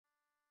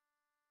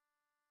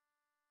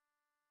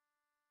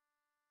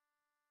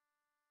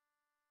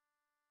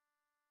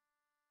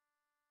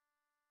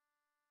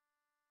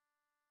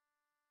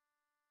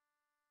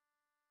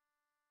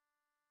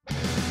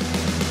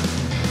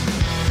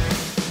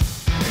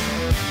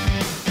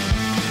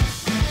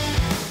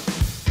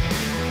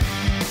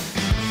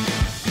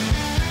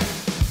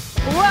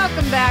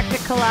back to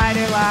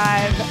Collider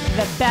Live,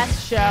 the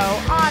best show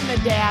on the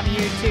damn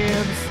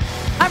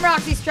YouTubes. I'm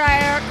Roxy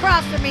Striar.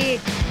 Across from me,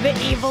 the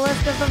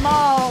evilest of them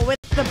all, with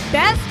the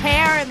best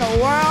hair in the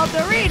world,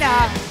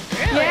 Dorina.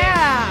 Really?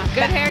 Yeah.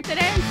 Good hair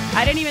today?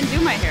 I didn't even do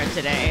my hair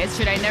today.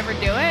 Should I never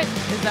do it?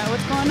 Is that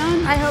what's going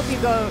on? I hope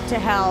you go to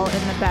hell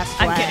in the best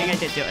way. I'm kidding. I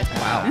did do it.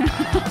 Wow.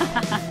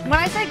 When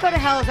I say go to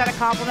hell, is that a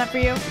compliment for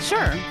you?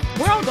 Sure.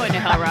 We're all going to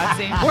hell,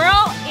 Roxy. We're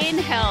all in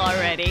hell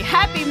already.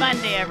 Happy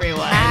Monday,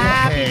 everyone.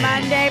 Happy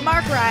Monday,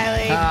 Mark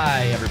Reilly.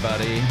 Hi,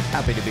 everybody.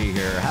 Happy to be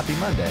here. Happy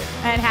Monday.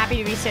 And happy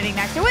to be sitting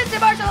next to Winston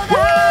Marshall in the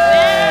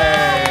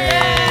house.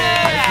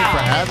 Thank you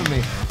for having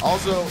me.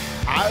 Also,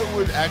 I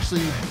would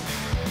actually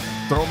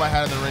throw my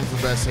hat in the ring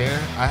for best hair.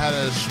 I had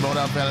a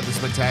Schmoedown fan at the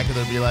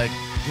Spectacular be like,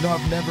 you know,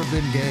 I've never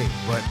been gay,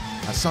 but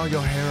I saw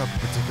your hair up a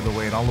particular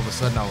way, and all of a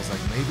sudden I was like,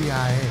 maybe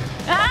I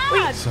am.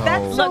 Wait, So-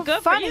 that's so Look,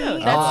 good funny. for you.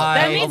 Oh,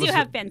 That means all you of a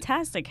have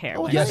fantastic hair.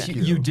 Oh, Winston. Yes,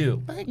 Thank you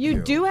do. Thank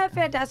You do have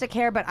fantastic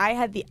hair, but I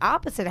had the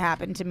opposite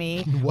happen to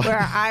me, where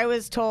I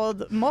was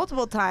told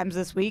multiple times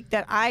this week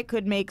that I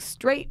could make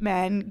straight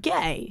men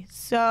gay.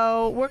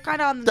 So we're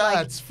kind of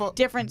on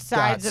different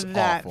sides that's of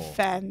that awful.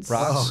 fence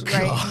Ross.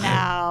 right God.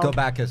 now. Go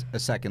back a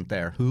second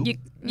there. Who?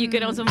 You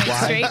could also make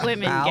straight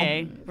women Ow.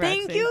 gay.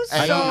 Thank Roxy. you so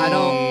I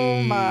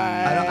don't- much.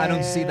 I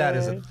don't see that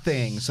as a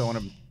thing, so I want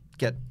to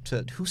get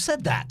to who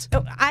said that?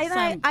 Oh,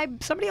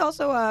 somebody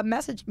also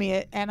messaged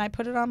me and I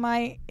put it on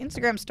my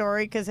Instagram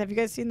story because have you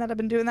guys seen that I've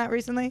been doing that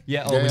recently?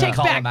 Yeah, Yeah, we yeah. Take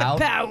call back him the out.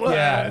 power.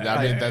 Yeah,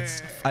 I mean,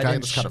 that's I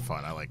kind didn't of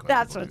fun. I like when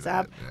That's people what's do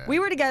up. that. Yeah. We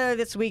were together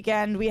this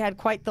weekend. We had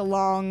quite the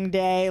long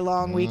day,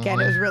 long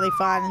weekend. It was really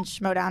fun and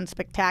Schmoedown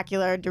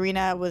spectacular.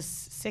 Dorina was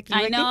sick. You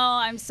I with me?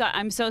 know.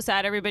 I'm so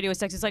sad. Everybody was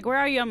texting. It's like, where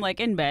are you? I'm like,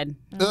 in bed.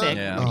 Sick.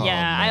 Yeah. Oh,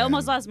 Yeah, I man.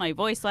 almost lost my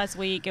voice last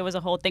week. It was a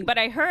whole thing. But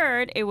I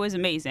heard it was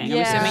amazing. Yeah.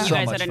 I'm assuming you So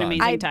guys much had an fun.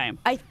 amazing time.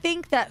 I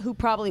think that who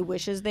probably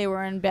wishes they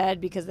were in bed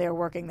because they were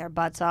working their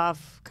butts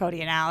off,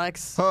 Cody and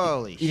Alex.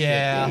 Holy shit.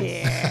 Yeah.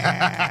 Yeah.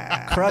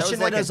 That Crushing was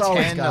like it a as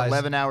always, 10 to guys.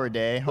 11-hour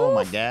day. Oh,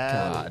 my God.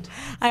 God.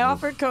 I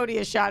offered Cody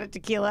a shot of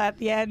tequila at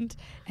the end,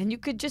 and you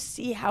could just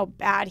see how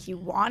bad he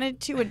wanted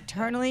to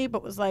internally,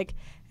 but was like,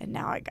 and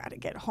now I got to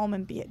get home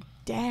and be a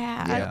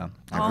dad. Yeah.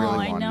 I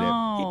really I wanted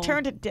know. He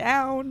turned it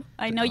down.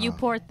 I know you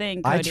poor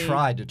thing, Cody. I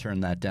tried to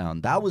turn that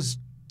down. That was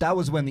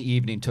when the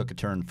evening took a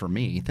turn for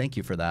me. Thank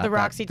you for that. The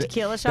Roxy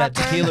tequila shot That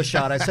turn? tequila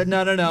shot. I said,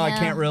 no, I Yeah.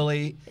 can't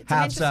really an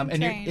have some.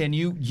 interesting And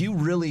you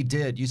really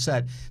did. You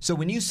said, so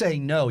when you say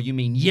no, you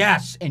mean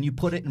yes, and you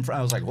put it in front.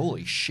 I was like,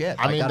 holy shit.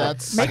 I mean, gotta-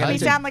 that's- I Making gotta me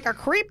take- sound like a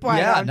creep. Why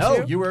Yeah, don't no,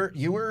 you?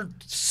 you were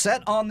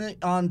set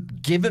on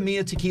giving me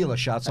a tequila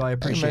shot, so I Hey,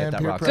 appreciate man, that,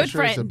 peer Roxy.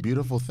 pressure is a friend.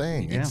 beautiful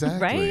thing. Yeah. Exactly.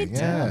 Right?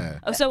 Yeah.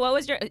 Oh, so what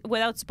was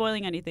without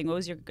spoiling anything, what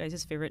was your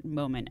guys' favorite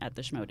moment at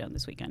the Schmoedown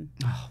this weekend?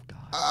 Oh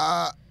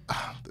God.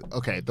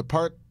 Okay, the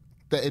part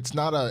that it's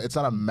not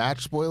a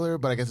match spoiler,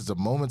 but I guess it's a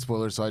moment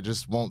spoiler, so I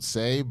just won't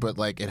say. But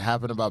like, it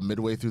happened about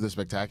midway through the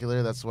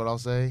Spectacular. That's what I'll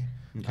say.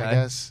 Okay. I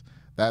guess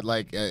that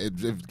like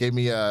it gave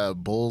me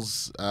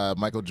Bulls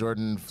Michael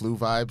Jordan flu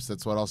vibes.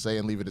 That's what I'll say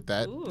and leave it at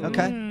that. Ooh.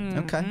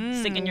 Okay.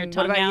 Sticking your What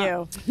tongue about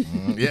out. you?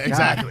 Yeah,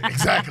 exactly.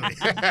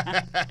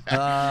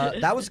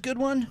 That was a good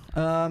one.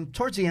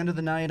 Towards the end of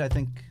the night, I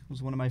think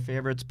was one of my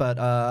favorites. But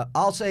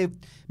I'll say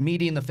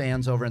meeting the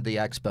fans over at the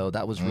expo.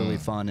 That was really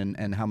fun,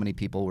 and how many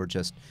people were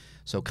just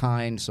so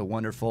kind, so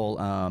wonderful,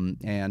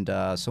 and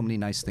so many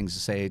nice things to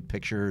say,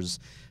 pictures.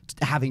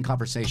 Having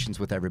conversations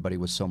with everybody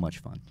was so much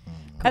fun.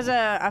 As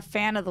a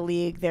fan of the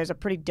league, there's a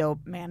pretty dope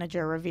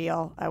manager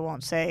reveal. I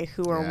won't say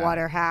who or what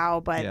or how,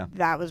 but Yeah.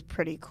 that was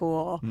pretty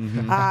cool.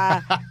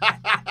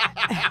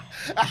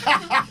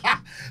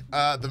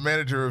 The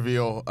manager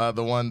reveal,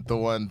 the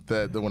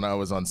one I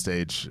was on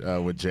stage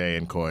with Jay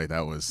and Coy.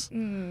 That was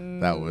fun.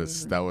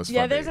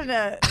 Yeah, there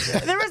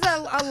was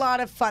a lot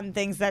of fun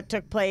things that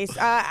took place.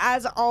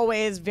 As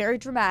always, very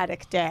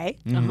dramatic day.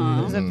 It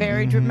was a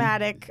very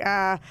dramatic.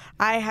 I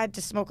had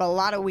to smoke a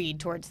lot of weed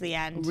towards the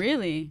end.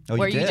 Really? Oh, you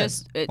Where did?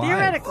 just Why?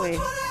 Theoretically,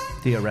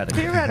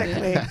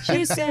 Theoretically.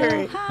 she's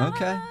scary.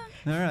 Okay.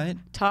 All right.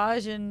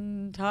 Taj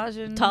and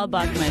Tal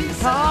Bachman.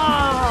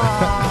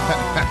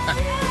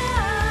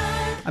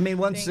 I mean,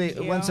 once Thank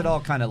you. it all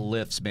kind of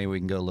lifts, maybe we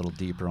can go a little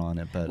deeper on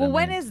it. But Well, I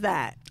when mean, is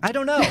that? I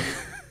don't know.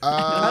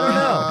 I don't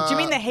know. Do you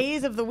mean the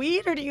haze of the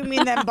weed, or do you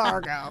mean the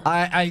embargo?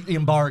 I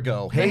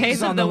embargo. The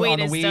haze on of the weed on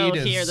the is weed still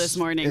is, here this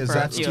morning is for a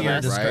that's few to of your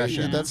us.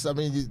 discretion. Right? That's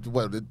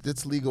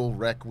it's legal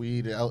rec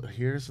weed out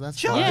here, so that's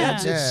Sure, fine. yeah,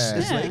 it's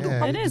legal.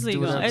 It is just do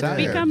legal. whatever It's there.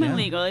 becoming Yeah.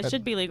 legal. It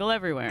should be legal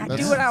everywhere. do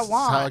what I That's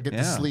want. how I get Yeah.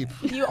 to sleep.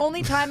 The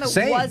only time it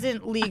Same.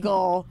 wasn't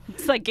legal,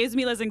 It's like gives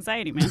me less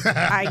anxiety, man.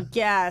 I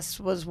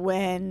guess, was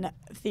when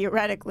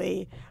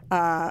theoretically,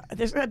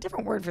 there's a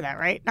different word for that,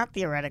 right? Not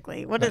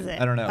theoretically. What is it?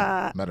 I don't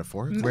know.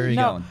 Metaphorically. Where are you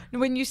no,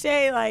 going? when you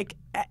say like,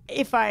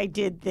 if I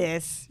did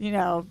this, you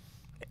know,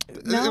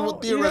 No, Well,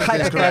 theoretically,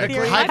 that's correct.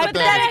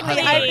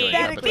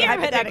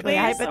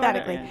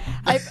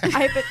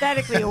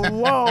 Hypothetically,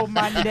 whoa,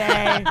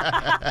 Monday.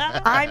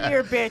 I'm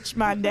your bitch,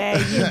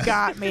 Monday. You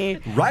got me.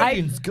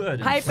 Writing's good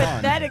and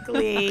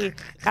Hypothetically,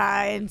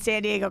 in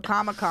San Diego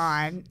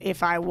Comic-Con,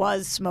 if I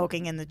was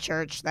smoking in the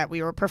church that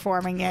we were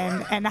performing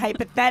in, and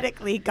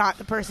hypothetically got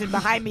the person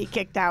behind me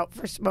kicked out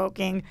for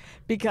smoking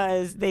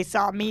because they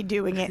saw me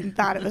doing it and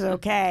thought it was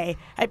okay,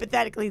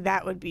 hypothetically,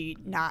 that would be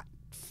not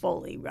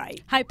fully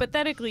right.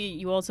 Hypothetically,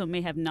 you also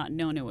may have not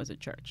known it was a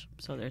church.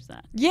 So there's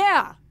that.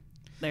 Yeah.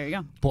 There you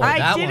go. Boy, I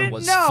that didn't one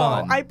was know.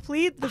 fun. I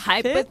plead the fifth.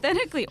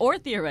 Hypothetically or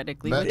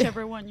theoretically,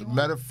 whichever one you want.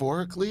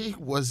 Metaphorically,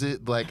 was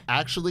it like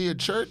actually a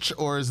church,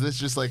 or is this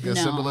just like a No.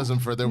 symbolism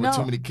for there were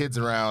too many kids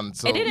around?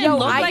 So It didn't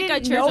look I like a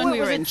didn't church know when it we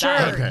was were a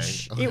inside.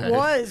 church. Okay. It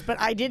was,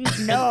 but I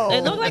didn't know.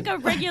 It looked like a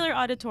regular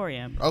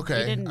auditorium.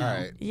 Okay, You didn't know. all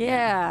right.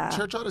 Yeah.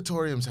 Church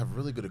auditoriums have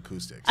really good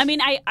acoustics. I mean,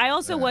 I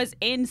also was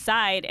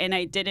inside and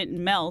I didn't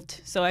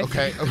melt, so I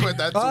Okay, but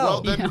that's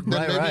well then,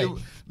 Right.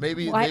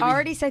 maybe Well, I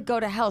already said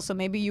go to hell, so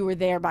maybe you were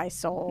there by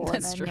soul, That's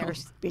and then true. your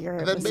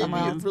spirit then was maybe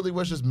somewhere. it really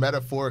was just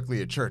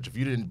metaphorically a church. If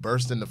you didn't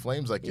burst into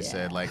flames like you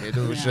said, like it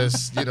was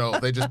just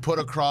they just put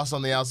a cross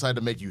on the outside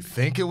to make you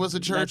think it was a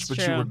church, That's but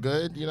you true. were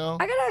good. I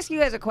gotta ask you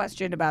guys a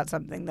question about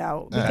something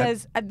though,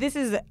 because this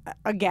is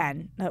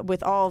again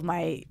with all of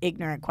my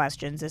ignorant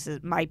questions,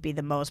 might be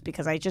the most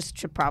because I just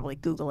should probably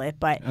Google it,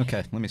 but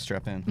Okay, let me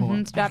strap in. Hold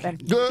on. stop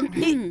it.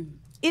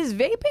 Is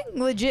vaping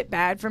legit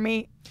bad for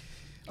me?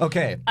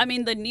 Okay. I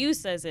mean, the news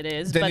says it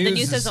is, The but the news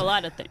news says is- a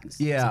lot of things.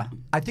 Yeah,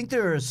 I think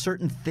there are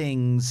certain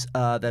things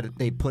that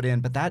they put in,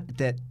 but that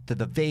the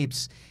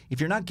vapes, if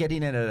you're not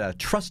getting it at a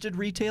trusted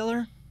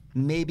retailer,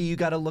 maybe you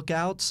got to look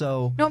out.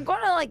 So No, I'm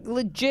going to like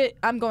legit.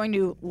 I'm going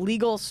to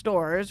legal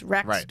stores,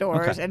 rec Right.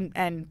 stores, Okay.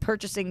 and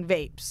purchasing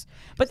vapes.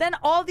 But then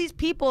all these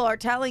people are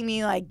telling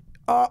me like,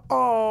 with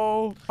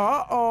So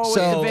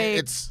the vape.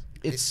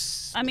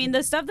 it's. I mean,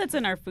 the stuff that's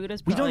in our food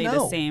is We don't probably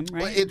know. the same,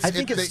 right? Well, I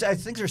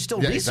think there's still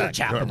research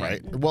exactly. happening.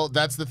 Right. Well,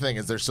 that's the thing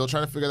is they're still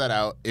trying to figure that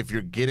out. If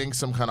you're getting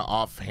some kind of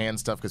offhand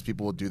stuff, because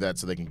people will do that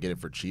so they can get it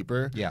for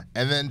cheaper. Yeah.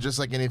 And then just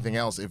like anything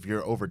else, if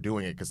you're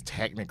overdoing it, because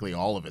technically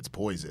all of it's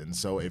poison.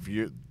 So if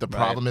the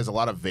problem is a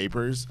lot of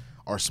vapors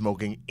are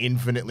smoking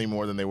infinitely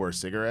more than they were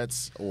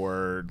cigarettes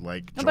or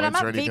like No, but I'm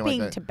joints not or anything vaping like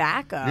that.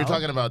 tobacco. You're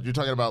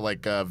talking about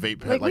like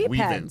vape like like weed weed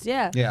pens, vapes.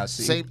 yeah. Yeah.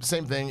 See,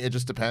 Same thing. It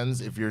just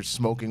depends. If you're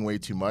smoking way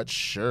too much,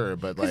 sure,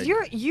 but Because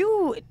like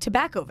you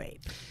tobacco vape.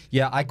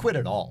 yeah, I quit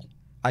it all.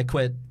 I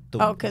quit the.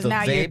 Oh, because the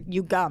now vape.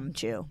 you gum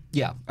chew.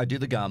 Yeah, I do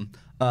the gum.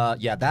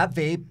 Yeah, that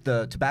vape,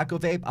 the tobacco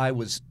vape, I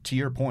was to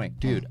your point,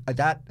 dude.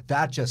 That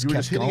just you were kept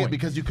just hitting going it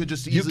because you could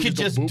just you easily could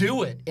go just boop.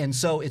 do it, and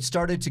so it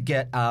started to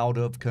get out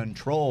of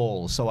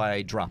control. So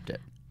I dropped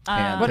it.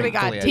 And What do we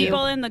got, thankfully I T? did.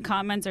 People in the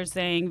comments are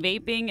saying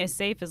vaping is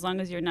safe as long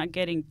as you're not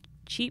getting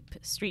cheap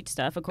street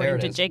stuff, according There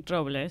it to is. Jake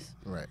Robles.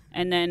 Right.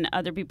 And then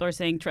other people are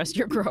saying trust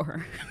your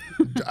grower.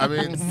 I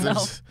mean, So,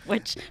 there's-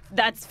 which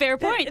that's fair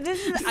point.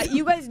 This is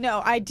you guys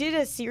know I did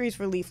a series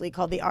for Leafly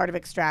called The Art of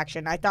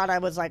Extraction. I thought I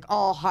was like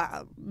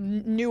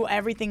knew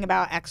everything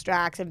about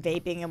extracts and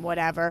vaping and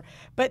whatever.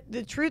 But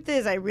the truth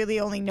is I really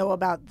only know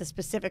about the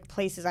specific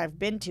places I've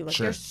been to. Like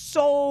Sure. there's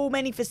so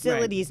many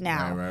facilities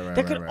now Right,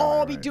 that could right, all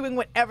right, be right. doing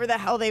whatever the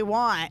hell they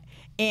want.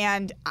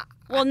 And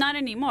Well, not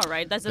anymore,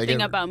 right? That's the They thing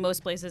get- about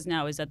most places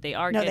now is that they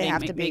are No, they getting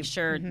have to make be.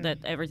 sure that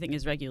everything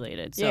is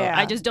regulated. So Yeah.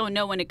 I just don't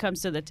know when it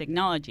comes to the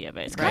technology of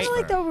it, it's right? kind of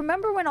like though.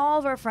 Remember when all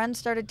of our friends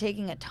started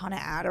taking a ton of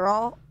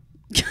Adderall?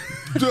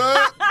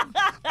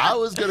 I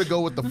was gonna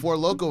go with the Four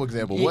Loko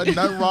example. Wasn't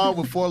nothing wrong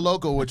with Four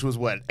Loko, which was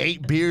what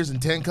 8 beers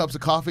and 10 cups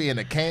of coffee in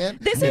a can.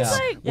 This Yeah. is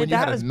like When Yeah, you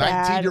had that a was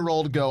bad.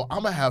 19-year-old go,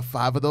 I'm gonna have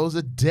 5 of those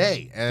a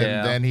day, and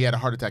Yeah. then he had a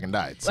heart attack and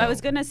died. So. I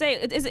was gonna say,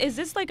 is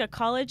this like a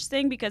college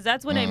thing? Because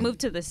that's when I moved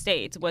to the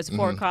States, was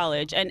for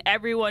college, and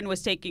everyone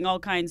was taking all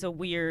kinds of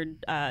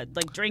weird,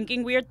 like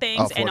drinking weird things,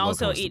 Four and Loko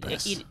also was the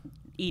best.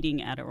 eating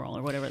Adderall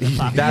or whatever the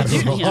fuck. That's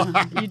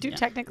You do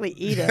technically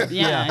eat it.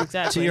 yeah,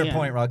 exactly. To your yeah.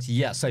 point, Roxy,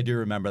 yes, I do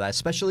remember that.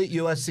 Especially at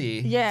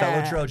USC, Yeah.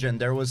 fellow Trojan,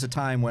 there was a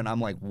time when I'm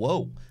like,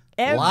 whoa,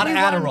 a lot of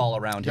Everyone- Adderall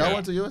around here. Y'all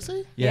went to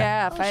USC?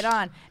 Yeah, fight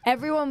on.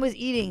 Everyone was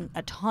eating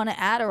a ton of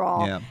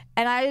Adderall. Yeah.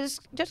 And I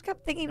just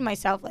kept thinking to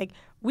myself, like,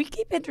 we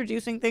keep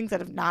introducing things that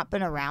have not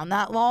been around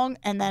that long,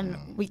 and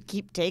then we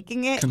keep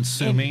taking it.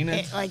 Consuming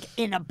it. Like,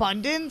 in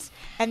abundance.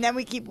 And then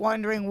we keep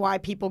wondering why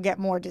people get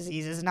more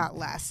diseases, not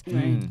less.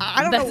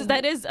 I don't know.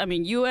 That is, I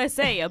mean,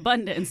 USA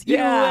abundance.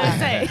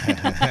 Yeah.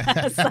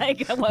 USA. It's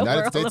like what we're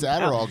United all States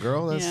about. Adderall,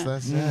 girl.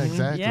 That's yeah,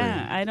 exactly.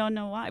 Yeah, I don't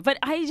know why, but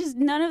I just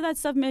none of that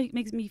stuff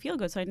makes me feel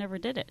good, so I never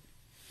did it.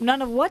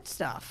 None of what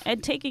stuff?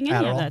 And taking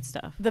any Adderall? of that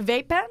stuff. The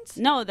vape pens?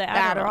 No, the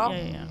Adderall.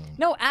 Adderall? Yeah.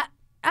 No,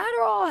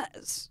 Adderall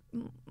has,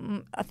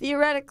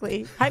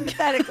 theoretically,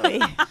 hypothetically,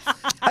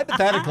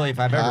 Hypothetically, if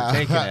I've ever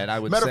taken it, I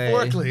would say.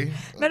 Metaphorically.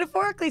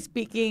 metaphorically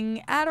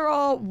speaking,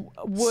 Adderall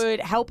would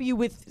help you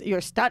with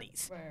your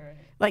studies.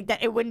 Like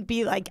that, it wouldn't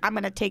be like I'm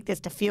gonna take this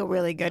to feel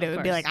really good. It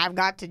would be like I've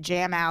got to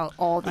jam out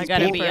all these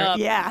gotta papers. be up.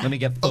 Yeah. Let me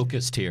get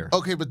focused here.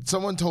 Okay, but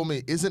someone told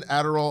me, isn't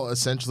Adderall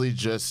essentially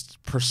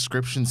just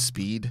prescription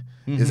speed?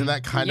 Isn't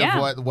that kind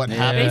of what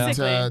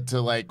happened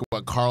to like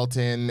what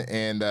Carlton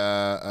and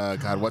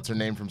God, what's her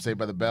name from Saved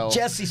by the Bell?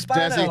 Jesse Spino.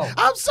 Jesse,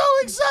 I'm so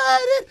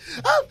excited.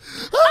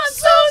 I'm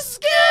so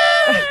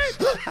scared.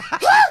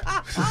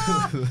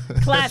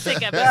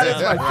 Classic episode. That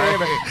is my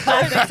favorite.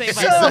 Classic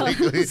Saved by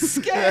the Bell.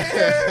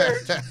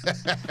 Scared.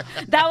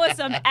 That was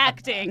some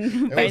acting.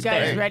 was right Guys,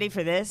 there. great. ready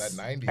for this? That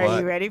 90s. Are What?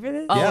 you ready for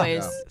this?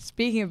 Always.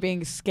 Speaking of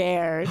being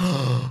scared,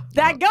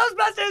 that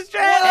Ghostbusters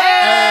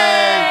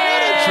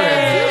trailer.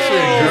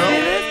 Transition,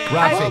 girl.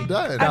 Roxy, Well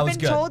done. that I've was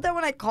been good. told that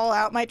when I call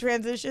out my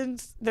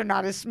transitions, they're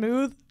not as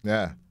smooth,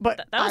 Yeah. but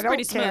That was I don't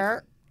pretty smooth.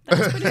 care.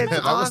 That's pretty It's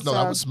that was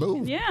awesome.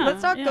 smooth. Yeah.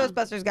 Let's talk yeah.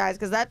 Ghostbusters, guys,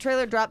 because that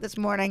trailer dropped this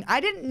morning.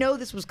 I didn't know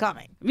this was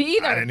coming. Me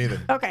either. I didn't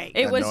either. Okay.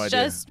 It had was no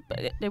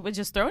idea. it was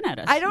just thrown at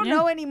us. I don't Yeah.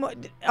 know anymore.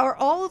 Are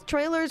all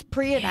trailers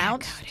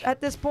pre-announced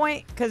at this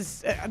point?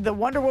 Because the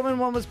Wonder Woman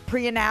one was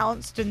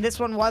pre-announced and this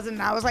one wasn't.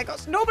 And I was like, oh,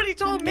 nobody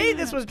told me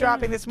this was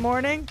dropping this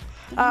morning.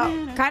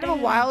 Kind of a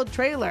wild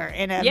trailer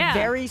in a Yeah.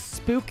 very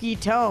spooky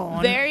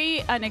tone.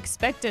 Very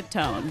unexpected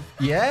tone.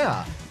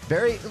 Yeah.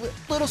 Very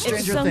little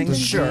Stranger something Things,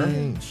 sure.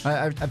 strange.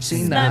 I've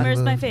seen that. Slimer's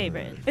my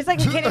favorite. It's like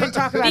we can't even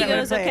talk about He it when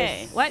it goes, plays.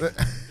 okay. What?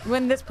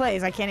 When this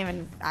plays, I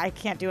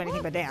can't do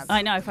anything but dance.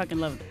 I know, I fucking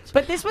loved it.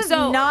 But this was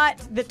So- not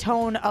the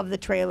tone of the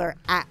trailer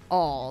at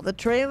all. The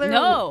trailer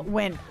No.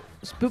 went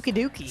spooky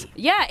dooky.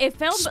 Yeah, it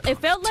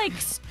felt like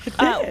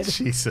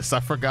Jesus, I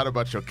forgot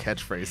about your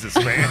catchphrases,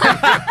 man.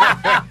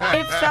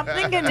 If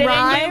something can didn't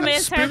rhyme, you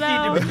miss her though?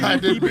 I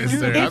did miss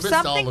her. I if missed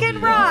all something of can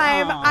you.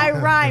 rhyme, Aw. I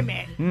rhyme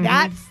it.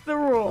 That's the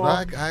rule.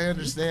 Like, I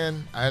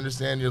understand.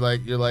 You're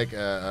like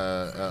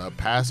a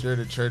pastor at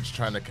a church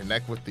trying to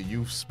connect with the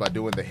youths by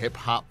doing the hip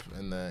hop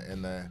and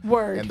the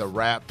Word. and the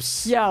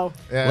raps. Yo,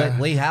 Yeah.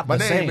 We have My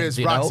the name sayings, is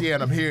you know? Roxy,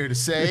 and I'm here to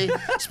say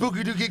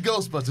Spooky Dookie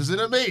Ghostbusters in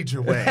a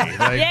major way.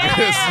 Like,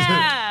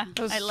 Yeah,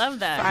 I love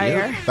that.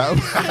 fire.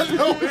 I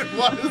know it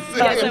was.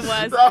 Yes, it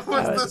was. That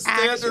was That the was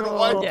standard actual.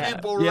 white Yeah.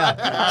 people Yeah.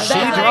 rap. She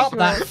That's dropped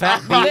that actual-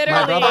 fat beat, my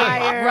Literally, brother.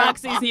 Fire.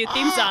 Roxy's new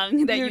theme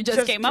song that you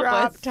just came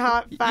up with.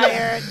 Top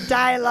fire.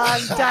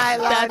 Dialogue,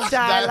 dialogue, That's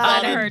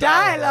dialogue, her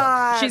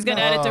dialogue. She's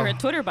gonna add it to her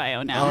Twitter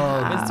bio now.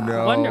 Oh, It was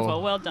no.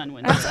 wonderful. Well done,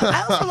 Winston.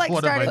 I also like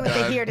What have starting I with the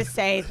done? here to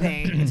say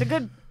thing. It's a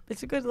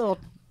good little.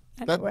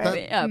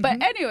 Anyway. Yeah, but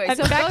anyway,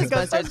 so Back to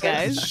Ghostbusters, Ghostbusters.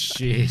 guys.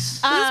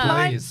 Jeez.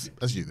 mine. Please.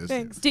 That's you. This.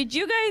 Thanks. Did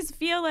you guys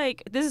feel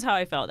like this is how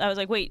I felt? I was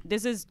like, wait,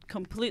 this is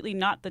completely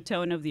not the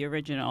tone of the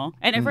original.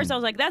 And at first I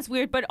was like, that's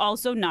weird, but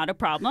also not a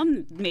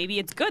problem. Maybe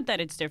it's good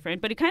that it's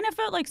different. But it kind of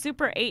felt like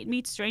Super 8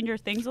 meets Stranger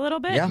Things a little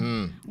bit.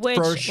 Yeah. Which,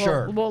 For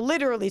sure. Well,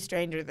 literally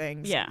Stranger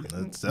Things. Yeah.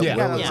 That's, Yeah.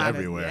 Will is Yeah.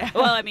 everywhere.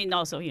 Well, I mean,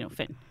 also,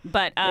 Finn.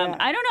 But Yeah.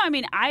 I don't know. I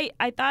mean, I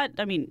thought,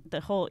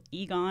 the whole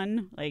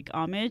Egon,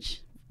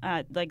 homage,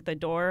 like the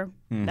door,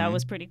 that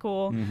was pretty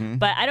cool.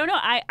 But I don't know.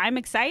 I'm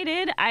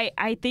excited.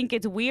 I think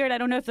it's weird. I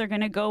don't know if they're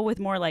going to go with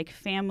more,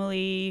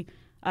 family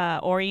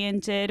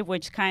oriented,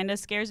 which kind of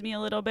scares me a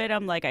little bit.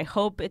 I'm like, I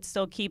hope it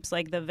still keeps,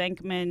 the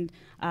Venkman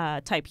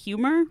type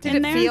humor Did in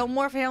it there. feel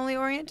more family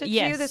oriented to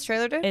you? This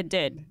trailer did. It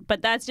did.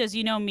 But that's just,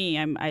 me.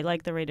 I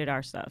like the rated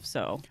R stuff.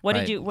 So what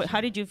Right. did you? How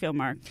did you feel,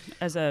 Mark,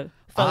 as a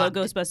fellow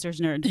Ghostbusters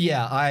nerd?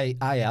 Yeah, I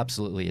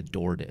absolutely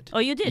adored it. Oh,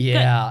 you did?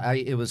 Yeah,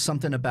 it was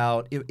something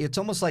about it's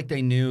almost like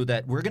they knew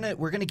that we're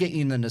gonna get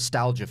you in the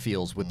nostalgia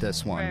feels with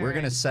this one. Right, We're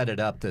gonna right. set it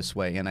up this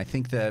way, and I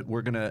think that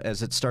we're gonna,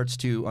 as it starts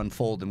to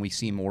unfold and we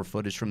see more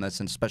footage from this,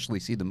 and especially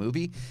see the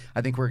movie,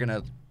 I think we're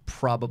gonna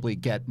probably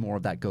get more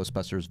of that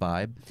Ghostbusters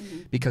vibe,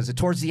 because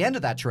towards the end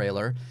of that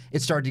trailer,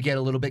 it started to get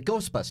a little bit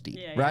Ghostbusty,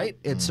 Yeah, right?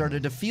 It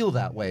started to feel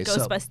that way.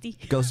 Ghostbusty.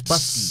 So,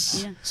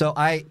 Ghostbusty. Yeah. So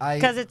I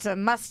Because it's a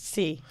must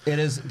see. it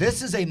is.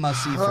 This is a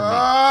must see for me.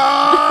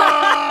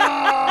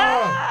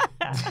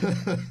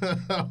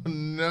 Oh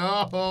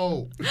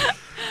no!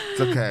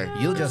 It's okay.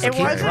 You'll just It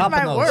keep wasn't dropping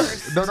my those.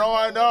 worst. No,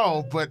 I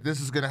know, but this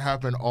is gonna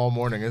happen all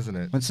morning, isn't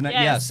it? Winston, Yes.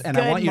 yes, and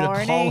I Good want you to call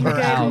morning, her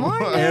good out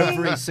morning.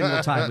 every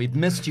single time. We've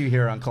missed you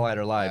here on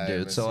Collider Live, I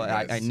dude. miss So you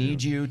I guys, need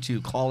too. you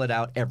to call it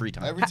out every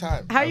time. Every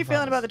time. How are I you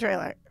feeling promise. about the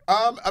trailer?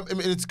 I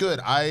mean, it's good.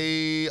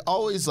 I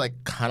always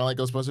kind of like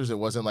Ghostbusters. It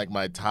wasn't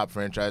my top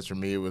franchise for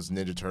me. It was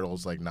Ninja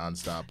Turtles,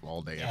 nonstop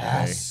all day, every day.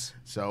 Yes.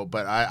 So,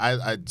 but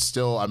I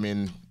still, I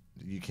mean,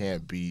 you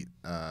can't beat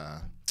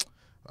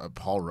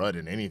Paul Rudd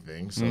in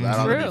anything. So that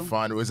ought to True. be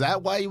fun. Was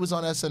that why he was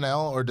on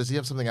SNL, or does he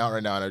have something out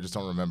right now and I just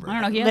don't remember? I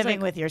don't know. He has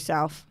Living with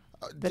yourself.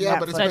 The Yeah,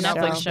 but it's Netflix been out,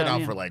 Netflix it's been show,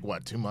 out yeah. for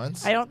 2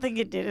 months. I don't think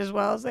it did as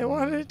well as they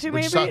wanted it to.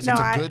 Which Maybe sucks. no,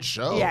 It's a good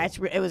show. Yeah,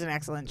 it was an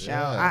excellent show.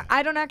 Yeah.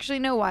 I don't actually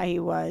know why he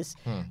was.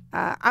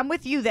 I'm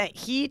with you that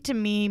he to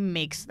me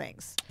makes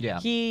things. Yeah.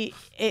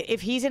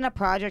 If he's in a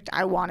project,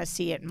 I want to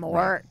see it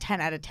more.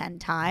 10 out of 10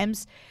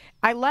 times.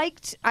 I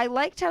liked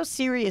how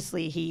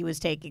seriously he was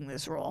taking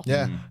this role.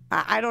 Yeah.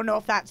 I don't know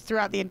if that's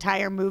throughout the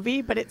entire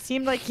movie, but it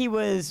seemed like he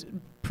was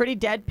pretty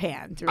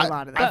deadpan through a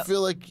lot of I that.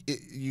 feel like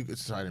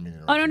sorry, I didn't mean to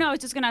interrupt Oh no, you. no! I was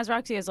just gonna ask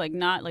Roxy, as like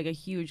not like a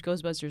huge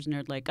Ghostbusters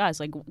nerd like us.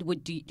 Like,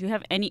 do you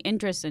have any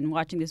interest in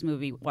watching this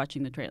movie?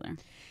 Watching the trailer?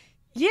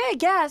 Yeah, I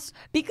guess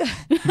because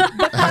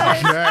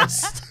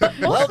Yes.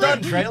 Well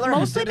done, trailer.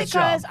 mostly You did its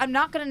because job. I'm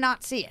not going to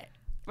not see it.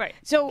 Right.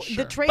 So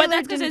the trailer, But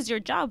that's because it's your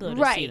job, though, to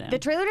see right. them. The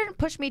trailer didn't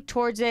push me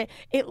towards it.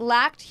 It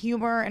lacked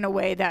humor in a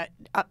way that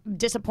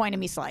disappointed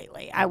me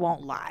slightly. I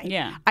won't lie.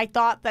 Yeah. I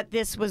thought that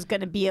this was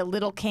going to be a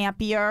little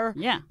campier.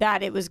 Yeah.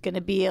 That it was going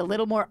to be a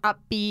little more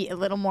upbeat, a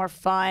little more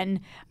fun,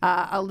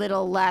 a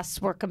little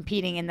less. We're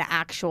competing in the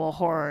actual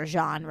horror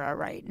genre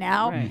right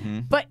now. Right. Mm-hmm.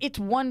 But it's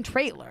one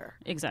trailer.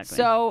 Exactly.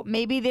 So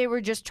maybe they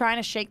were just trying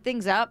to shake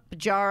things up,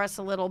 jar us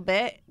a little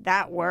bit.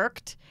 That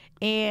worked.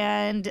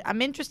 And I'm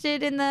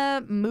interested in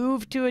the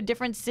move to a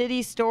different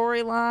city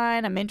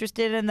storyline. I'm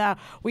interested in the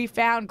we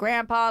found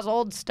Grandpa's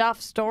old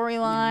stuff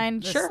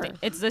storyline. Sure.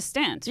 It's the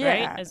stance,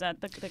 Yeah. right? Is that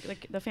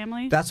the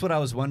family? That's what I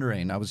was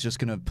wondering. I was just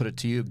going to put it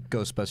to you,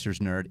 Ghostbusters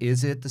nerd.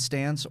 Is it the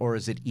stance or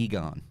is it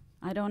Egon?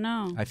 I don't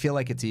know. I feel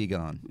like it's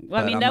Egon.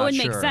 Well, I but mean, I'm that not would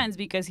make sure. sense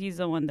because he's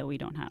the one that we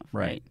don't have,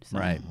 right? So,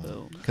 Right.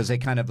 boo. Because they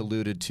kind of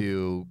alluded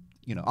to,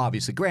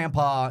 obviously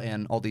Grandpa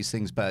and all these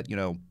things, but,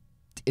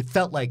 it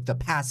felt like the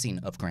passing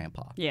of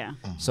Grandpa. Yeah.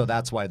 So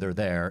that's why they're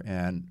there.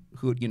 And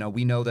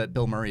we know that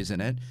Bill Murray's in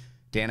it,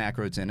 Dan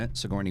Aykroyd's in it,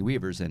 Sigourney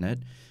Weaver's in it.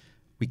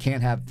 We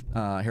can't have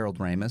Harold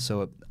Ramis,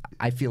 so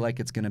I feel like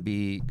it's going to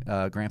be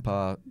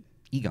Grandpa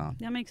Egon.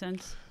 That makes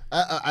sense.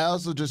 I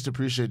also just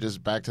appreciate,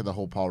 just back to the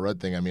whole Paul Rudd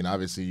thing. I mean,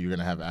 obviously you're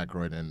gonna have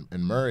Aykroyd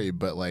and Murray,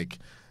 but like,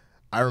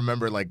 I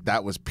remember like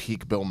that was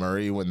peak Bill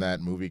Murray when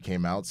that movie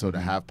came out. So to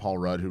have Paul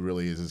Rudd, who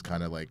really is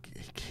kind of like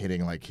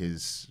hitting like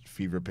his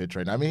fever pitch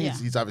right now. I mean,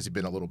 he's obviously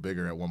been a little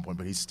bigger at one point,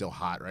 but he's still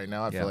hot right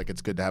now. I feel like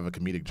it's good to have a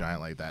comedic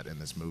giant like that in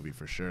this movie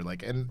for sure.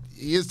 Like, and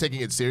he is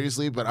taking it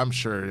seriously, but I'm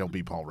sure he'll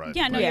be Paul Rudd.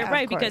 Yeah, no, Yeah, you're of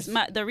right. course.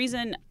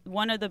 Because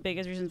one of the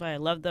biggest reasons why I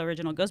love the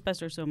original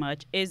Ghostbusters so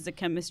much is the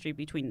chemistry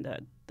between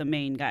the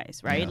main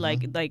guys, right?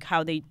 Like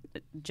how they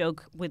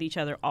joke with each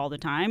other all the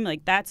time.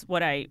 Like that's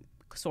what I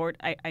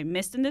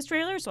missed in this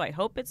trailer. So I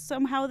hope it's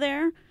somehow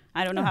there.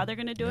 I don't know how they're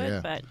gonna do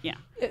it, but yeah.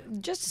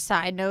 Just a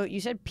side note,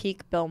 you said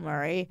peak Bill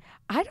Murray.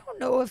 I don't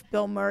know if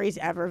Bill Murray's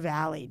ever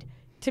valleyed.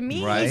 To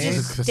me, Right. he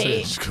just That's a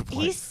stays. good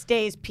point. He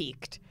stays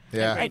peaked.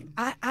 Yeah. Like,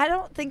 I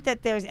don't think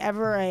that there's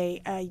ever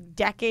a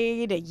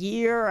decade, a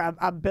year,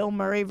 a Bill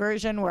Murray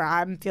version where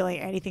I'm feeling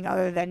anything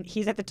other than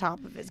he's at the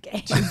top of his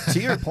game. To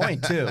your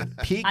point, too,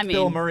 peak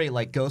Bill Murray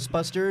like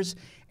Ghostbusters,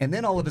 and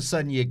then all of a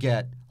sudden you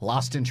get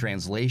Lost in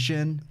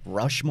Translation,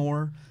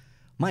 Rushmore.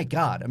 My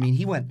God, I mean,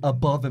 he went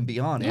above and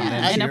beyond. Yeah, And,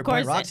 then, and to of your course,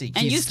 point, Roxy, and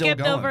he's you still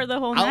skipped going. over the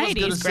whole I was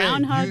gonna 90s say,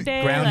 Groundhog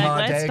Day. Groundhog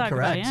like, let's Day, talk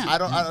correct.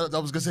 About it. I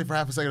was gonna say for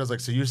half a second, I was like,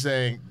 so you're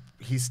saying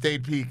he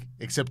stayed peak,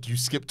 except you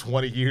skipped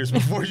 20 years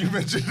before you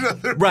mentioned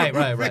another Right.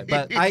 movie.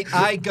 But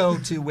I go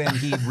to when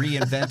he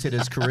reinvented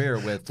his career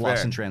with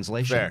Lost in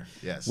Translation. Fair,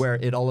 yes. Where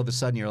it all of a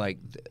sudden you're like,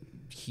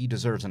 he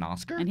deserves an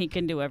Oscar? And he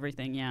can do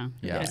everything, yeah.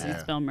 Yeah. Because Yeah.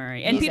 it's Bill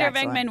Murray. And He's Peter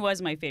excellent. Venkman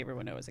was my favorite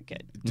when I was a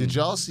kid. Did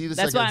y'all see the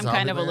That's second why I'm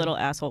kind of a Zombieland? little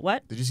asshole.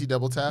 What? Did you see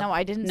Double Tap? No,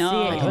 I didn't No.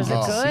 see it. Was I it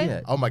didn't good? see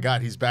it. Oh my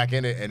God, he's back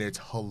in it, and it's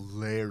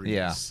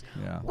hilarious.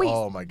 Yeah. Wait,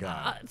 Oh my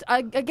God.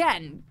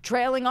 Again,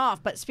 trailing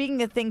off, but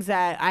speaking of things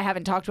that I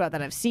haven't talked about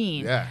that I've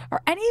seen, Yeah.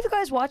 are any of you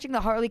guys watching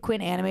the Harley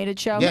Quinn animated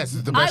show? Yes,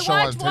 it's the I best show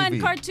on watched TV. one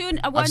cartoon,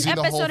 I've one seen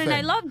the whole episode, and I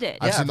thing. loved it.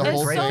 I've seen the it's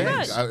whole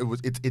so thing.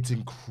 good. It's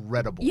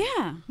incredible.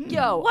 Yeah.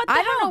 Yo, What the I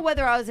don't know hell?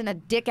 whether I was in a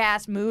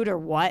dick-ass mood or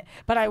what,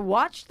 but I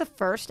watched the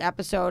first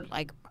episode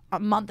like a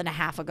month and a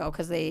half ago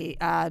because they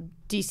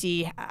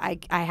DC I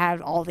had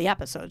all the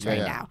episodes right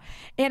Yeah. now,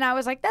 and I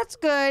was like, that's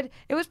good.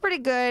 It was pretty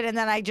good, and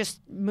then I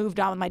just moved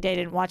on with my day,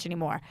 didn't watch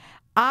anymore.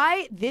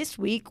 I this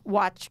week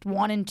watched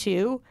 1 and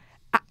 2.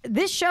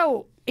 This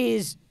show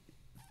is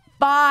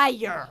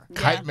fire.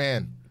 Kite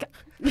Man.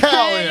 There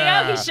Hell you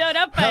yeah. go. He showed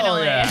up Hell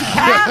finally. yeah.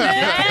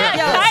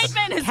 Kite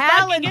Man is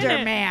fucking in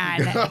Calendar it.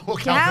 Man. Well,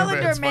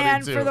 Calendar Calendar Man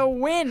Man's funny, for too. the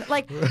win.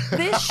 Like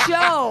this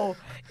show.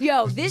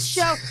 Yo, this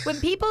show, when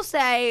people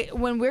say,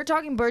 when we're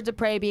talking Birds of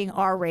Prey being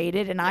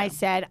R-rated, and I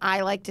said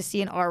I like to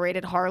see an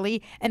R-rated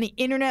Harley, and the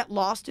internet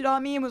lost it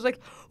on me and was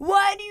like,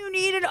 why do you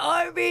need an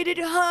R-rated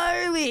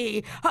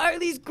Harley?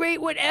 Harley's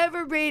great,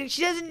 whatever rated.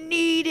 She doesn't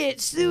need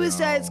it.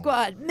 Suicide No.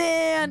 Squad,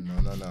 man.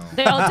 No.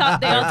 They all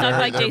talk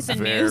like They're Jason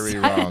very Mewes.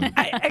 wrong.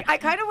 I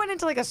kind of went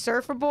into like a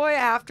Surfer Boy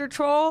after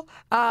Troll.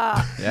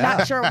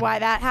 Not sure why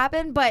that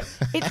happened, but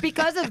it's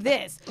because of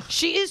this.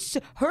 She is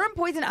her and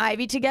Poison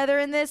Ivy together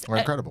in this. Are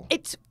incredible.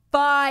 It's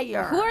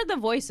fire. Who are the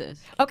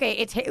voices? Okay,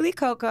 it's Haley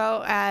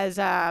Coco as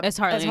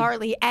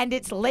Harley, and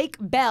it's Lake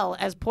Bell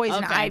as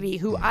Poison Okay. Ivy.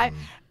 Who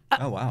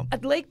Oh, wow.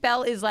 Lake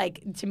Bell is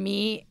like to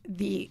me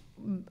the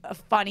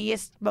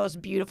funniest,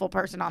 most beautiful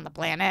person on the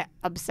planet.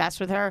 Obsessed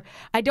with her.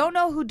 I don't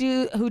know who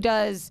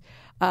does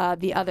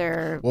the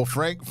other. Well,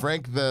 Frank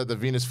the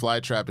Venus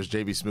flytrap is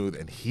JB Smooth,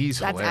 and he's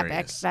That's hilarious.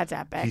 epic. That's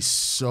epic. He's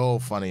so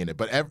funny in it.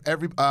 But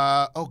every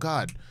oh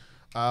God,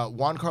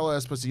 Juan Carlo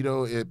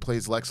Esposito, it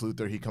plays Lex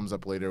Luthor. He comes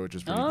up later, which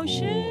is pretty cool.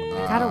 Shit.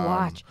 Gotta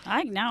watch.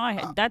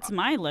 That's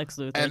my Lex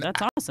Luthor.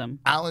 That's awesome.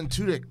 Alan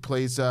Tudyk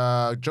plays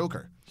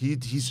Joker.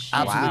 He's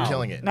absolutely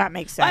killing it. That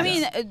makes sense. I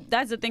mean,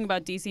 that's the thing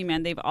about DC,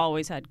 man. They've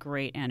always had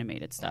great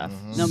animated stuff,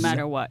 no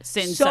matter what,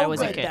 since so I was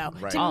good, a kid. though.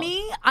 Right. To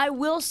me, I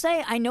will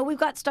say, I know we've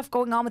got stuff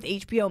going on with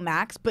HBO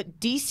Max, but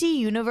DC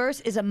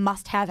Universe is a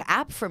must-have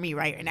app for me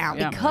right now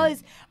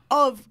because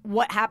of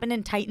what happened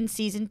in Titans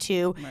Season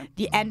 2.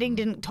 The ending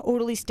didn't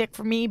totally stick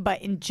for me, but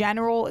in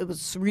general, it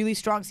was a really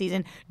strong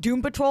season.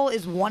 Doom Patrol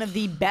is one of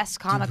the best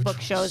comic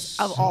book shows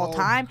of all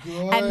time.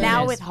 And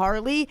now with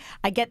Harley,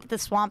 I get that the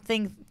Swamp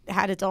Thing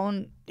had its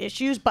own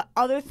issues, but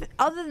other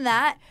than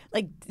that,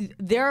 like,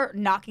 they're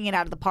knocking it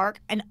out of the park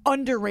and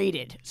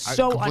underrated.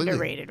 So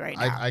underrated right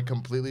now. I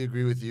completely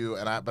agree with you,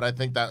 but I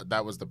think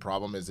that was the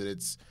problem, is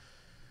that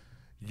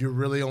you're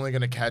really only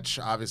going to catch,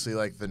 obviously,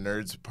 like, the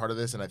nerds part of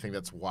this, and I think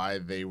that's why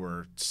they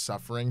were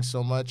suffering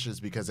so much, is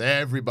because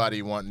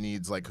everybody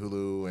needs, like,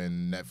 Hulu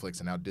and Netflix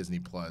and now Disney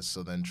Plus.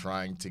 So then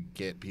trying to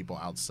get people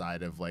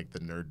outside of, like, the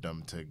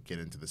nerddom to get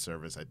into the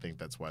service, I think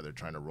that's why they're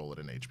trying to roll it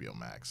in HBO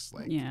Max.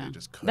 Like, they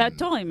just couldn't. That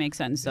totally makes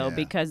sense, though,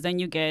 because then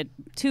you get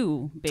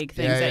two big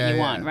things that you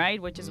want,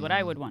 right? Which is what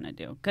I would want to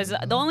do. Because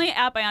the only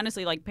app I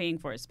honestly like paying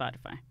for is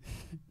Spotify.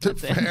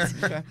 That's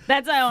it.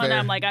 That's how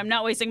I'm like, I'm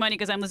not wasting money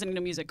because I'm listening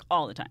to music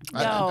all the time.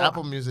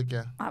 Apple Music,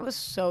 I was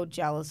so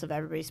jealous of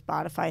everybody's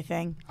Spotify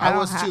thing. I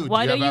was too.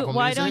 Why don't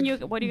you?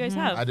 What do you guys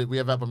have? We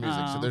have Apple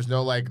Music, so there's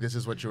no, like, this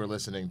is what you were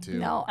listening to.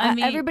 No,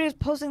 everybody's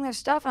posting their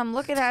stuff. I'm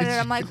looking at it.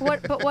 I'm like,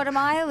 what? But what am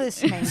I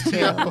listening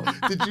to?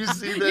 Did you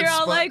see that? You're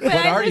all like, but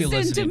I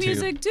listen to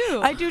music too.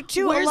 I do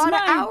too. Where's a lot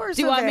mine? of hours.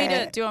 Do you want me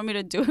to? Do you want me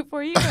to do it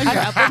for you on your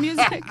Apple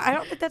Music? I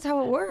don't think that's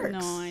how it works.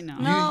 No, I know.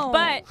 No,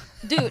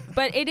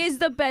 but it is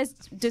the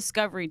best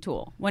discovery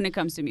tool when it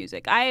comes to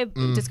music. I have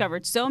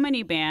discovered so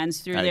many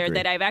bands through there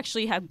that I've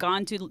actually have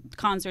gone to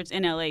concerts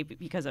in LA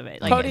because of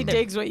it. Like, Cody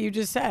digs what you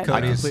just said.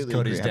 Cody's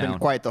Cody's down. I've been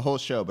quiet the whole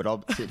show, but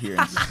I'll sit here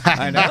and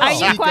I know. Are you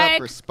speak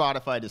quiet? up for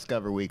Spotify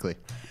Discover Weekly.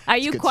 Are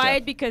you good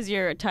quiet stuff. because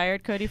you're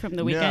tired, Cody, from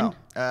the weekend?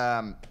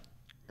 No.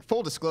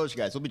 Full disclosure,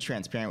 guys, we'll be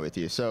transparent with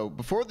you. So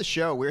before the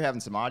show, we were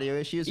having some audio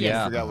issues. We had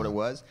to figure out what it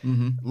was.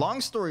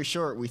 Long story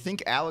short, we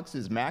think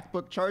Alex's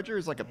MacBook charger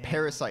is like a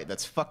parasite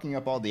that's fucking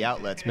up all the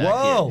outlets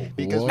back here.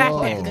 Because we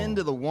plugged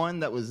into the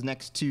one that was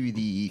next to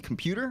the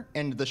computer,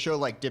 and the show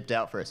like dipped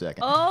out for a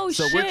second. Oh,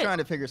 so shit. we're trying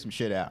to figure some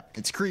shit out.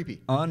 It's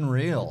creepy.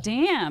 Unreal.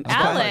 Damn, That's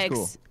Alex.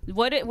 cool.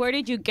 Where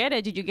did you get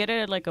it? Did you get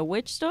it at like a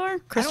witch store?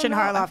 Christian I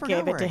Harloff forgot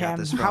gave it where to I got him.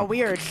 this from. How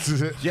weird.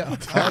 Yeah,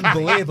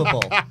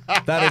 unbelievable.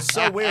 That is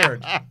so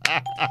weird. Oh,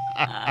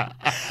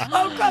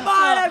 come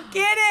on. I'm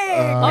kidding.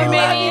 Or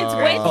maybe it's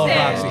Winston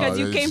Roxy. because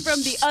you came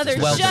from the other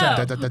Well show.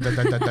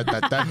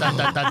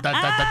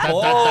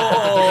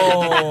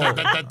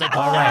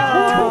 All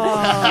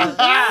right.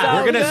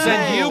 We're going to good.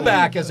 send you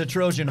back as a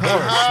Trojan horse then.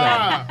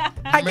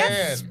 I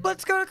guess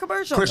let's go to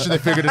commercial. Christian, they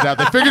figured it out.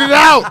 They figured it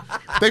out.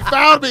 They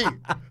found me.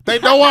 They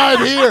know why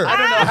I'm here. I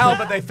don't know how,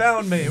 but they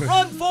found me.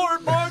 Run for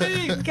it,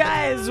 Marty.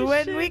 Guys,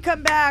 when we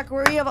come back,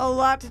 we have a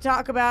lot to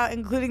talk about,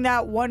 including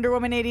that Wonder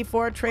Woman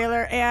 84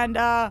 trailer. And,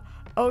 oh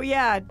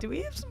yeah, do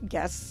we have some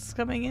guests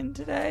coming in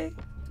today?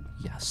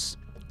 Yes.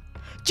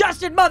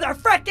 Justin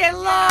motherfucking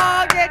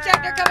Long! Dan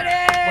Schechter coming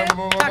in!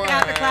 Talking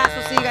after class.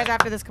 We'll see you guys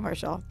after this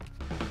commercial.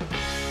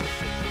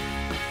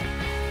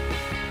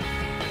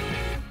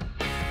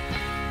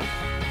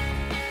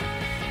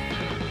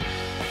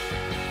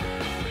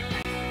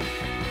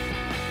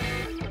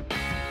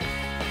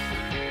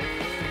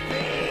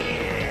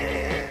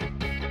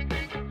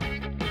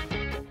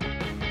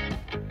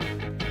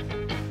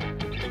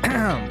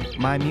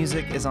 My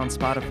music is on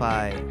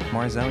Spotify.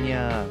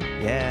 Marzoña.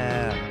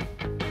 Yeah.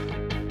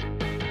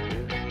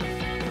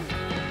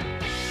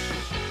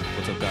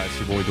 What's up, guys? It's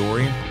your boy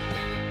Dorian.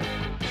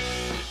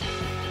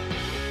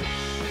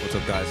 What's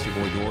up, guys? It's your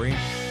boy Dorian.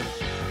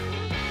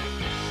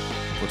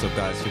 What's up,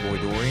 guys? It's your boy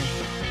Dorian.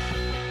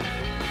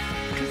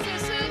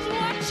 This is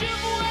what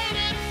you've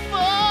waited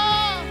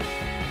for.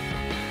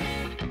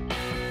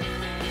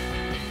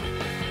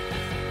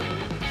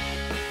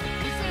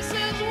 This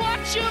is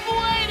what you've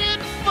waited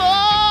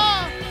for.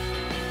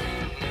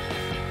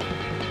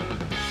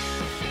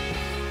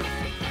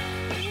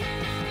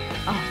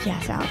 Oh,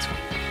 yes, Alex.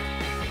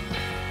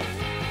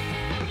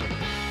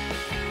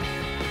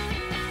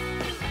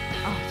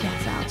 Oh,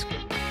 yes, Alex.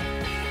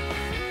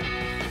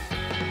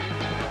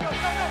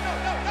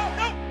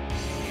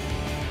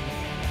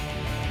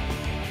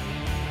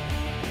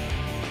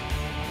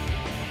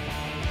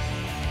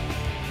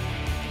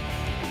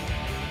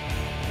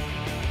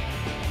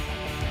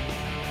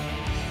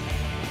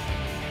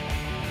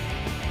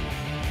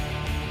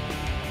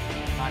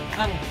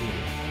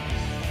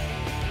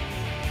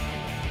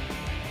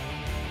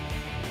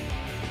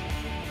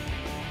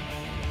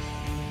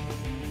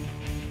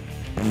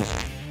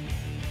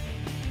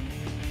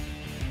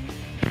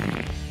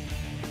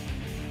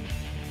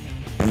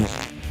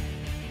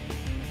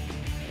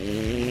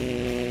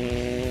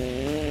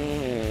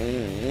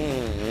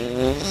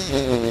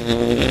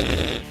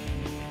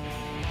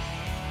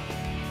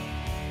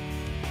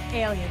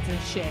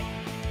 and shit.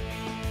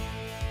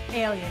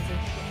 Aliens and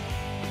shit.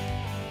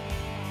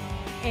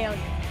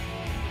 Aliens.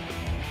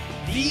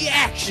 The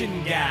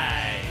Action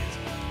Guys.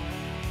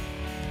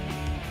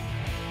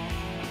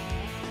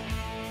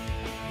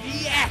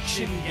 The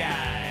Action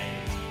Guys.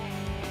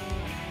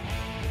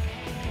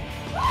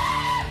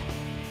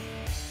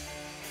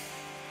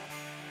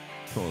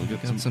 Cool.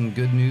 We've got some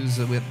good news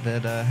that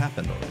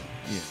happened already.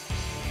 Yeah.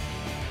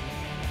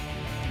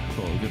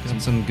 Cool. We've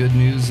got some good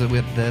news that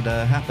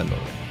happened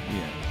already.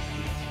 Yeah.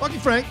 Fuck you,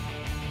 Frank.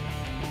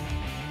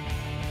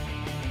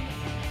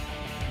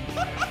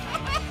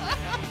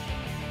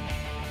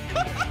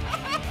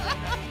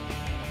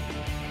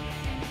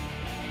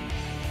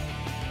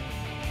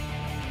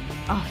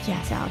 Oh,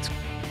 yes, Alex.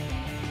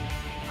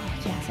 Oh,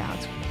 yes,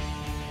 Alex.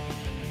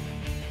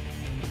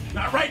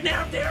 Not right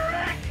now,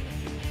 Derek!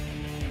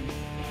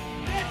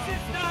 This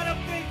is not a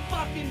big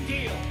fucking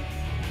deal.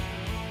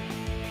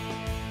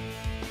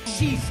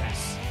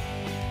 Jesus.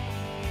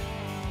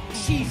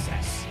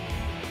 Jesus.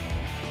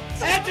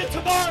 Edge of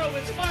Tomorrow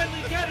is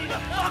finally getting a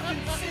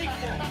fucking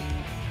sequel.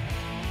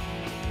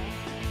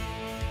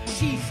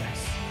 Jesus.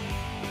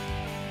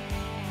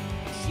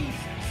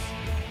 Jesus.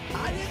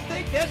 I didn't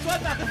think this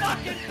was a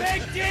fucking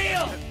big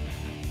deal.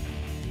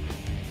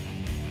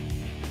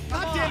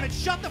 God damn it,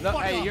 shut the fuck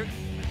up. You're...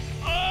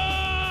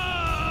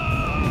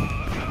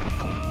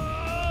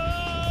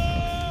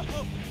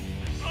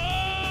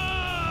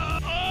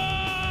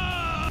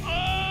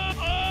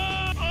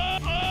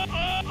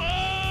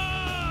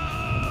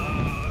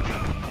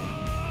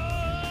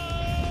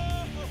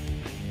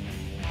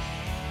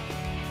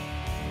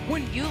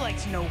 Wouldn't you like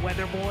to know,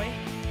 Weather Boy?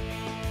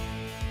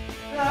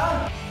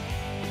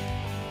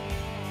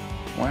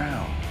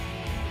 Wow.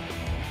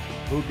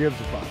 Who gives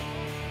a fuck?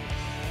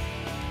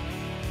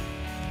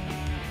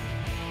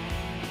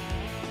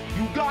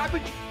 You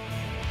garbage.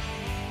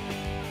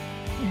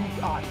 You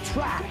are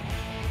trash.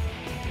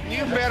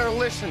 You better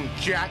listen,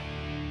 Jack.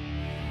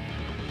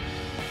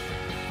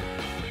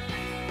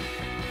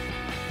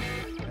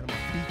 And I'm gonna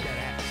beat that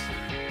ass.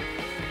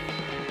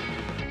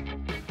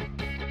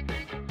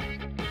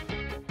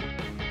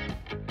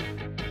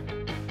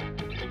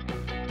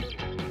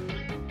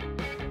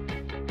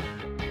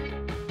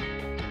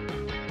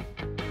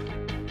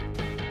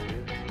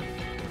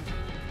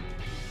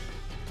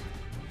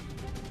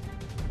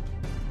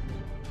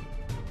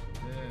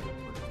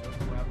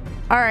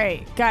 All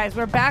right, guys,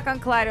 we're back on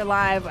Collider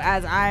Live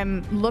as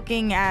I'm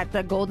looking at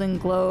the Golden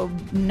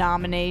Globe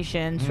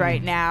nominations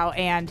right now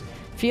and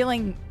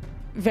feeling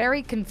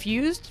very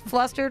confused,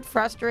 flustered,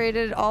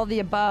 frustrated, all the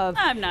above.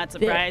 I'm not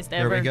surprised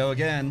ever. Here we go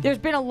again. There's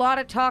been a lot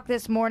of talk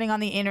this morning on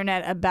the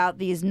internet about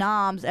these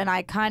noms, and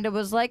I kind of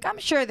was like, I'm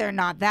sure they're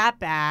not that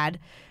bad.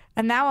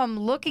 And now I'm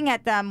looking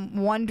at them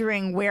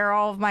wondering where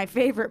all of my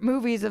favorite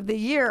movies of the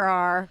year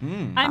are.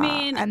 I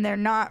mean, and they're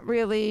not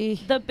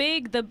really... The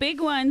big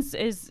ones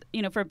is,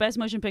 for Best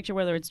Motion Picture,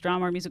 whether it's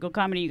drama or musical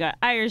comedy, you got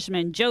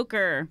Irishman,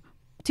 Joker,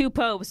 Two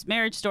Popes,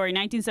 Marriage Story,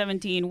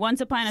 1917,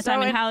 Once Upon a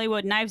Time in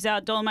Hollywood, Knives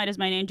Out, Dolomite Is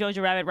My Name,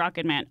 Jojo Rabbit,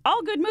 Rocketman.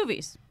 All good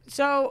movies.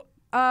 So,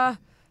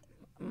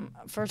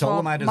 first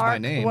Dolomite of all, Is My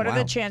Mark, Name. what are Wow.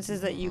 the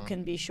chances that you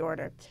can be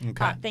shorter?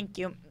 Okay. Thank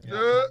you.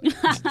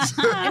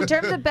 In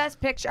terms of Best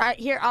Picture,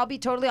 I'll be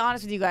totally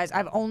honest with you guys.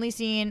 I've only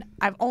seen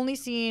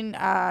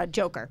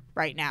Joker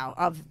right now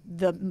of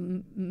the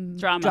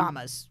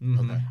dramas.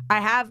 Okay. I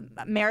have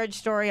Marriage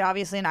Story,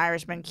 obviously, and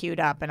Irishman queued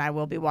up, and I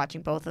will be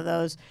watching both of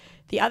those.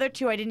 The other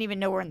two I didn't even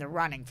know were in the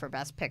running for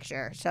Best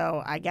Picture,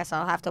 so I guess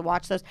I'll have to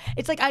watch those.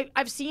 It's like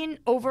I've seen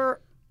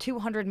over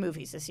 200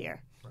 movies this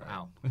year.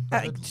 Wow.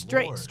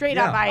 Straight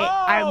up,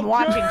 I'm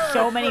watching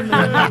so many movies.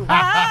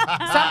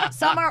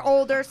 some are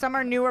older, some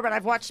are newer, but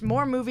I've watched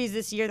more movies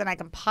this year than I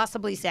can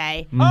possibly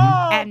say.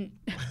 And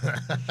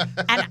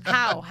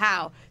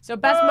how? So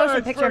Best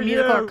Motion Picture,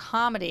 musical, or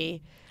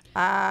comedy.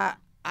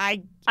 I've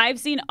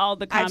seen all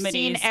the comedies. I've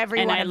seen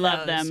every and one I of love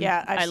those. them.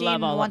 Yeah, I've seen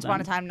love all Once of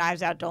them. Upon a Time,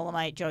 Knives Out,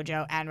 Dolomite,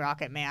 JoJo, and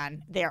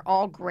Rocketman. They're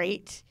all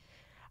great.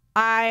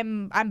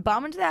 I'm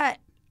bummed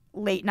that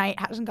Late Night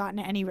hasn't gotten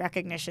any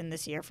recognition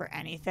this year for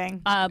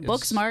anything.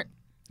 Booksmart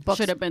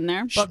should have been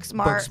there.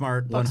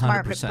 Booksmart,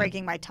 100%.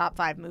 Breaking my top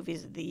 5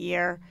 movies of the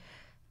year.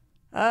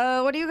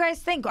 What do you guys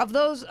think of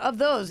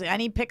those?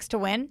 Any picks to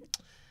win?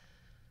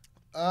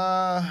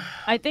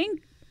 I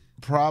think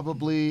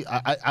Probably.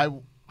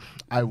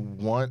 I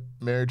want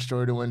Marriage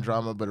Story to win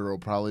drama, but it'll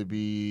probably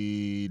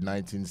be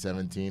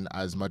 1917.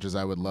 As much as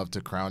I would love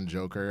to crown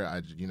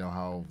Joker, you know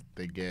how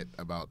they get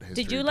about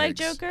history. Did you like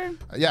picks. Joker?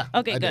 Yeah.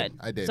 Okay, I good.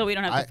 I did. So we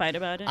don't have to fight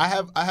about it. I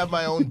have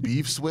my own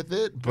beefs with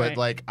it, but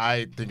Right.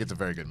 I think it's a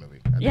very good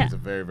movie. I think it's a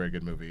very, very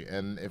good movie.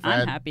 And if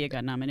I'm happy it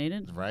got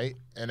nominated. Right?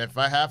 And if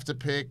I have to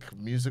pick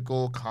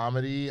musical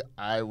comedy,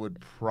 I would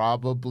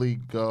probably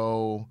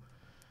go.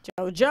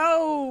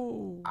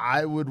 JoJo.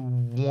 I would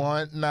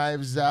want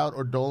Knives Out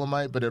or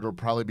Dolomite, but it'll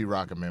probably be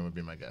Rocketman would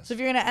be my guess. So if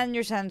you're gonna end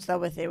your sentence though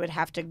with it would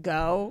have to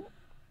go,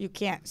 you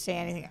can't say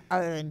anything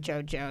other than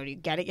JoJo. Do you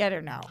get it yet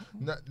or no?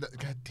 No,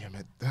 God damn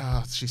it.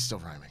 Oh, she's still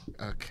rhyming.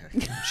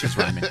 Okay. She's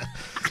rhyming.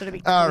 So to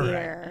be All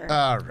clear. right.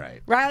 All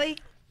right. Reilly?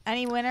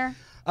 Any winner?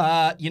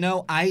 I'm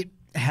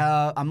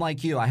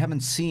like you. I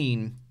haven't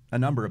seen a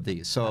number of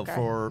these. So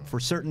for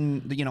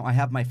certain, I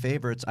have my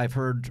favorites. I've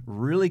heard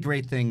really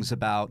great things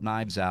about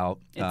Knives Out.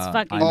 It's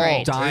fucking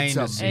great. Dying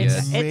to see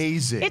it.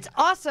 Amazing. It's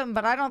awesome,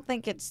 but I don't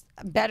think it's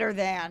better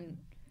than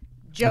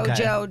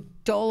JoJo,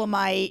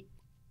 Dolomite,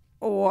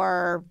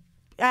 or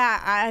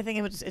I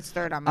think it's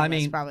third on my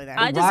list, probably there.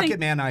 Rocket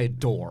Man, I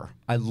adore.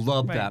 I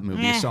love that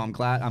movie, so I'm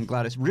glad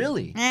it's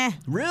really.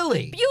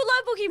 Really? You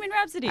love Bohemian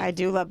Rhapsody. I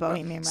do love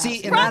Bohemian Rhapsody.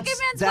 See, and Rocket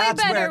Man's way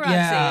better, Roxy.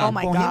 Yeah, oh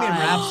my Bohemian God.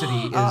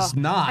 Rhapsody is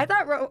not. I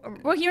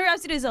thought Bohemian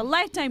Rhapsody is a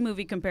Lifetime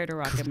movie compared to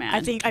Rocket Man.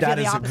 I feel That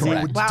the is opposite.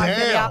 correct. Wow, I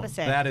feel the Damn.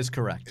 opposite. That is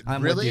correct.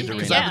 I'm Really? with you,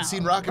 Because Dorina. I haven't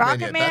seen Rocket Man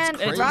yet. That's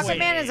crazy. Rocket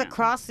Man is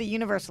across the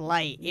universe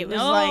light. It was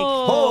No. like,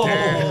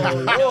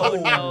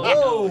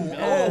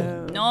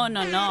 No,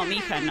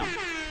 mija, no.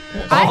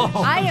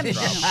 I am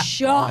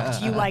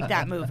shocked you like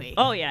that movie.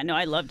 Oh yeah, no,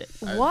 I loved it.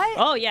 What?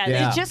 Oh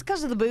yeah, It's just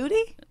because of the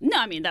booty? No,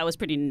 I mean that was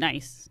pretty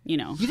nice.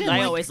 didn't I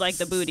like- always like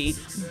the booty,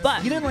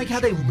 but You didn't like how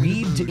they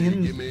weaved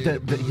in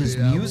his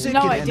music?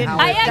 No, and, I and didn't. how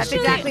That's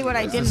exactly what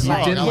I didn't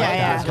like. didn't like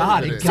Yeah. that.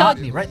 God, it got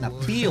me right in the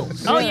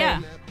feels. oh yeah,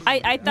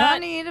 I thought I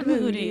need a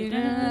booty.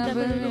 good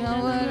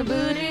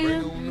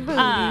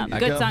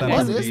song.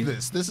 What guys. is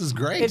this? This is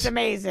great. It's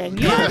amazing.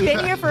 You haven't been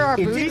here for our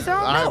booty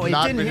song? I've it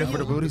not didn't been here hit for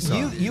the you. booty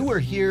song. You were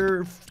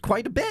here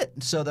quite a bit,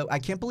 so that I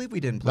can't believe we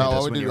didn't play No, this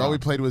all when we, you did, were all we on.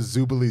 played was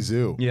Zoobly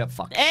Zoo. Yeah,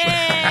 fuck.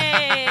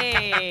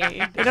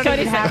 Hey, They don't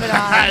even have it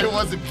on. It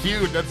wasn't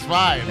cute. That's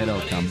fine.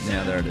 It'll come.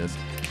 Yeah, there it is.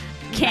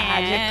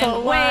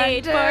 can't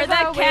wait for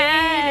the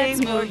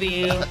Cats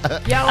movie. Yo,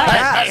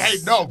 Hey,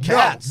 no,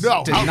 Cats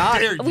no. did How not-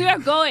 dare you? We are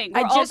going.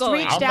 We're I all just going.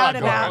 reached I'm out not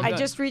about. going. I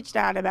just reached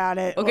out about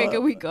it. Okay,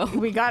 can we go?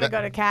 We got to go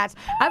to Cats.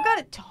 I've got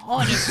a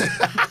ton.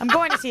 I'm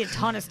going to see a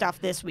ton of stuff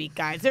this week,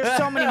 guys. There's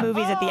so many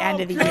movies at the end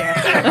of the year.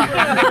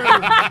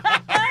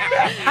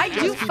 I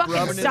do fucking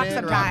rubbing it suck in,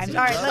 sometimes. Roxy.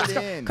 All right, Rub let's it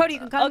go. in. Cody, you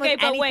can come Okay, with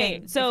but anything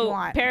wait. if So you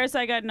want.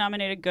 Parasite got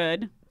nominated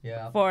good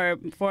for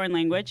foreign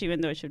language, even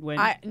though it should win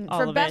all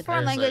for of best it.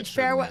 foreign Parasite language,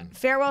 should win.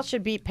 Farewell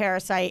should beat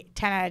Parasite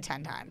 10 out of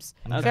 10 times.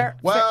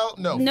 Well,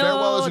 no. No,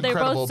 Farewell is they're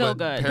both incredible, so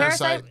but good.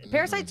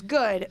 Parasite's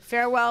good.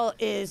 Farewell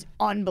is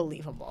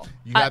unbelievable.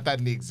 You got that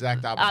in the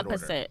exact opposite order.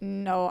 Opposite.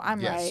 No, I'm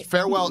Yes. right.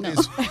 Farewell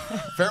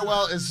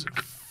is.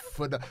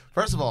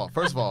 First of all.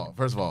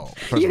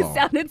 You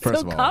sounded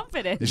so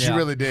confident. She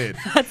really did.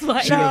 That's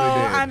why. She No,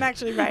 really did. I'm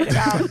actually right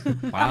about.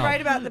 I'm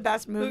right about the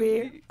best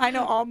movie. I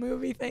know all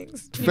movie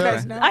things. You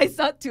guys know. I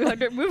saw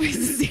 200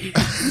 movies this year.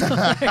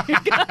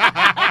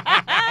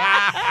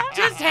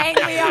 Just hang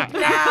me up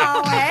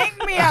now. Hang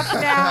me up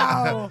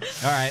now. All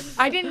right.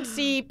 I didn't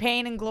see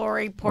Pain and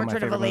Glory,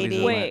 Portrait of a favorite movies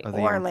Lady, Wait. of the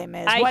or year. Les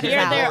Mis. I What is hear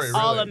that? they're Really?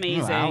 all Oh,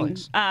 amazing.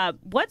 Alex.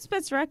 What's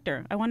best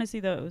director? I want to see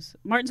those.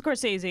 Martin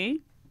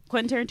Scorsese,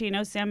 Quentin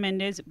Tarantino, Sam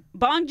Mendes,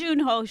 Bong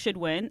Joon-ho should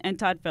win, and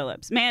Todd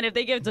Phillips. Man, if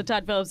they give it to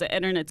Todd Phillips, the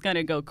internet's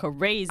gonna go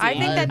crazy. I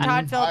think that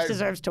Todd Phillips I-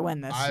 deserves to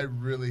win this. I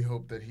really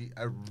hope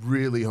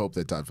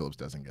that Todd Phillips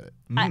doesn't get it.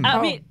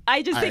 I mean,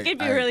 I just think it'd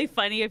be I- really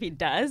funny if he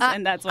does,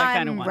 and that's why I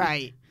kind of I'm want.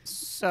 right.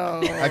 So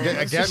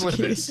Again with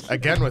this. Okay.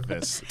 200.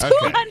 All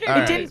It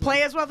right. didn't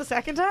play as well the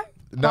second time.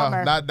 No,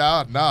 Bummer.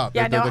 no.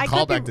 Yeah, the no, I could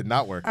callback be- did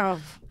not work. Oh,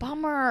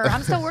 bummer.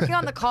 I'm still working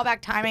on the callback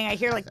timing. I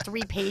hear like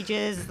 3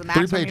 pages is the 3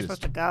 maximum you're pages.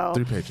 supposed to go.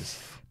 3 pages.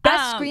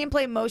 Best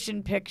screenplay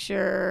motion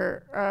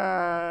picture.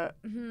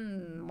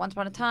 Once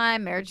Upon a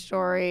Time, Marriage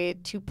Story,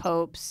 Two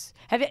Popes.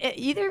 Have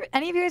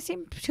any of you guys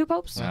seen Two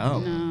Popes?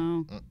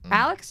 No.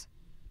 Alex?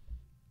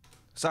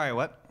 Sorry,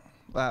 what?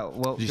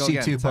 Well, Did you go see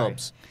again, Two sorry.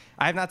 Popes?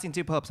 I have not seen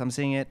Two Popes. I'm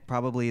seeing it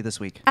probably this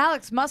week.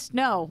 Alex must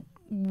know.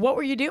 What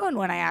were you doing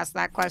when I asked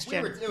that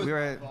question? We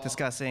were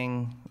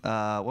discussing.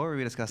 What were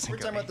we discussing? We're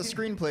talking about the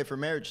screenplay for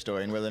Marriage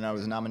Story and whether or not it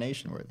was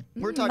nomination worthy.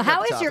 We're Mm, talking How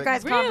about the is your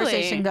topic. guys'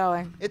 conversation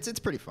going? It's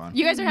pretty fun.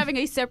 You guys are having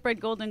a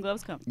separate Golden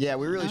Globes company. Yeah,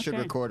 we really should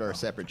Okay. record our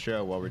separate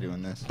show while we're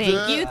doing this.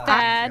 Thank you,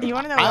 Thad. You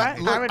want to know what?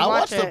 I would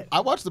watch it.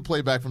 I watch the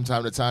playback from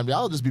time to time.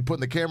 Y'all just be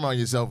putting the camera on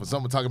yourself and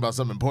someone talking about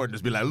something important.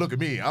 Just be like, look at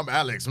me. I'm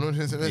Alex.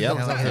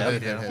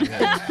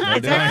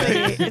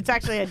 It's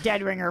actually a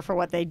dead ringer for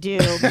what they do.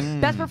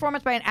 Best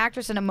performance by an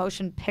actress in a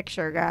motion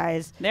picture,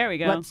 guys. There we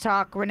go. Let's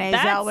talk Renee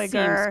That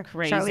Zellweger, seems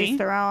crazy. Charlize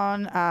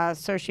Theron,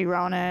 Saoirse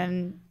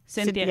Ronan,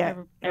 Cynthia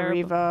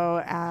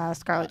Erivo,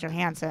 Scarlett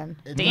Johansson.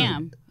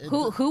 Damn.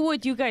 Who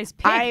would you guys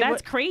pick?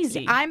 That's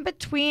crazy. I'm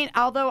between,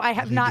 although I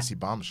have I need not. to see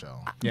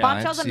Bombshell. Yeah,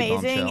 Bombshell's I'd see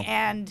amazing, Bombshell.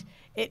 and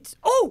it's.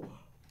 Oh!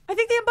 I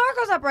think the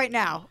embargo's up right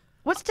now.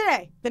 What's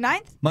today? The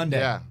 9th? Monday.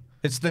 Yeah.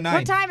 It's the 9th.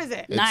 What time is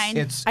it? 9.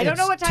 It's I don't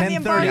know what time the 10:30.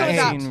 embargo is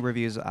I've up. seen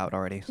reviews out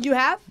already. You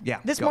have? Yeah,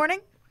 This go.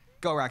 morning?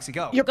 Go, Roxy,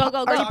 go. Go, go,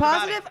 go. Are you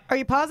positive? Are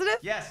you positive?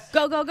 Yes.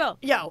 Go, go, go.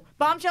 Yo,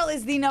 Bombshell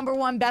is the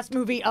 #1 best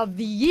movie of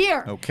the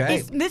year.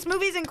 Okay. This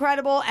movie is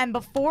incredible. And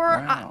before,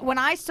 when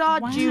I saw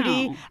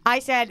Judy, I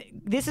said,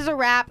 this is a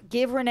wrap.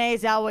 Give Renee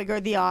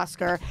Zellweger the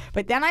Oscar.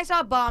 But then I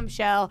saw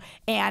Bombshell,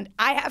 and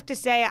I have to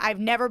say, I've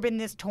never been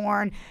this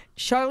torn.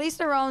 Charlize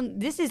Theron,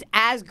 this is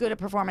as good a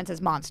performance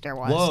as Monster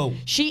was. Whoa.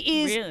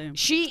 She is. Really?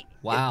 She.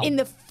 Wow. In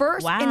the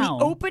first, in the Wow.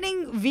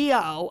 opening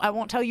VO, I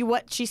won't tell you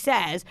what she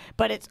says,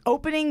 but it's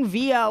opening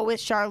VO with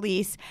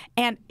Charlize,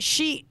 and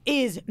she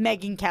is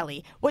Megyn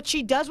Kelly. What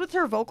she does with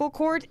her vocal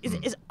cord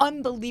is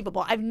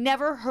unbelievable. I've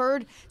never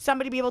heard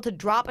somebody be able to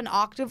drop an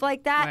octave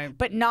like that,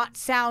 but not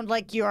sound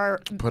like you're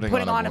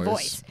putting on a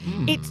voice.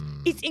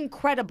 It's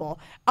incredible.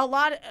 A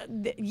lot.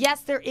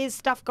 Yes, there is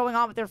stuff going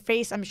on with her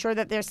face. I'm sure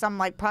that there's some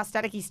like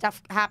prosthetic-y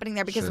stuff happening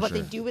there because of what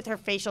they do with her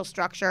facial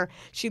structure.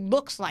 She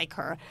looks like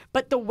her,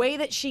 but the way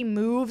that she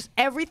moves,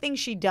 everything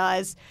she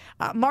does.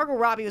 Margot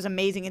Robbie was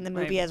amazing in the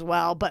movie as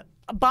well, but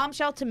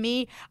Bombshell, to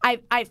me, I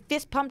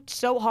fist pumped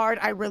so hard.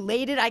 I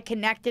related, I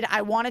connected,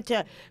 I wanted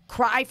to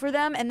cry for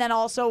them, and then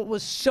also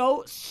was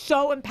so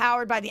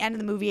empowered by the end of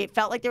the movie. It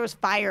felt like there was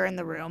fire in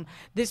the room.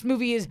 This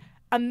movie is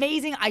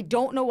amazing. I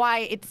don't know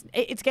why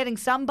it's getting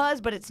some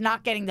buzz, but it's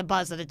not getting the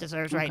buzz that it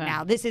deserves right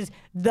now. This is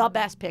the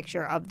best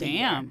picture of the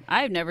year. Damn,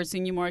 I've never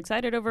seen you more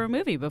excited over a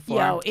movie before.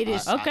 Yo, it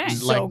is okay.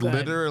 so good.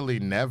 Literally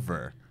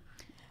never.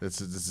 This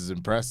is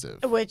impressive.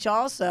 Which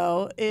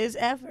also is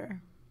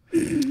ever.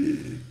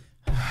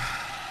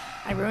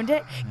 I ruined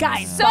it?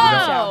 Guys, So-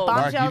 Bombshell.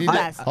 Mark, Bombshell's you the need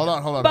best. Hold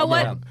on. But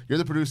what- Hold on. You're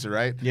the producer,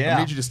 right? Yeah. I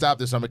need you to stop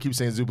this. I'm gonna keep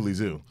saying Zoobly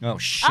Zoo. Oh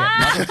shit,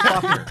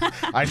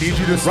 motherfucker. I need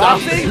you to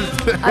stop Roxy?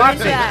 this. I like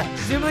that.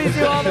 Zoobly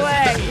Zoo all the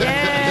way.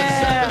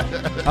 Yeah.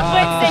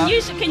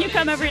 Wait, then can you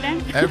come every day?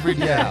 Every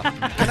day.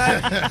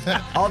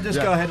 I'll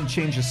just go ahead and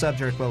change the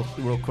subject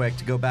real quick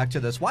to go back to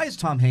this. Why is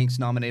Tom Hanks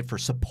nominated for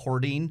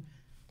supporting?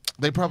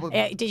 They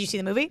probably. Did you see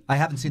the movie? I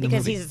haven't seen the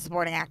Because movie. he's a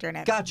supporting actor in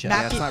it. Gotcha.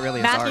 Yeah, it's not really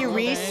his Matthew art.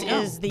 Reese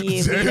is the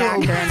lead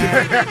Damn. actor in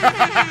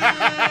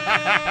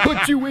it.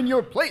 Put you in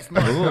your place,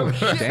 man. Oh,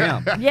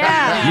 damn.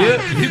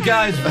 Yeah. You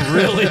guys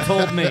really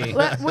told me.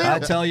 We'll- I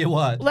tell you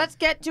what. Let's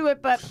get to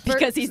it, but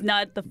Because he's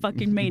not the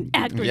fucking main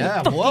actor Yeah,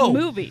 in the fucking whoa.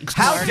 movie.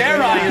 How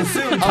dare I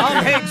assume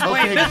Tom Hanks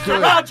playing okay, Mr.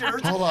 good.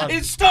 Rogers Hold on.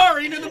 is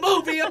starring in the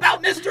movie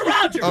about Mr.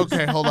 Rogers?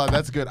 Okay, hold on.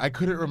 That's good. I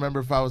couldn't remember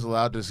if I was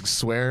allowed to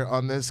swear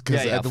on this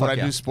because Yeah, when I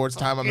fuck do sports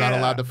time, I'm not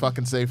allowed to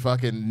fucking say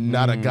fucking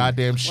not a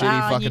goddamn shitty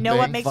wow, fucking you know thing.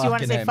 what makes you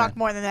want to Fucking say A, fuck man.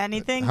 more than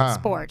anything? Huh.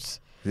 Sports.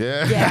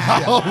 Yeah.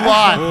 a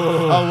lot.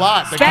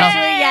 The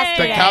Especially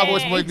yesterday. The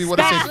Cowboys make me want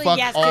to say Especially fuck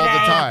yesterday all the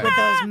time. with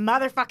those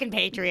motherfucking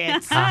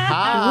Patriots.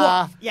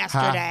 Ha, Woof,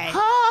 yesterday.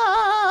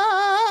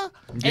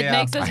 It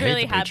makes I us hate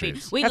really the happy.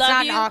 Patriots. We That's love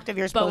not you, an octave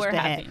you're but supposed we're to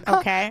happy. hit.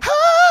 Okay?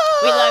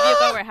 We love you,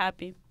 but we're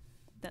happy.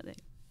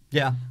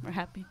 Yeah, We're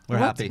happy. we're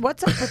happy.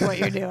 What's up with what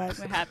you're doing?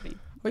 We're happy.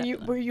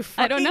 Were you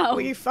fucking, I don't know.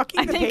 Were you fucking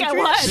I the think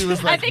Patriots? I was. She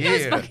was like, I think I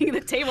was yeah. fucking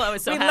the table. I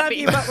was so We happy. love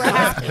you, but we're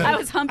happy. I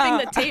was humping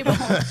the table.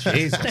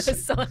 Jesus. I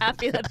was so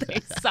happy that they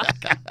suck.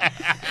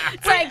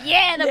 It's like,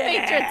 yeah, the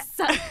Patriots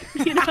suck.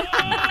 You know?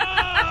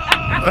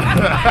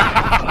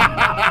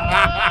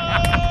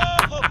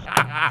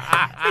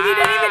 Like, you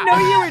didn't even know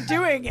you were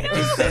doing it.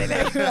 Just sitting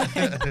there. You're like,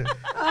 and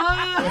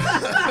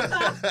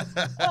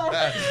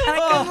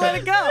I couldn't let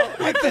it go.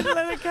 I couldn't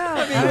let it go.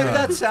 I mean, with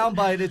that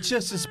soundbite, it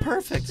just is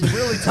perfect. It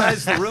really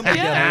ties the room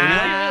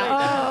together.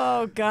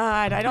 Oh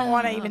God, I don't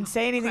want to even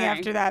say anything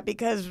after that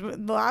because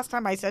the last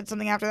time I said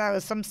something after that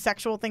was some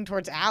sexual thing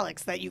towards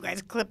Alex that you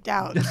guys clipped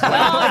out.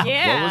 Well,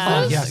 yeah. What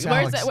was that? Yes,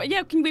 Where's Alex. that?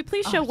 Yeah, can we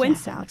please show Yes,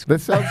 Winston? Alex.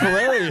 That sounds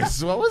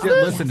hilarious. What was Yeah,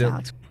 this? listen to it.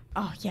 Alex.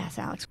 Oh yes,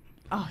 Alex.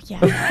 Oh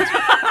yes. Alex.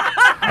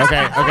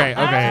 Okay.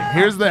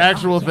 Here's the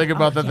actual thing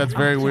about that that's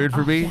very weird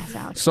for me. yes,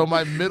 Alex. So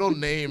my middle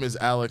name is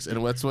Alex,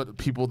 and that's what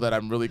people that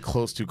I'm really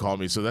close to call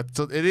me. So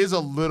it is a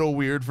little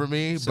weird for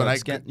me, So but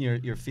it's getting,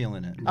 you're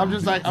feeling it. I'm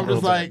just like,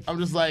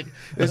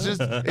 it's just,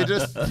 it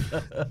just You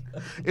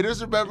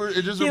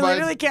reminds.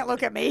 literally can't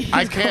look at me.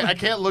 I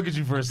can't look at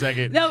you for a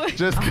second. No,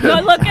 just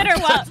no, look at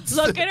her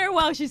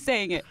while she's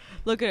saying it.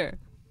 Look at her.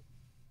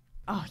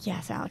 Oh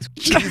yes, Alex.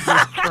 Jesus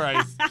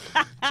Christ.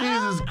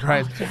 Jesus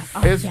Christ.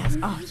 Oh yes.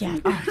 Oh yes.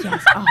 Oh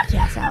yes. Oh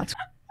yes, Alex.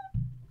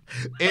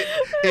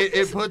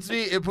 It puts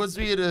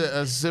me in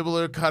a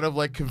similar kind of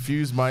like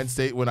confused mind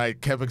state when I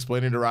kept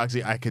explaining to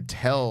Roxy I could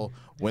tell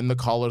when the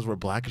collars were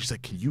black, and she's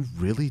like, "Can you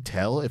really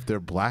tell if they're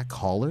black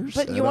collars?"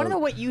 But you want to know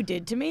what you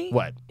did to me?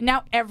 What?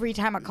 Now every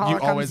time a caller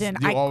comes in,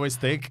 you always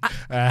think.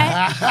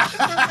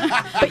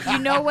 But you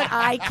know what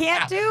I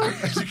can't do?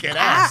 You can't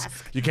ask.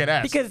 You can't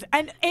ask. Because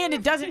and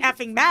it doesn't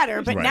effing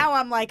matter. But Right. now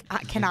I'm like,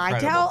 can I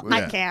tell? Yeah.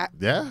 I can't.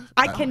 Yeah.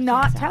 I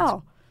cannot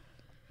tell.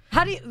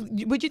 How do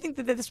you? Would you think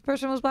that this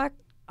person was black?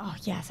 Oh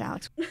yes,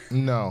 Alex.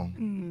 No.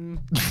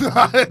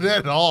 Not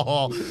at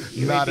all.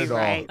 Not at all.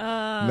 right.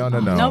 No.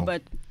 No,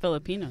 but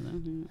Filipino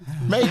though.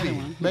 Maybe.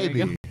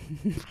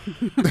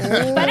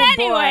 But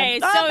anyway,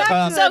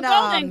 back to so the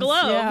Golden noms.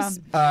 Globes.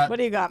 Yeah. What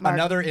do you got, Mark?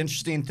 Another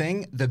interesting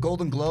thing: the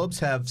Golden Globes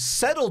have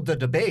settled the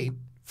debate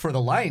for The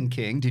Lion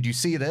King. Did you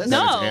see this? No.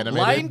 That it's animated?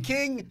 Lion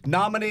King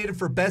nominated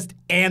for Best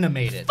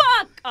Animated.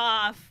 Fuck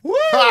off. Woo!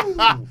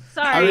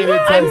 Sorry. mean,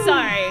 it's I'm like-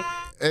 sorry.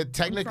 It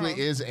technically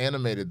is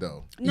animated,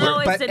 though.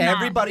 No, but it's not.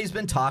 everybody's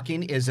been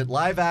talking, is it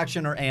live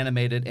action or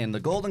animated? And the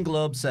Golden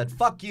Globe said,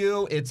 fuck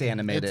you, it's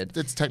animated.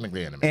 It's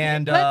technically animated.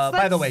 And Let's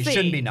by the way, see.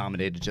 shouldn't be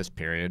nominated, just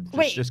period.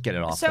 Wait, Just get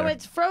it off So there.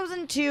 it's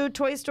Frozen 2,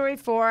 Toy Story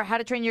 4, How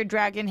to Train Your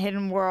Dragon,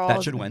 Hidden World,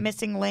 That should win.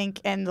 Missing Link,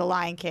 and The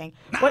Lion King.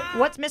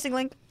 What's Missing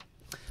Link?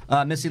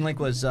 Missing Link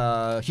was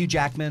Hugh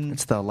Jackman.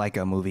 It's the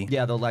Leica movie.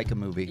 Yeah, the Leica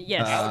movie.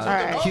 Yes.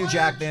 Alright. Hugh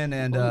Jackman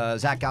and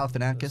Zach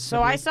Galifianakis.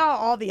 So I saw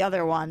all the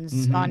other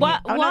ones on Why, here.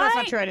 Oh, no, that's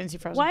not true. I didn't see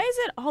Frozen. Why is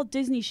it all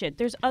Disney shit?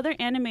 There's other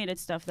animated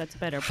stuff that's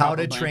better. How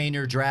to probably. Train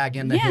Your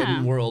Dragon, The Yeah.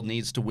 Hidden World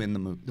needs to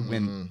win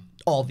win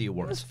all the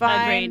awards.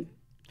 Fine. Agreed.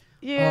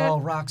 Yeah. Oh,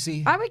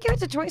 Roxy. I would give it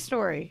to Toy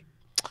Story.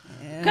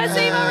 Because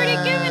they've already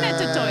given it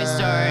to Toy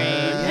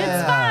Story.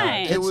 It's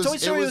fine. Toy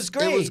Story was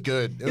great. It was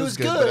good. It was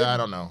good. good. But I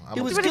don't know.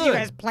 It was What, good. did you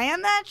guys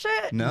plan that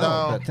shit? No,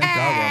 No. but thank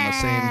God we're on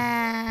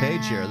the same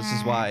page here. This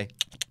is why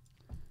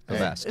the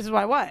best. This is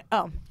why what?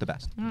 Oh. The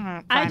best.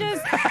 Fine. I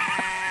just.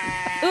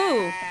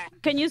 Ooh.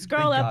 Can you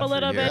scroll Thank up God a for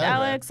little you. bit, Yeah, man.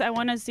 Alex? I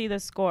want to see the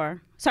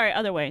score. Sorry,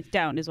 other way.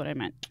 Down is what I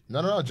meant.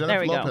 No. There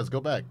Jennifer we go. Lopez, go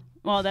back.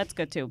 Well, that's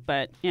good too,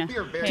 but yeah. We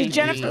are very Did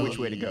Jennifer- confused which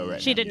way to go right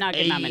She now. did not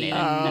get nominated.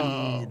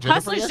 No. Jennifer,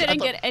 Hustlers yes, I didn't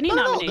thought- get any no,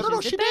 nominations. No,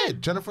 did she they?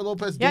 did. Jennifer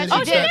Lopez Yeah, did. she Oh,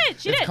 she did. did.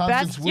 She It's did.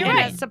 Constance Best- Wu you're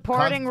didn't. right.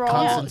 Supporting role.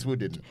 Constance Wu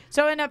didn't.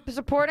 So in a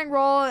supporting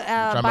role by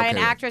I'm an okay.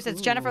 actress,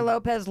 it's Jennifer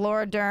Lopez,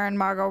 Laura Dern,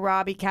 Margot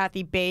Robbie,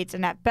 Kathy Bates,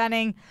 Annette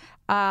Bening.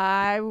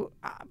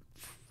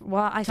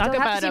 Well, I still have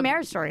about to see a-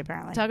 Marriage Story,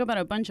 apparently. Talk about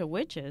a bunch of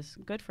witches.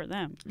 Good for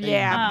them.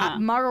 Yeah, Ah.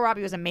 Margot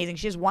Robbie was amazing.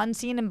 She has one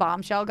scene in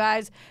Bombshell,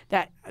 guys,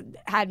 that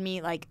had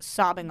me like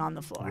sobbing on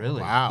the floor.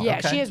 Really? Wow. Yeah,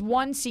 Okay. she has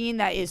one scene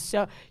that is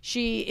so.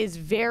 She is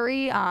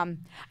very. I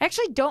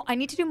actually don't. I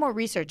need to do more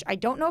research. I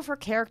don't know if her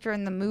character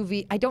in the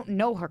movie. I don't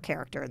know her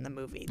character in the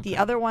movie. The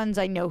other ones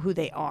I know who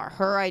they are.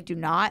 Her I do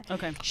not.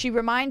 Okay. She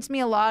reminds me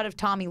a lot of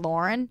Tommy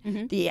Lauren,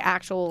 the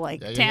actual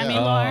like. Yeah, Tammy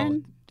Oh.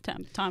 Lauren?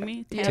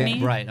 Tommy?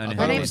 Tammy? Right. I know Her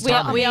who it name's is. We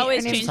Tommy.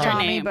 always Her name's change her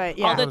Tommy, name. but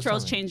yeah. All the was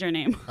trolls Tommy. change their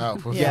name.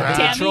 Oh, Yeah,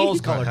 Tammy? the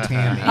trolls call her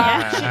Tammy.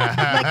 Like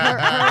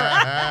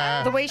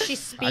her, the way she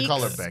speaks,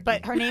 call her Becky.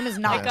 but her name is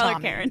not I call her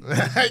Tommy. Karen.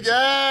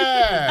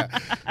 yeah.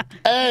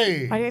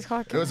 Hey. Why do you guys call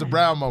her It was a Karen?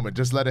 brown moment.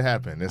 Just let it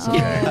happen. It's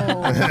okay.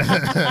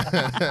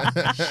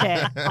 Oh.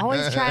 Shit.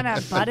 Always trying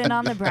to butt in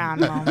on the brown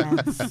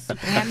moments.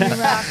 Damn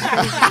you, Roxy.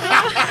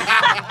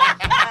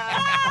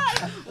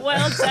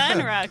 Well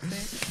done,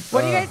 Roxy.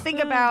 What do you guys think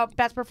about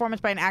best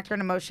performance by an actor in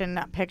a motion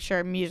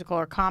picture, musical,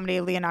 or comedy?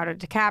 Leonardo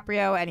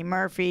DiCaprio, Eddie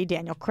Murphy,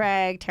 Daniel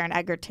Craig, Taron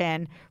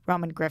Egerton,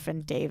 Roman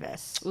Griffin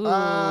Davis. Ooh.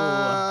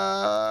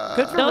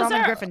 Good for Those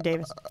Roman are- Griffin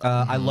Davis.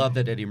 I love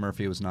that Eddie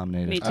Murphy was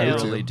nominated. Me I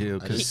too. really do I do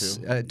because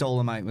too.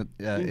 Dolomite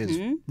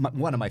is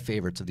one of my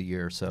favorites of the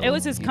year. So It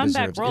was his he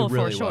comeback deserves- role it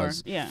really for sure.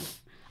 was. Yeah.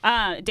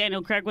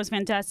 Daniel Craig was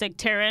fantastic.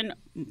 Taron,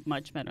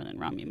 much better than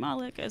Rami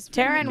Malek. As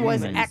Taron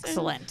was Vincent.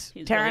 excellent.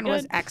 He's Taron really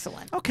was good.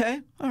 excellent.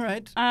 Okay, all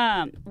right.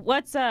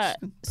 What's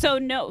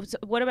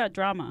what about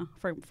drama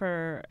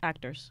for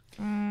actors?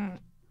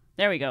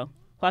 There we go.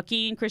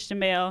 Joaquin, Christian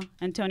Bale,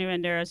 Antonio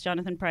Banderas,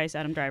 Jonathan Pryce,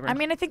 Adam Driver. I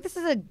mean, I think this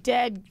is a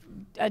dead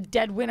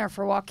winner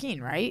for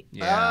Joaquin, right?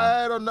 Yeah.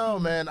 I don't know,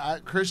 man.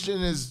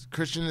 Christian is.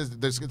 It's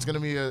going to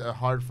be a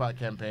hard fought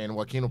campaign.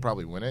 Joaquin will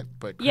probably win it,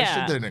 but Christian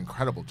Yeah. did an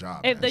incredible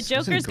job. if the man.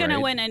 Joker's going to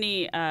great. win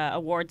any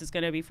awards, it's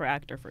going to be for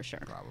actor for sure.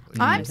 Probably.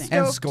 I'm And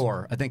stoked.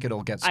 score. I think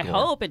it'll get score. I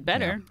hope it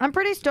better. I'm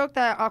pretty stoked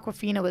that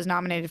Awkwafina was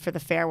nominated for The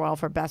Farewell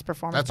for Best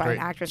Performance That's by great.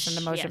 an actress in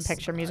the motion Yes.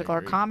 picture, musical,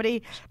 or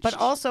comedy. But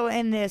also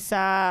in this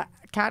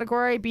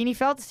category, Beanie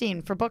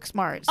Feldstein for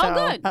Booksmart. So Oh,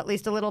 good. at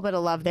least a little bit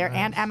of love there.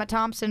 And Emma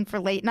Thompson for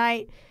Late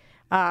Night.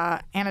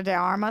 Anna de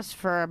Armas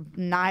for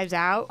Knives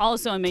Out.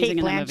 Also amazing Kate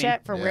in the movie.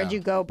 Blanchett for Where'd Yeah.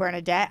 You Go,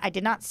 Bernadette. I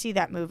did not see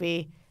that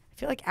movie. I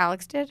feel like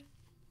Alex did.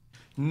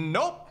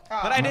 Nope.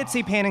 But I did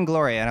see Pain and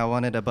Glory, and I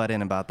wanted to butt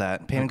in about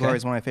that. Pain and Glory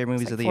is one of my favorite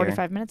movies of the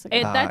 45 minutes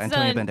ago. That's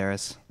Antonio a-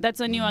 Banderas. That's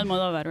a new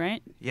Almodovar,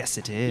 right? Yes,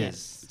 it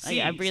is.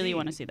 I really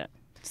want to see that.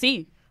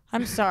 See.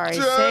 I'm sorry.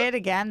 Say it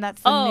again.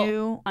 That's the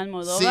new.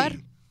 Almodovar.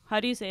 Sí. How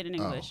do you say it in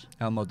English?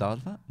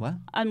 Almodovar? What?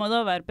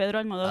 Almodovar.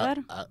 Pedro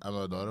Almodovar.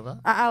 Almodovar?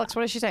 Alex,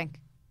 what is she saying?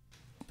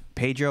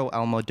 Pedro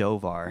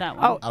Almodovar. That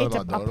one. Oh, it's a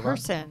Almodovar?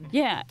 person.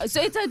 Yeah.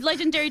 So it's a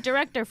legendary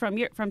director from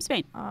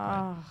Spain.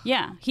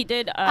 Yeah, he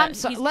did. I'm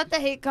sorry. he's- Let the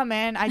hate come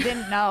in. I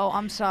didn't know.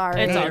 I'm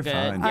sorry. It's all You're good.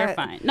 fine. You're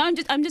fine. No,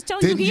 I'm just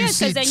telling you Didn't who he you is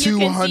see because then you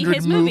can see 200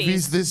 his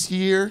movies this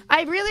year?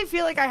 I really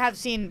feel like I have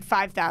seen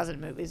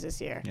 5,000 movies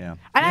this year. Yeah.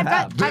 And You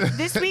I've got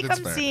this week. That's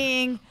I'm fair.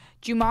 seeing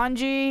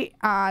Jumanji.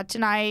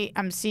 Tonight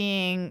I'm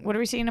seeing. What are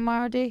we seeing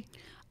tomorrow, D?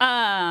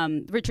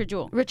 Richard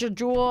Jewell. Richard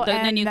Jewell. The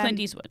and new then, Clint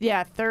Eastwood.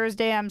 Yeah,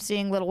 Thursday I'm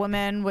seeing Little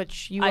Women,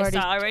 which you I already,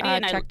 saw already,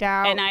 and checked I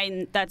out.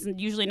 and that's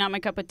usually not my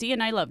cup of tea,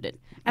 and I loved it.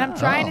 And I'm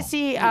trying to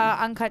see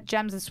Uncut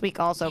Gems this week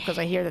also because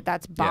I hear that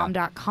that's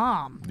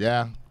bomb.com.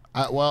 Yeah.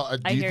 Do I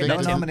you hear think No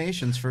that that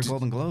nominations for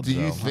Golden Globes. do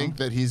you though, think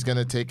that he's going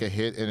to take a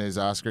hit in his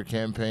Oscar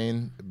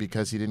campaign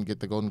because he didn't get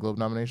the Golden Globe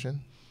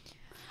nomination?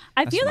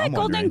 I feel like I'm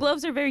Golden wondering.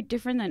 Globes are very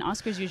different than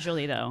Oscars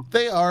usually, though.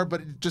 They are,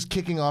 but just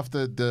kicking off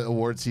the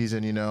award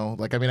season,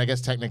 like, I mean, I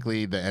guess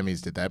technically the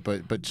Emmys did that,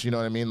 but you know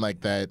what I mean?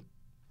 Like that,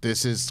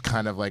 this is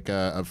kind of like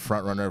a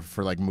front runner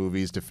for like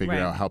movies to figure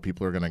out how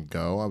people are going to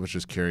go. I was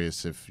just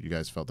curious if you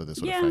guys felt that this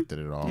would affect it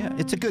at all. Yeah,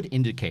 it's a good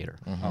indicator,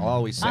 I'll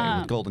always say,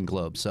 with Golden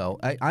Globes. So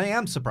I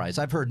am surprised.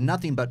 I've heard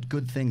nothing but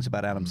good things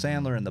about Adam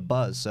Sandler and the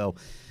buzz, so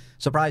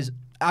surprised.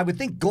 I would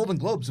think Golden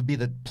Globes would be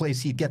the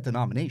place he'd get the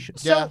nomination.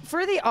 So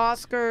for the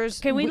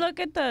Oscars, Can we look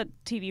at the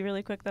TV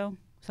really quick, though?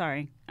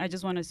 Sorry, I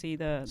just want to see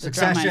the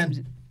Succession.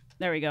 drama.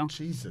 There we go.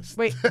 Jesus.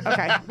 Wait,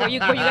 okay. Were you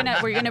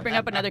gonna bring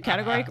up another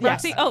category,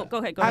 Roxy? Yes. Oh, go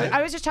ahead. Go ahead.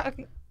 I was just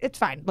talking. It's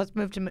fine. Let's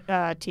move to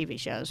TV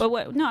shows. But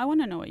what? No, I want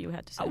to know what you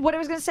had to say. What I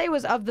was going to say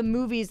was of the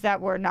movies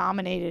that were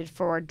nominated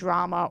for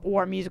drama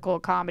or musical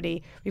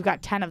comedy, we've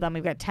got 10 of them.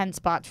 We've got 10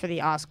 spots for the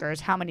Oscars.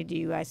 How many do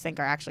you guys think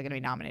are actually going to be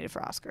nominated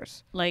for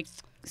Oscars? Like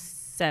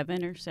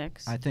 7 or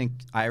 6. I think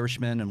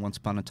Irishman and Once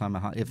Upon a Time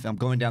in Hollywood. If I'm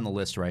going down the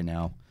list right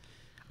now,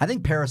 I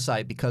think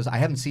Parasite, because I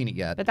haven't seen it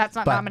yet. But that's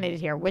not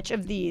nominated here. Which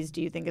of these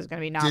do you think is going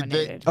to be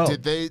nominated?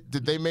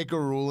 Did they make a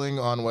ruling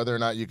on whether or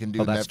not you can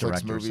do that's Netflix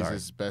director, movies sorry.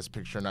 as Best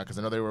Picture or not? Because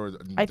I know they were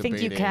I think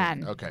you debating.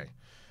 can. Okay.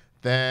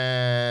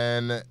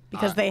 Then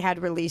Because they had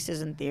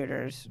releases in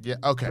theaters. Yeah.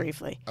 Okay.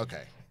 Briefly.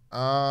 Okay.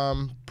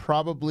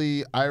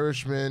 Probably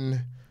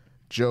Irishman,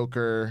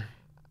 Joker,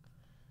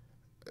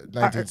 are gonna be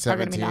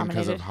 1917 because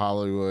nominated? of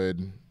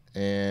Hollywood,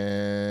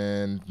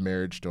 and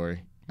Marriage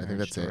Story. I think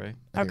that's it.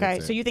 Okay,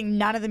 so you think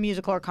none of the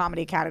musical or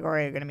comedy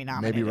category are going to be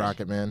nominated? Maybe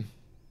Rocket Man,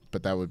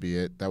 but that would be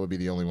it. That would be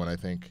the only one I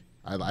think.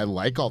 I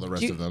like all the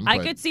rest of them. I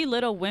but could see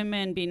Little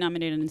Women be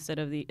nominated in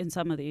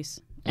some of these,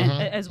 and,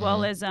 as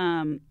well as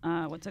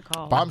what's it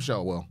called?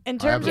 Bombshell will. In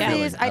terms of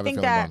these, I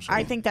think that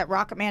Bombshell will.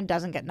 Rocket Man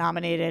doesn't get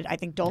nominated. I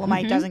think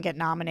Dolomite doesn't get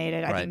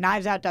nominated. I think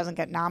Knives Out doesn't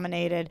get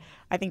nominated.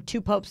 I think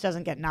Two Popes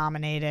doesn't get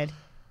nominated.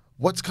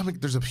 What's coming?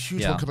 There's a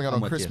huge one coming out I'm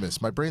on with you.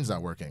 Christmas. My brain's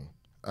not working.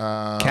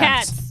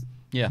 Cats.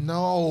 Yeah.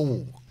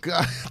 No.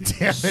 God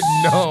damn it,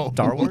 no.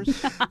 Star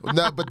Wars?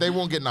 No, but they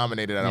won't get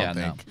nominated, I don't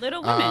think.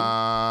 Little Women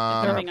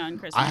coming on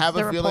Christmas. I have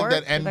The a feeling Report,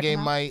 that did that come Endgame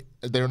out? might.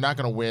 They're not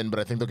going to win, but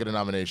I think they'll get a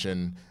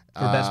nomination.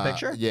 For Best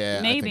Picture? Yeah,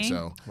 I Maybe. think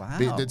so. Wow,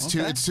 It's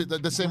okay. it's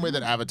the same way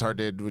that Avatar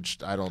did, which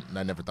I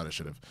never thought it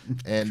should have.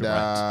 And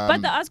But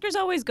the Oscars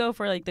always go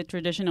for like the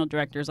traditional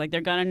directors. Like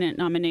they're gonna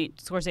nominate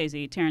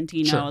Scorsese,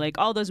 Tarantino. Sure. Like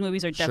all those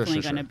movies are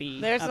definitely sure. gonna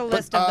be. There's a up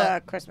list of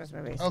the Christmas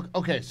movies.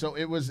 Okay, so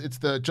it's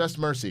the Just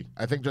Mercy.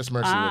 I think Just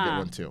Mercy will get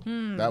one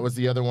too. That was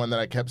the other one that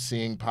I kept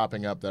seeing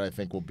popping up that I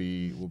think will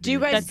be. Do you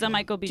guys? That's the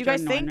Michael B. Do you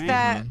guys Jordan think one,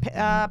 right?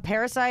 that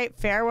Parasite,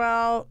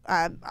 Farewell,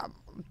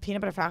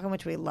 Peanut Butter Falcon,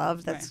 which we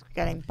love, that's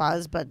getting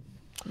buzz, but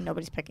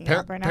nobody's picking it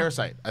up right now?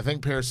 Parasite. I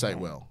think Parasite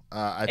will.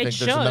 I think there's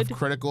should. enough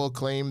critical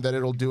acclaim that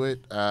it'll do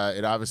it.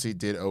 It obviously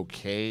did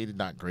okay,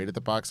 not great at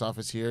the box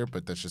office here,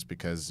 but that's just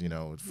because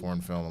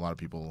foreign film. A lot of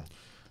people.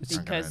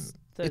 Because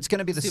it's going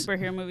to be the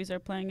superhero movies are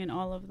playing in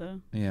all of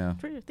the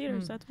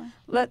theaters. That's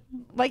why.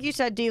 Like you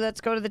said, Dee, let's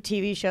go to the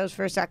TV shows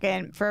for a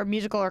second. For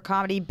musical or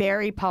comedy,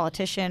 Barry,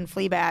 Politician,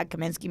 Fleabag,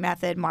 Kaminsky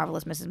Method,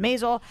 Marvelous Mrs.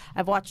 Maisel.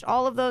 I've watched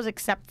all of those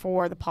except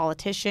for The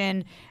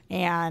Politician.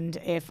 And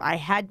if I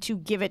had to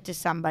give it to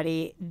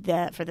somebody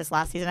for this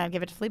last season, I'd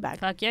give it to Fleabag.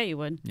 Fuck yeah, you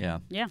would. Yeah.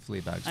 Yeah.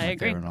 Fleabag's I my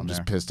agree. favorite on I'm there.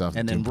 just pissed off.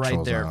 And Doom then right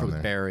Patrol's there not for on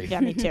there. Barry.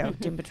 Yeah, me too.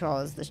 Doom Patrol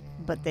is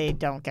but they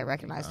don't get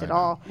recognized at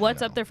all.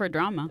 What's up there for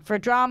drama? For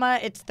drama,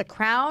 it's The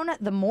Crown,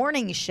 The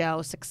Morning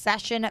Show,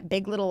 Succession,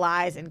 Big Little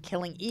Lies, and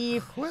Killing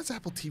Eve. Who has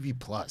Apple TV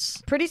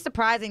Plus? Pretty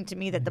surprising to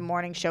me that The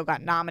Morning Show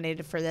got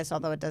nominated for this,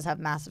 although it does have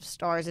massive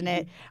stars in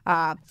it.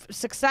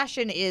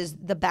 Succession is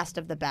the best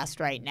of the best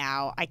right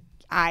now.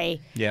 I'd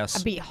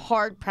be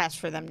hard pressed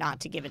for them not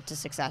to give it to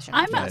Succession.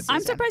 I'm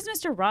surprised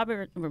Mr.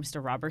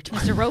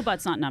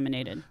 Robot's not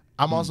nominated.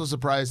 I'm also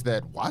surprised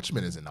that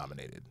Watchmen isn't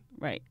nominated.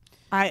 Right.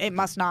 It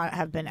must not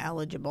have been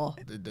eligible.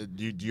 Do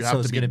you So have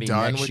it's to gonna be be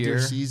done next with year? your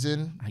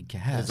season? I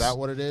guess. Is that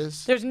what it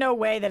is? There's no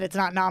way that it's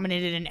not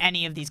nominated in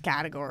any of these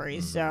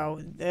categories. So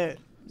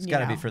It's got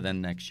to be for them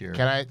next year.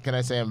 Can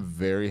I say I'm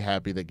very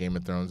happy that Game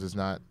of Thrones is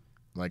not?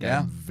 Like, Yeah.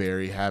 I'm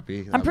very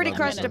happy. I'm I pretty love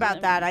crushed it.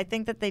 about that. I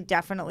think that they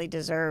definitely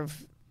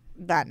deserve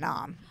that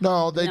nom.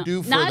 No, they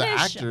do for Not the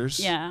as- actors.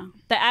 Yeah,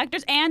 the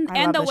actors and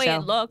I love the the way show.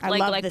 it looked, I like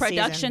loved the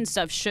production season.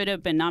 stuff should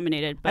have been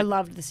nominated. But I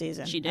loved the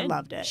season. She did. I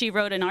loved it. She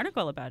wrote an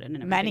article about it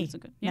and everything. So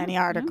good. Many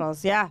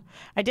articles. Yeah,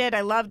 I did. I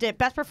loved it.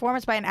 Best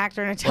performance by an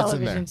actor in a What's in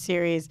television there?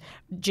 series.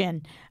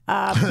 Jin.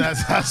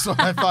 That's what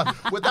I thought.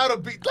 Without a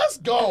beat, let's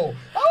go.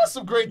 That was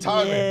some great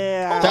timing.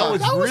 Yeah. Hold That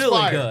on, was really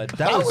fire. good.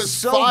 That was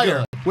so fire.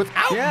 good.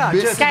 Without Yeah,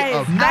 missing just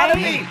Guys, a not a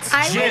beat.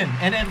 beat. Gin.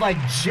 And then like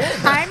gin.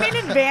 I'm in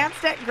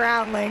advanced at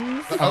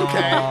Groundlings.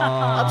 Okay,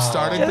 I'm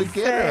starting to Just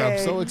get her. I'm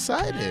so saying.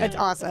 excited. It's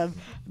awesome.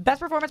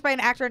 Best performance by an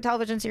actor in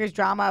television series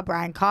drama: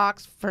 Brian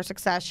Cox for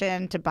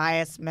Succession,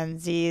 Tobias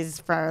Menzies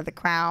for The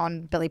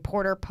Crown, Billy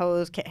Porter,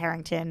 Pose, Kit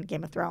Harington,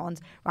 Game of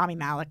Thrones, Rami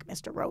Malek,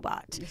 Mr.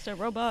 Robot. Mr.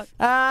 Robot.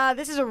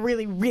 This is a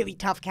really, really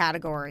tough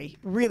category.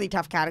 Really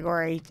tough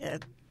category.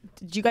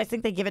 Do you guys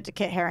think they give it to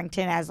Kit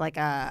Harington as like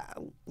a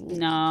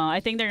No,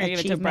 I think they're gonna give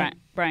it to Achievement.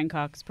 Brian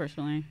Cox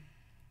personally.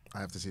 I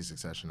have to see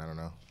Succession. I don't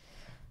know.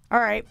 All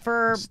right,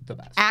 for the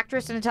best.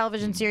 actress in a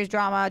television series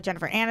drama,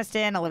 Jennifer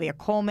Aniston, Olivia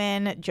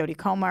Colman, Jodie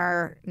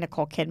Comer,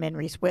 Nicole Kidman,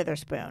 Reese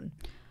Witherspoon.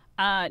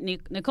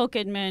 Nicole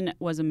Kidman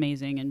was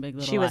amazing in Big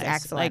Little Lies. She was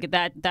excellent.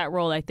 Like that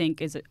role, I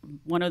think, is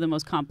one of the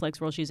most complex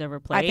roles she's ever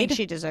played. I think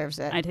she deserves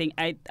it. I think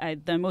the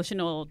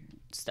emotional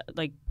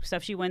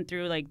stuff she went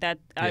through, like that,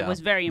 I was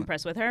very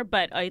impressed with her.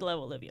 But I love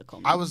Olivia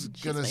Colman. I was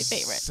She's gonna my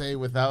favorite. say,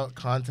 without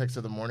context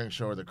of the morning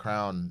show or The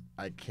Crown,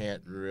 I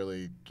can't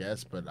really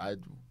guess. But I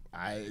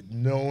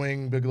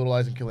knowing Big Little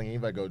Lies and Killing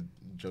Eve, I go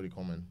Jodie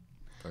Coleman.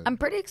 I'm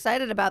pretty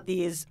excited about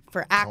these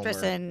for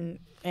actress Comer.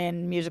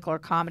 in musical or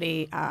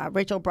comedy.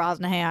 Rachel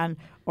Brosnahan,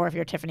 or if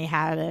you're Tiffany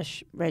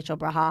Haddish, Rachel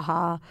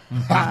Brahaha.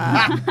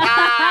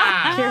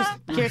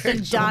 Kirsten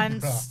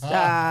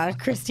Dunst,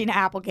 Christina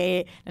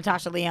Applegate,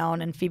 Natasha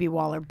Lyonne, and Phoebe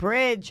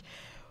Waller-Bridge.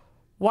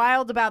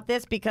 Wild about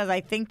this because I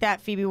think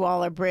that Phoebe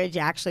Waller-Bridge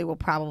actually will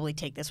probably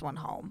take this one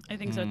home. I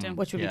think so too.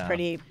 Which would be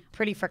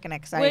pretty freaking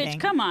exciting. Which,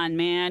 come on,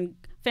 man.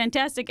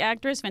 Fantastic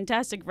actress,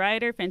 fantastic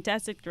writer,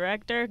 fantastic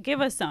director.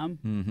 Give us some.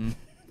 Mm-hmm.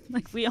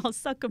 Like, we all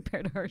suck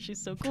compared to her.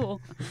 She's so cool.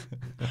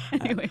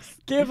 Anyways.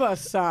 Give us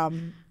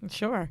some.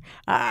 Sure.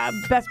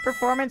 Best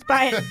performance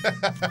by...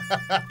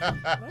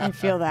 I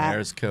feel that.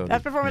 There's Cody.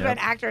 Best performance by an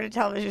actor in a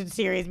television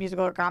series,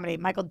 musical or comedy.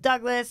 Michael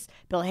Douglas,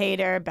 Bill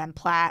Hader, Ben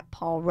Platt,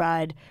 Paul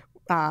Rudd,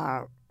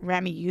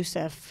 Rami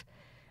Youssef.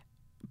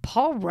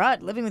 Paul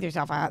Rudd, Living With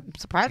Yourself. I'm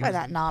surprised by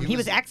that nom. He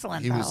was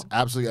excellent, He though. was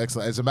absolutely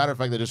excellent. As a matter of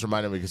fact, that just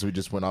reminded me because we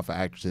just went off of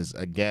actresses.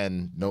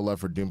 Again, no love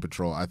for Doom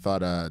Patrol. I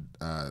thought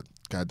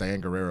God,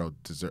 Diane Guerrero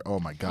deserved. Oh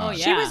my God. Oh,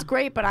 yeah. She was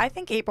great, but I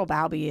think April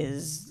Bowlby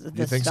is the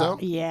You think star.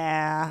 so?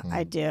 Yeah,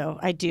 I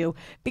do.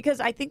 Because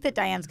I think that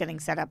Diane's getting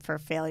set up for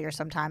failure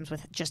sometimes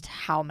with just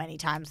how many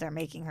times they're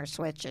making her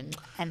switch and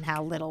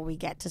how little we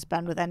get to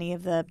spend with any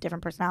of the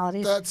different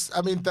personalities.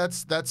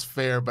 That's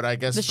fair, but I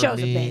guess The for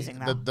show's me, amazing,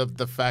 though.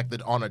 the fact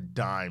that on a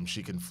dime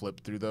she can flip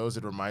through those,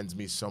 it reminds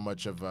me so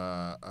much of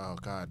oh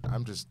God,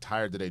 I'm just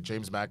tired today.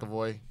 James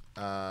McAvoy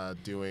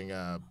doing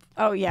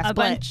Oh yeah, A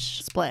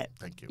bunch. Split.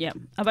 Thank you. Yeah.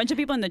 A bunch of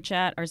people in the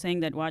chat are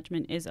saying that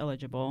Watchmen is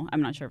eligible.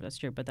 I'm not sure if that's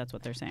true, but that's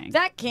what they're saying.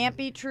 That can't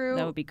be true.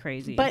 That would be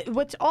crazy. But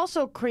what's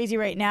also crazy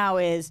right now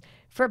is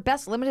for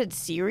Best Limited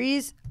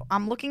Series,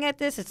 I'm looking at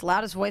this. It's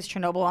Loudest Voice,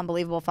 Chernobyl,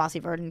 Unbelievable, Fosse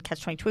Verdon,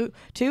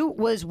 Catch-22.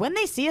 Was When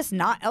They See Us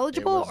not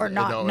eligible or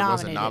not no, nominated? it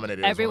wasn't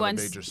nominated. It was one of the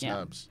Everyone's- major yeah.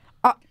 snubs.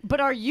 But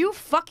are you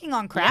fucking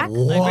on crack?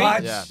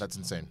 What? Yeah, that's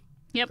insane.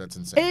 Yep. That's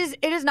insane.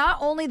 It is not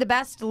only the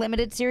best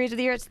limited series of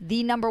the year, it's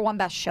the #1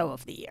 best show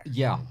of the year.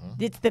 Yeah.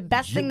 It's the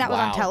best thing that was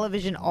on Wow.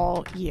 television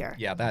all year.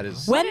 Yeah, that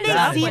is. When They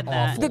that See is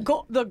Us,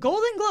 awful. the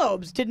Golden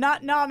Globes did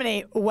not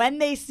nominate When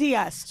They See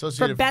Us for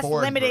Associated best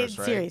Foreign limited Press,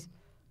 right? series.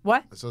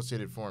 What?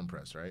 Associated Foreign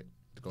Press, right?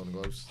 The Golden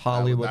Globes.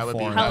 Hollywood that would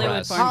Foreign be Hollywood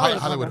Press. Foreign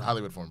Press.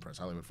 Hollywood Foreign Press.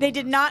 Hollywood. They Foreign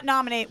did Press. not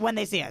nominate When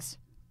They See Us.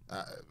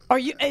 Are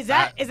you? Is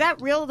that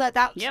real that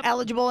that's Yep.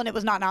 eligible and it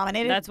was not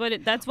nominated? that's what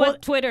Well,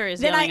 Twitter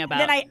is then yelling about.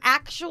 Then I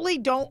actually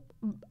don't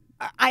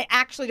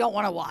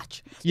want to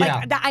watch. Yeah,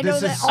 Like, I know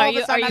this that is- all Are of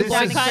you a sudden I'm this is-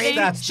 going boycotting?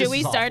 that's- Should this we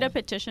is start awful. a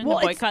petition Well,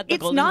 to boycott the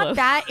it's Golden not Globes?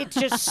 that. It's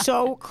just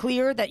so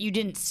clear that you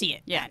didn't see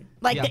it. Yeah. Then.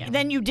 Like Yeah.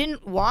 then you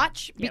didn't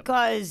watch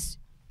because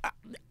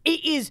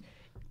it is.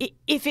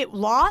 If it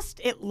lost,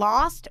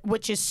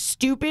 which is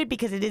stupid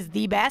because it is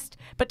the best.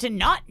 But to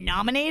not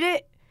nominate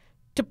it,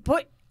 to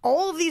put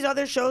all of these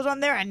other shows on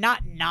there and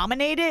not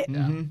nominate it,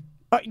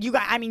 you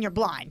got. I mean, you're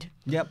blind.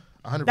 Yep.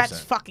 100%. That's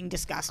fucking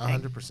disgusting.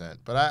 100%.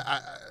 But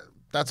I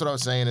that's what I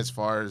was saying as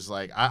far as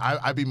like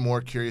I'd be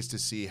more curious to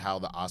see how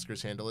the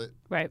Oscars handle it.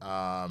 Right.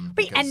 Wait,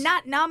 Because- and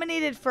not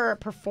nominated for a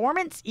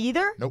performance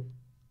either? Nope.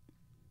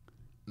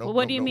 Well,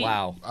 what do you mean?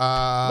 Wow.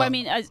 Well, I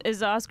mean, is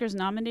the Oscars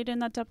nominated in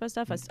that type of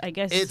stuff? I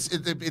guess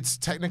It's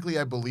technically,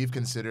 I believe,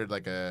 considered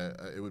like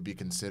it would be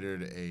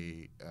considered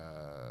a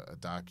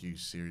docu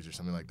series or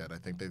something like that. I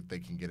think they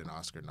can get an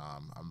Oscar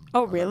nom.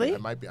 Really? I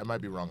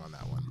might be wrong on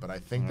that one, but I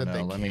think that know.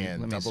 they Let me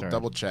can. search.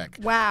 Double check.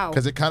 Wow.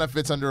 Because it kind of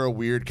fits under a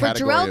weird For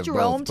category Jarrell of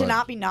Jerome both, to but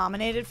not be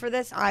nominated for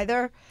this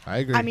either. I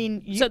agree. I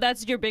mean, so.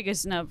 That's your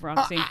biggest snub,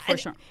 Roxy, for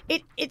sure.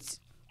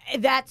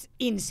 That's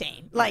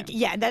insane. Like,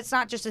 yeah, that's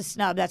not just a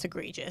snub. That's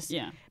egregious.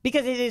 Yeah.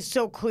 Because it is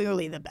so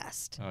clearly the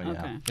best. Oh yeah.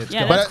 Okay. It's Yeah,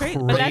 going that's great.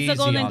 But that's the crazy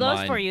Golden Globes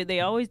online. for you.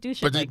 They always do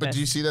shit like but this. do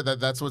you see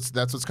that's what's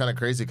kind of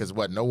crazy? Because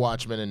no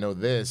Watchmen and no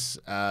this.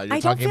 You're I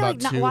don't talking feel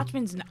about like two.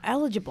 Watchmen's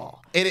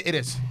eligible. It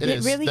is. It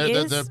is. really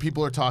is? The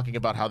people are talking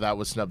about how that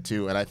was snubbed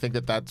too, and I think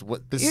that's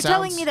what this You're sounds.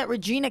 telling me that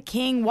Regina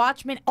King,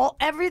 Watchmen,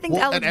 everything's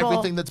and eligible.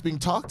 everything that's being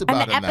talked and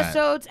about the in that.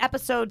 episodes,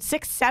 episode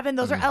 6, 7,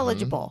 those are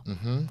eligible.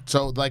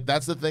 So like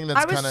that's the thing that's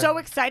I was kind of. so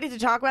excited to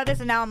talk about this,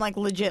 and now I'm like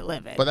legit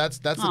livid. But that's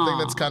the thing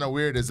that's kind of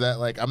weird is that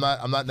like I'm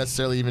not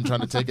necessarily even trying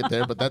to take it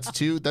there, but that's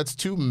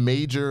two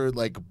major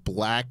like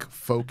black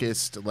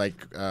focused like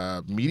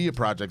media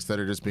projects that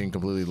are just being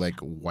completely like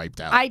wiped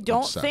out. I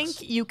don't which sucks.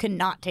 think you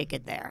cannot take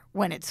it there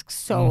when it's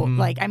so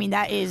like. I mean,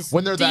 that is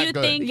when they're do that you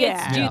good. think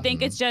Yeah. it's do you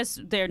think it's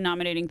just they're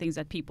nominating things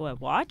that people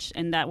have watched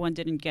and that one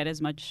didn't get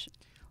as much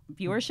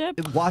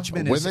viewership?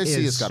 Watchmen when is, they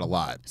see is- it's got a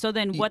lot. So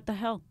then what the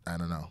hell? I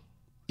don't know.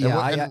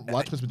 Yeah, and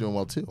Watchmen's been doing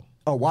well too.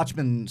 Oh,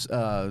 Watchmen's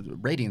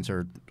ratings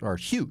are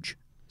huge.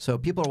 So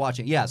people are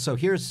watching. Yeah, so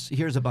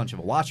here's a bunch of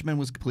it. Watchmen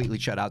was completely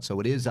shut out, so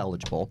it is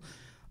eligible.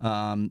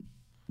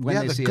 When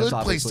yeah, they the see Good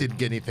us, Place didn't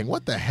get anything.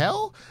 What the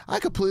hell?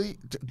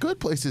 Good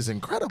Place is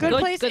incredible. Good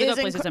Place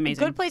is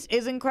amazing. Good Place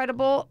is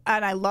incredible,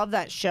 and I love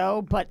that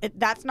show, but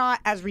that's not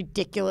as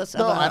ridiculous.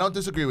 No, I don't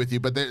disagree with you,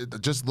 but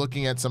just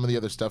looking at some of the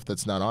other stuff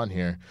that's not on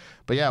here.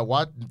 But yeah,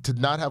 to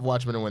not have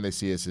Watchmen and When They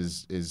See Us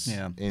is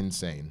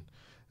insane.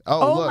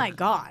 Oh look, my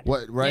God!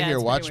 What here?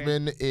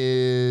 Watchmen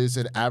is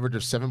an average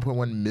of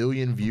 7.1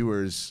 million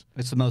viewers.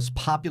 It's the most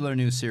popular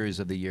new series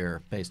of the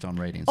year based on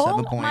ratings.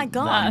 Oh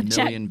 7.1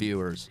 million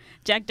viewers.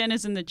 Jack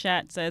Dennis in the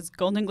chat says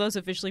Golden Globes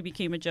officially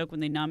became a joke when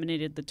they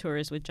nominated The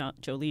Tourist with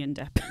Jolie and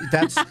Depp.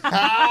 That's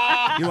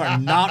you are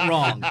not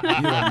wrong. You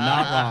are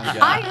not wrong,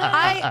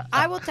 Jack.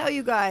 I will tell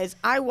you guys.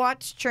 I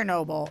watched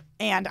Chernobyl,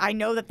 and I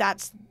know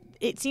that's.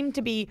 It seemed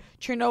to be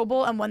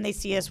Chernobyl, and When They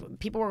See Us,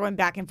 people were going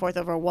back and forth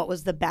over what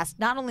was the best,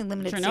 not only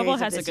limited Chernobyl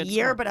series of this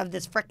year, but of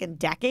this frickin'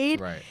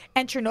 decade. Right.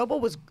 And Chernobyl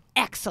was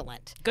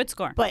excellent. Good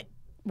score. But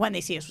When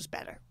They See Us was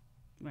better.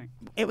 Right.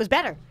 It was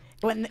better.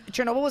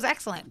 Chernobyl was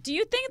excellent. Do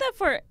you think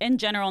that in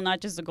general, not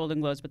just the Golden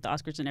Globes, but the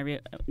Oscars and every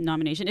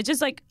nomination, it's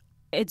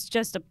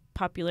just a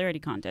popularity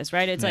contest,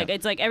 right? It's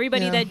like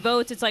everybody that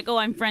votes, it's like, oh,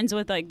 I'm friends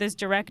with like this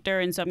director,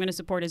 and so I'm going to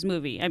support his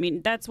movie. I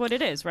mean, that's what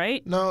it is,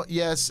 right? No,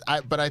 yes,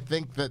 but I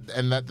think that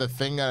the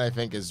thing that I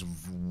think is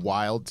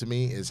wild to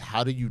me is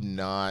how do you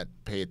not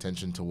pay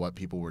attention to what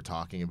people were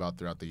talking about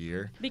throughout the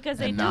year? Because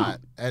they don't.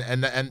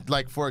 And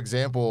like, for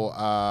example,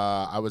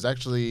 I'm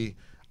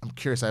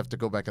curious. I have to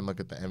go back and look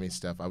at the Emmy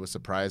stuff. I was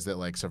surprised that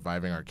like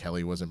Surviving R.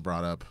 Kelly wasn't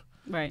brought up.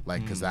 Right.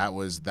 Like, because that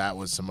was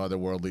some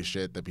otherworldly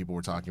shit that people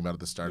were talking about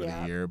at the start of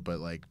the year. But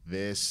like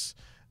this,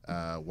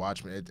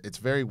 Watchmen, it's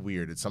very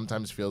weird. It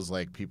sometimes feels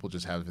like people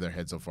just have their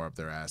head so far up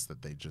their ass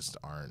that they just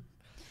aren't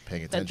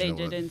paying attention. That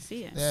they didn't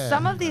see it. Yeah.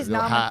 Some of these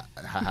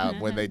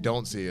when they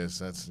don't see us,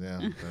 that's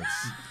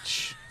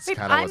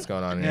kind of what's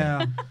going on here.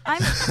 Yeah.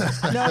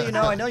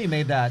 I know you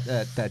made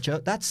that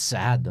joke. That's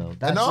sad though.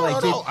 That's no.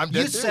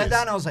 You said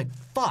that, and I was like,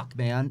 "Fuck,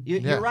 man,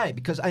 you're right."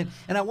 Because I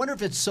wonder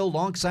if it's so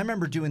long. Because I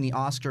remember doing the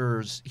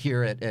Oscars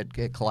here at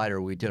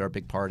Collider. We did our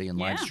big party and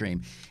live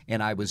stream,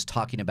 and I was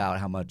talking about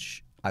how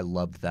much I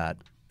loved that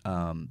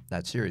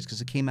series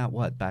because it came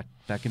out back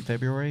in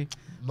February.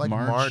 Like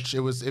March. It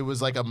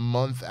was like a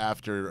month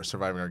after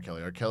Surviving R.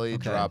 Kelly. R. Kelly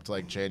dropped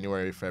like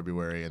January,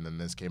 February, and then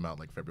this came out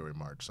like February,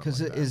 March. Because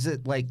is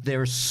it like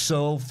they're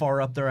so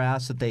far up their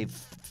ass that they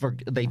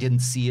didn't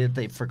see it,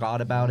 they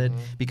forgot about it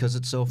because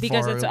it's so far.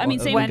 Because it's same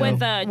with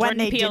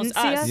Jordan Peele's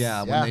Us.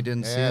 Yeah, when they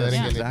didn't see us. They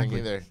didn't get exactly. anything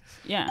either.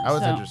 Yeah, that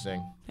was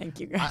interesting. Thank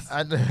you, guys.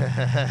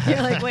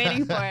 You're like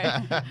waiting for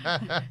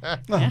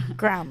it.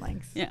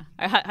 Groundlings. Yeah.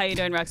 How you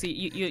doing, Roxy?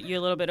 You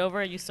a little bit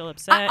over? Are you still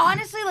upset?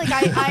 Honestly, like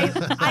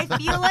I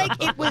feel like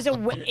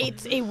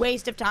it's a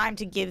waste of time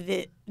to give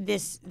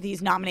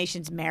these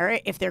nominations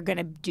merit if they're going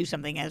to do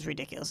something as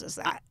ridiculous as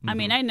that. I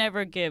mean, I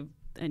never give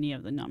any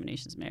of the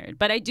nominations merit,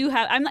 but I do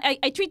have.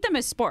 I treat them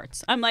as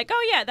sports. I'm like,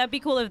 oh yeah, that'd be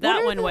cool if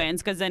that one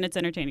wins because then it's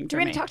entertaining for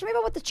me. Talk to me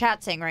about what the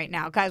chat's saying right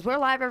now, guys. We're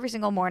live every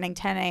single morning,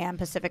 10 a.m.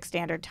 Pacific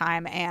Standard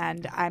Time,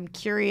 and I'm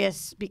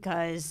curious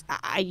because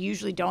I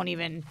usually don't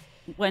even.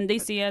 When They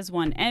See Us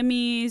won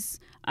Emmys.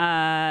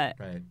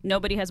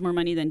 Nobody has more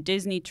money than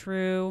Disney.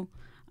 True.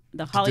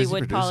 The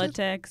Hollywood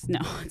politics. No.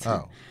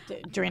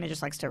 Dorina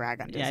just likes to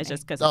rag on Disney. Yeah, it's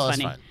just because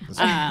it's funny.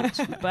 That's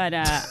fine. But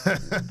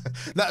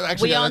no,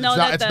 actually, we all know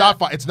that it's not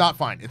fine. It's not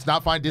fine. It's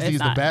not fine. Disney is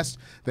the best.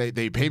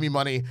 They pay me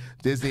money.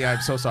 Disney,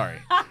 I'm so sorry.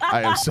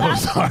 I am so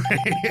sorry.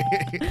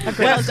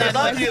 I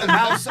love you,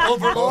 House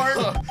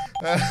Overlord.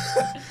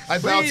 I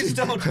bow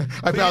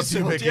to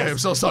you, Mickey. I'm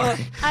so sorry.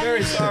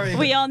 Very sorry.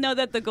 We all know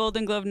that the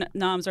Golden Globe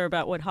noms are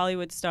about what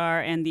Hollywood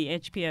star and the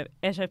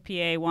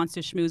HFPA wants to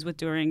schmooze with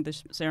during the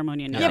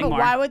ceremony and nothing more.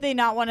 Why would they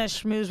not want to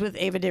schmooze with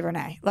Ava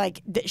DuVernay?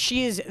 Like,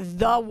 she is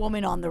the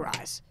woman on the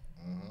rise.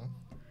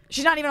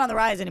 She's not even on the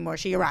rise anymore.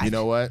 She arrived. You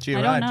know what?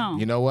 I don't know.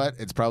 You know what?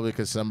 It's probably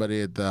because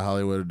somebody at the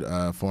Hollywood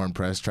Foreign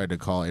Press tried to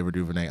call Ava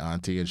DuVernay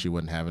auntie, and she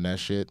wasn't having that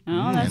shit.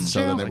 Oh, that's and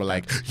so true. then they were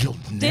like, "You'll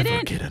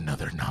never get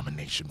another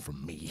nomination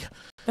from me."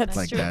 That's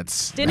like true.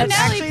 That's Didn't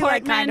Natalie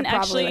Portman kind of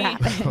actually?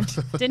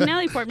 Didn't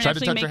Natalie Portman Tried to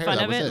actually touch make her hair, fun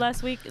that of was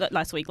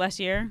it last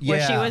year?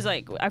 Where she was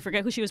like, I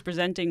forget who she was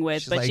presenting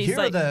with, but she's here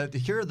like, are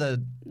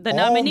the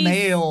nominees. all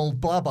male,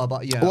 blah blah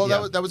blah. Yeah. Well,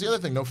 that was the other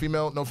thing. No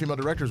female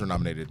directors were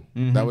nominated.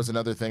 That was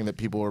another thing that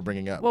people were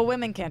bringing up. Well,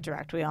 women can't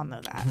direct. We all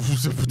know that.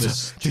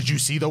 Did you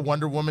see the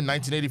Wonder Woman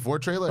 1984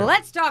 trailer?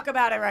 Let's talk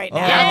about it right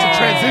now. That's a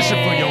transition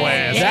for your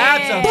ass.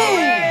 That's a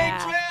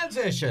big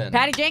transition.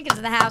 Patty Jenkins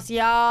in the house,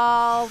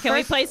 y'all. Can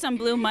we play some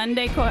Blue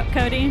Monday,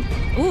 Cody?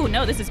 Ooh,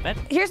 no, this is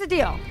better. Here's the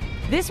deal.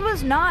 This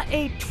was not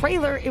a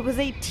trailer. It was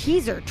a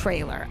teaser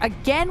trailer.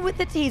 Again, with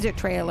the teaser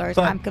trailers,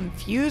 I'm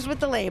confused with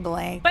the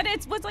labeling. But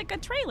it was like a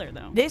trailer,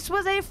 though. This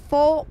was a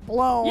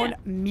full-blown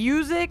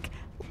music,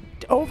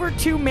 over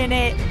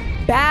 2-minute,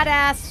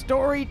 badass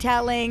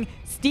storytelling,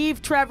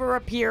 Steve Trevor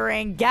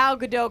appearing, Gal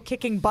Gadot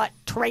kicking butt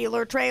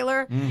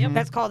trailer. Yep.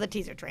 That's called the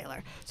teaser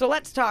trailer. So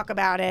let's talk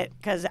about it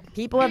because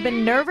people have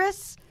been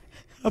nervous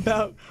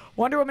about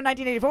Wonder Woman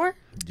 1984.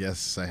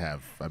 Yes, I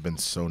have. I've been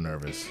so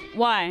nervous.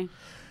 Why?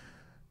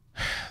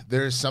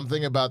 There's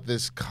something about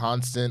this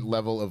constant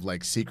level of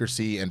like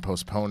secrecy and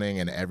postponing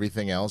and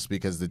everything else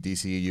because the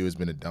DCEU has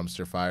been a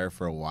dumpster fire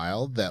for a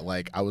while that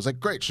like I was like,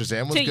 great,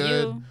 Shazam was To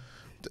good. you.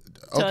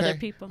 Okay. other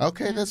people.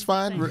 Okay, that's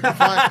fine. Fine. Look,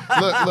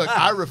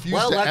 I refuse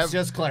Well, to let's ever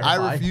just clarify.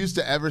 I refuse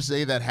to ever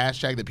say that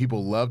hashtag that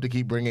people love to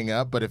keep bringing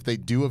up, but if they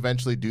do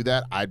eventually do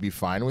that, I'd be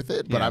fine with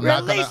it. But I'm not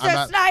gonna Release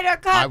the Snyder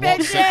Cut, I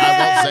won't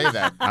say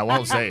that. I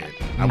won't say it.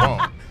 I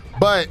won't.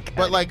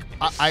 But like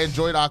I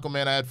enjoyed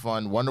Aquaman. I had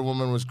fun. Wonder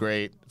Woman was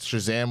great.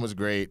 Shazam was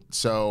great.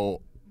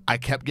 So I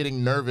kept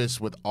getting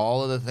nervous with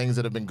all of the things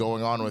that have been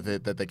going on with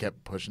it that they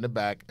kept pushing it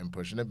back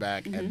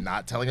and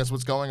not telling us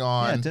what's going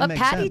on. Yeah, it didn't But make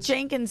Patty sense.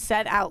 Jenkins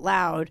said out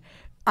loud,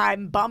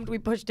 I'm bummed we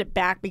pushed it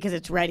back because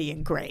it's ready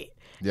and great.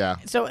 Yeah.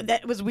 So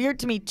that was weird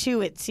to me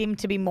too. It seemed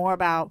to be more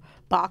about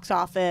box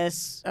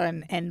office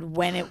and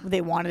when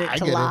they wanted it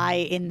to lie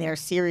in their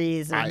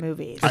series of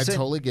movies. I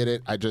totally get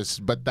it.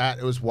 But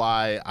that was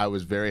why I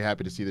was very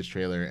happy to see this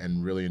trailer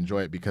and really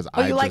enjoy it because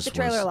you liked the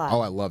trailer a lot.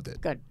 Oh, I loved it.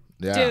 Good.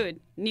 Yeah. Dude,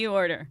 New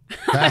Order.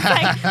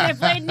 They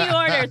played New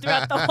Order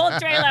throughout the whole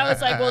trailer. I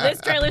was like, well, this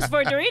trailer's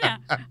for Dorina.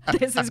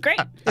 This is great.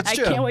 I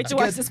can't wait to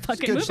watch this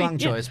fucking movie. It's a good song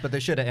choice, but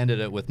they should have ended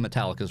it with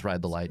Metallica's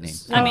Ride the Lightning.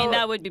 I mean,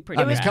 that would be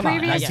pretty was bad. Come on,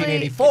 previously-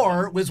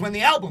 1984 was when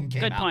the album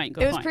came Good out. point.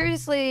 Good It was point.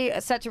 previously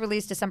set to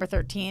release December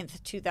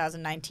 13th,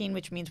 2019,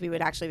 which means we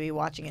would actually be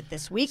watching it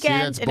this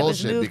weekend. that's And it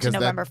was bullshit moved to because that-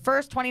 November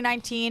 1st,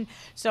 2019.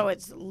 So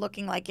it's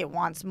looking like it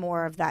wants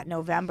more of that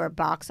November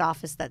box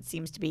office that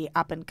seems to be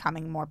up and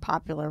coming, more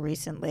popular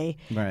recently.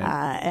 Right.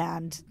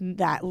 And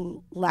that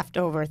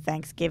leftover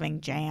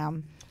Thanksgiving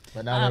jam.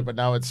 But now,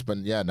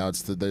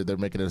 they're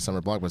making it a summer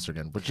blockbuster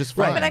again, which is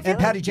fine. Right. But I feel And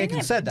Patty like,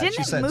 Jenkins said that. Didn't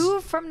She it said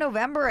move from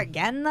November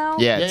again, though?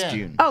 Yeah, it's Yeah.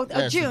 June. Oh, Yeah,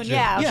 it's June. June.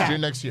 Yeah. It's Okay.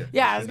 June next year.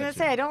 Yeah, I was gonna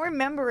say I don't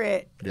remember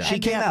it. Yeah. She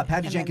came ending out. up-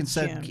 Patty and then Jenkins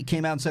June.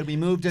 came out and said we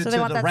moved it So to they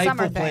want the that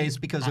summer rightful thing. place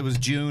because it was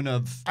June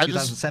of I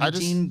just-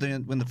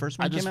 2017 when the first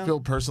one I just came out. feel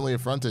personally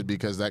affronted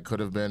because that could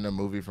have been a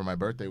movie for my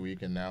birthday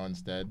week, and now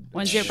instead.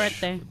 When's your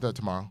birthday?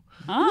 Tomorrow.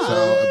 Oh.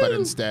 So, but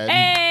instead.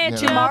 Hey, you know,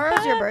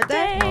 Tomorrow's your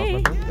birthday?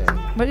 tomorrow's my birthday.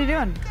 What are you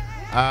doing?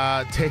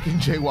 Taking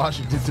Jay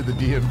Washington to the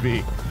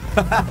DMV.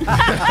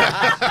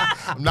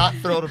 I'm not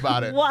thrilled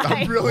about it. Why?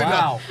 I'm really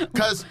Wow. not.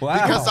 Because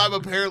Wow. I'm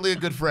apparently a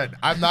good friend.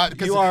 I'm not.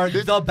 You are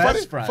the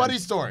best friend. Funny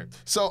story.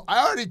 So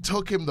I already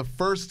took him the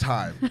first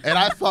time, and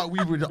I thought we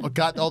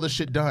got all this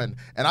shit done.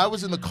 And I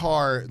was in the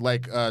car,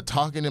 like,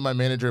 talking to my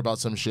manager about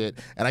some shit,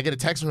 and I get a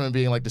text from him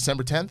being like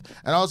December 10th,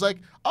 and I was like,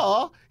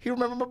 oh, he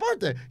remembered my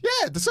birthday.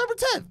 Yeah, December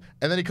 10th.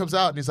 And then he comes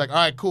out and he's like, all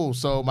right, cool.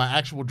 So my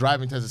actual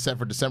driving test is set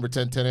for December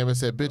 10th, 10 a.m. I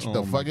said, bitch,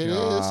 the fuck it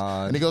is.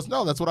 And he goes,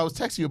 no, that's what I was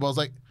texting you about. I was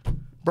like,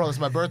 bro, it's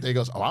my birthday. He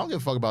goes, oh, I don't give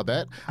a fuck about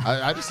that.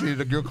 I just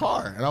needed your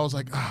car. And I was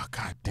like, oh,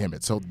 God damn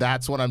it. So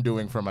that's what I'm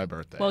doing for my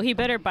birthday. Well, he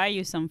better buy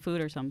you some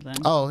food or something.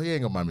 Oh, he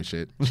ain't gonna buy me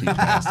shit. Cheap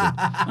bastard.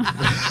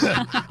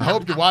 I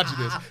hope you're watching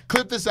this.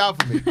 Clip this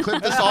out for me.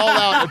 Clip this all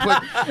out and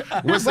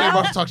put Winston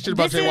Marshall talk shit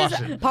about This Jay is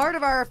Washington. part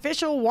of our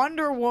official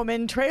Wonder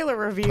Woman trailer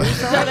review.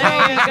 So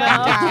There you go.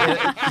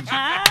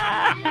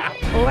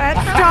 let's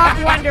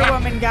talk Wonder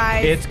Woman,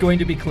 guys. It's going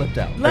to be clipped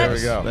out.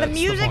 Let's- we go. The That's the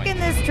music point. in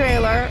this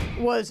trailer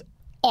was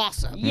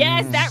awesome.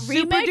 Yes, that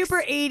Super remix.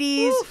 duper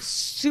 80s,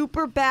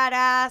 super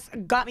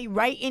badass. Got me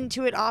right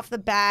into it off the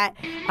bat,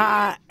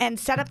 and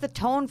set up the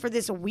tone for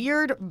this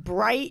weird,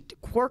 bright,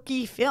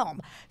 quirky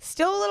film.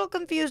 Still a little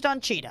confused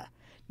on Cheetah.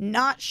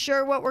 Not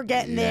sure what we're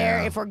getting there.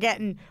 Yeah. If we're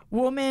getting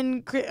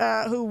woman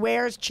who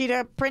wears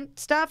cheetah print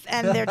stuff,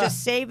 and they're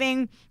just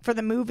saving for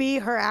the movie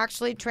her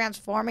actually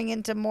transforming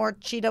into more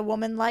cheetah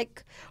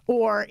woman-like,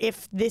 or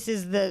if this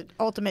is the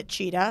ultimate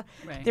cheetah.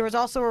 Right. There was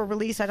also a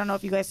release, I don't know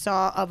if you guys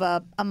saw, of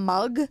a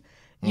mug.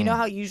 You know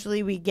how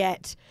usually we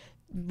get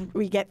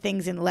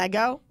things in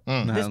Lego.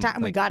 This time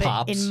we like got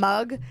Pops. it in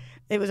mug.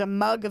 It was a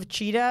mug of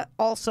cheetah,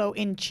 also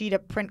in cheetah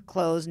print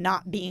clothes,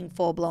 not being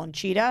full-blown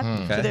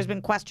cheetah. So there's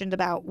been questions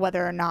about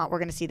whether or not we're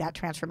going to see that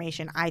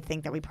transformation. I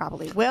think that we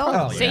probably will.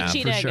 Oh, Say yeah, for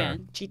cheetah sure.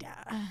 again. Cheetah.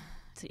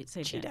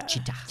 Say Cheetah.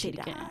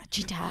 Cheetah again.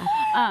 Cheetah.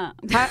 Uh,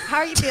 How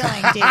are you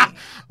feeling, Dee?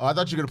 Oh, I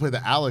thought you were gonna play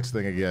the Alex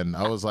thing again.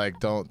 I was like,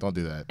 don't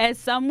do that. As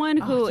someone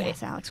who Oh,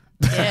 yes, Alex.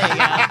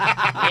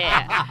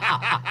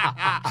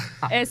 yeah.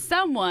 As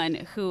someone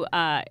who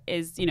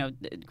is,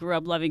 grew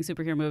up loving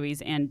superhero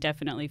movies and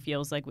definitely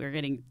feels like we're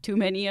getting too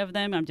many of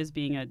them, I'm just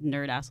being a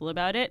nerd asshole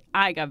about it.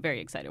 I got very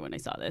excited when I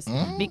saw this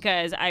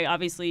because I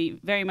obviously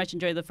very much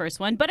enjoyed the first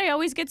one, but I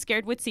always get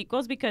scared with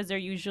sequels because they're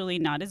usually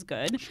not as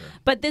good. Sure.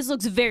 But this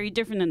looks very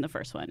different than the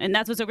first one, and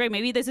that's what's so great.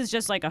 Maybe this is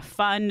just like a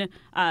fun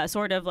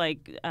sort of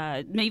like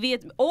maybe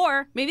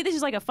this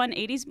is like a fun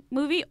 80s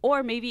movie,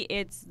 or maybe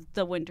it's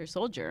the Winter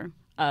Soldier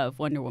of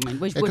Wonder Woman,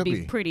 which It would could be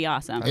be. pretty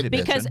awesome. I'd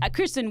Because imagine.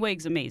 Kristen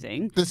Wiig's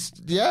amazing. This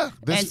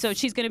And so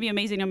she's going to be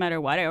amazing no matter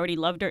what. I already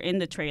loved her in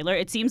the trailer.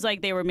 It seems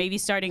like they were maybe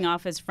starting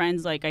off as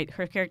friends. Like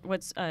her character,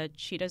 what's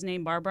Cheetah's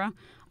name? Barbara.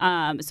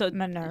 So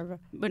Minerva.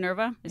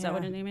 Minerva, is that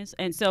what her name is?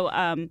 And so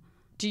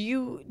Do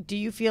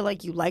you feel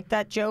like you like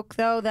that joke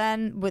though?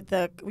 Then with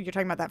you're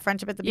talking about that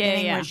friendship at the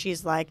beginning where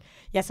she's like,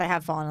 "Yes, I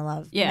have fallen in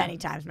love many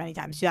times, many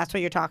times." So that's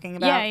what you're talking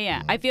about.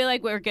 Yeah. I feel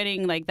like we're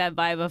getting like that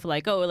vibe of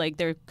like, oh, like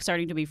they're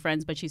starting to be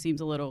friends, but she seems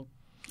a little,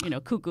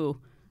 cuckoo.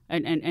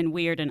 And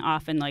weird and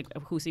off, and like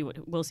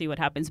we'll see what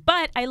happens.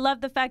 But I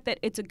love the fact that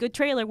it's a good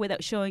trailer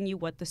without showing you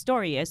what the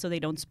story is, so they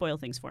don't spoil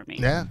things for me.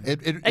 Yeah,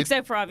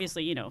 except for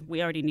obviously,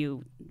 we already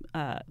knew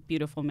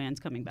Beautiful Man's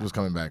coming back. was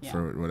coming back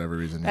for whatever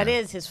reason. That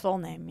is his full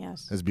name.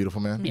 Yes. His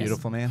Beautiful Man. Yes.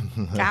 Beautiful Man.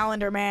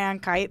 Calendar Man,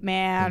 Kite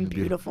Man,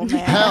 Beautiful Man.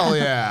 Hell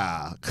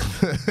yeah.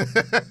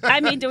 I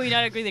mean, do we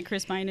not agree that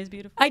Chris Pine is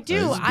beautiful? I do.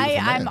 He's a beautiful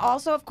I'm man.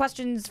 also have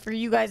questions for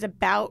you guys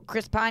about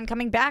Chris Pine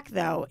coming back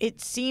though.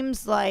 It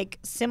seems like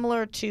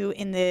similar to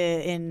in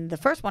the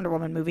first Wonder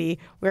Woman movie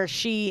where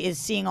she is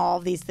seeing all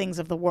of these things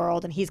of the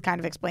world and he's kind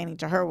of explaining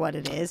to her what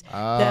it is.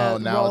 Oh, the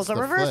now roles it's are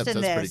the reversed flips.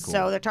 in That's this. pretty cool.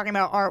 So they're talking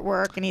about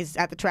artwork and he's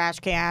at the trash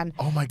can.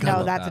 Oh my God.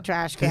 No, that's a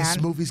trash can.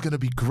 This movie's gonna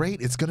be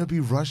great. It's gonna be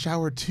Rush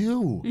Hour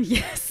 2.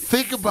 Yes.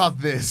 Think about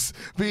this.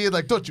 Being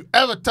like, don't you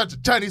ever touch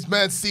a Chinese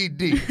man's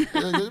CD.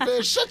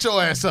 Man, shut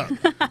your ass up.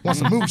 Want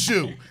some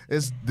Mushu.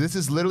 This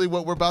is literally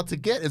what we're about to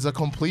get is a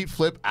complete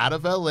flip out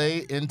of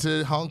LA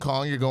into Hong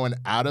Kong. You're going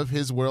out of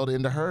his world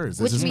into hers.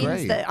 This Which is means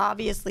great. that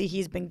obviously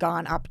he's been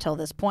gone up till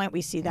this point.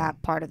 We see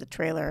that part of the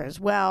trailer as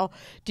well.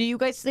 Do you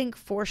guys think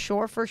for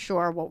sure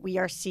what we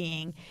are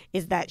seeing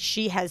is that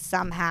she has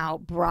somehow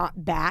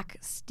brought back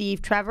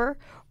Steve Trevor?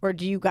 Or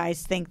do you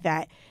guys think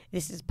that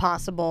this is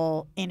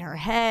possible in her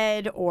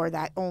head or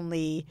that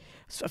only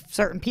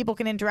certain people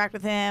can interact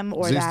with him?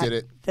 Or Zeus that did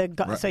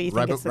it. So you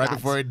think it's the right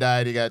gods? before he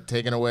died, he got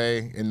taken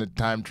away in the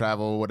time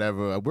travel,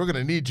 whatever. We're going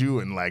to need you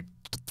in like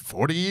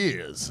 40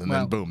 years. And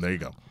then boom, there you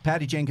go.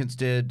 Patty Jenkins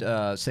did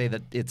say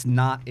that it's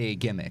not a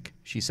gimmick.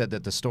 She said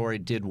that the story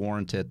did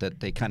warrant it, that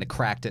they kind of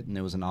cracked it and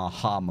it was an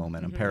aha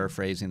moment. I'm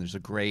paraphrasing. There's a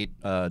great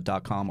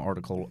 .com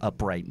article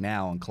up right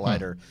now on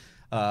Collider.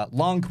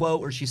 Long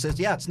quote where she says,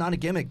 yeah, it's not a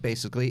gimmick,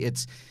 basically.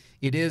 It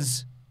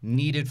is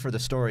needed for the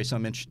story, so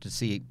I'm interested to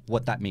see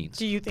what that means.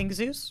 Do you think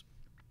Zeus?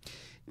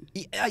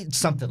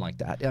 Something like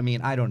that. I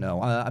mean, I don't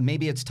know.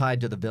 Maybe it's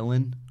tied to the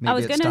villain. Maybe I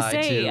was it's going to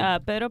tied say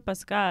to... Pedro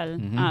Pascal,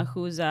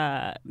 who's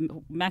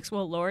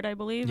Maxwell Lord, I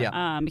believe.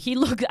 Yeah. He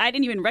looked. I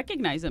didn't even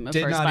recognize him at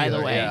Did first, not by either,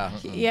 the way. yeah.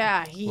 Yeah,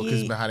 Well, because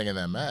he's been hiding in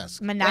that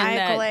mask.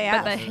 maniacal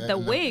AF. But the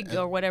wig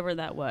or whatever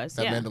that was.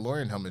 That yeah.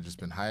 Mandalorian helmet just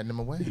been hiding him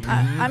away.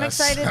 I'm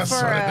excited that's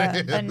for what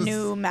it a is.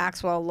 new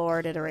Maxwell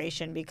Lord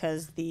iteration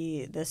because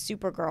the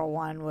Supergirl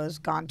one was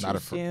gone too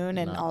soon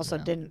and also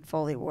didn't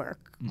fully work.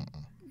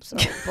 So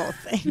both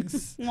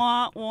things.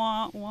 Wah,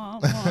 wah, wah,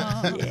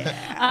 wah.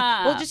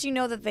 Yeah. Well, just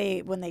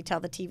that when they tell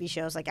the TV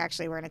shows, like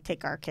actually we're going to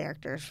take our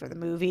characters for the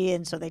movie,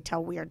 and so they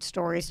tell weird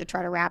stories to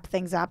try to wrap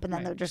things up, and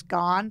then they're just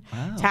gone.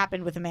 Wow. It's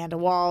happened with Amanda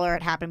Waller.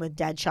 It happened with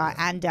Deadshot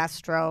and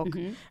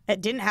Deathstroke. It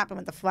didn't happen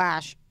with the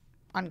Flash.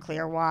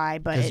 Unclear why,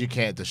 but Because you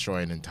can't destroy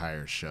an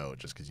entire show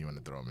just because you want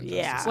to throw them in.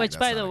 Yeah. Justice League. Which, That's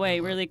by not the a way,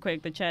 good look. really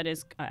quick, the chat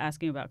is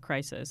asking about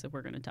Crisis, if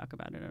we're going to talk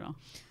about it at all.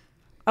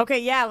 okay,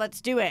 yeah, let's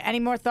do it. Any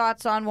more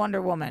thoughts on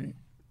Wonder Woman?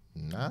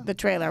 Nah. The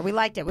trailer, we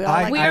liked it. We all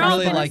I liked We're it. all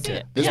really gonna liked see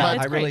it. it. Yeah,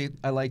 it's I great.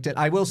 liked it.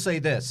 I will say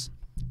this.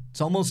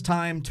 It's almost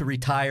time to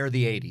retire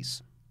the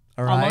 80s.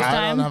 All right? Almost I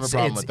time? don't have a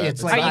problem with that. It's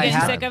It's like Are you I getting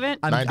have- sick of it?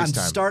 I'm 90s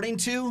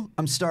time.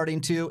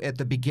 starting to. At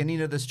the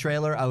beginning of this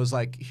trailer, I was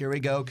like, here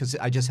we go, because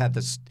I just had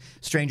this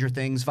Stranger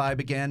Things vibe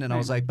again, and I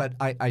was like, but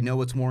I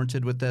know it's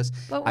warranted with this.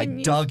 But I when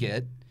you- dug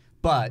it,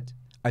 but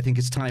I think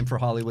it's time for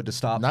Hollywood to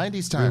stop.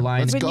 90s time.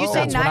 relying- Let's When you go. say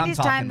That's what I'm 90s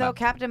talking time, though, about.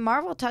 Captain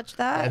Marvel touched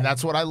that. And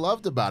that's what I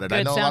loved about it. I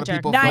Good know a lot of soundtrack.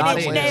 people. Nine felt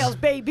Inch that way. Nails,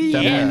 baby.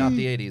 Definitely not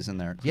the 80s in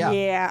there. Yeah.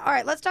 Yeah. All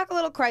right, let's talk a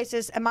little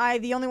Crisis. Am I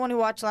the only one who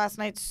watched last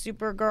night's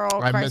Supergirl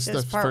I missed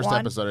Crisis the Part first 1?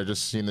 episode. I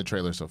just seen the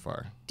trailer so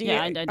far. Do Yeah,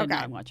 you- I did okay.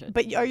 not watch it.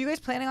 But are you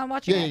guys planning on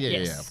watching Yeah, it? yeah,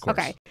 Yes. of course.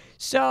 Okay.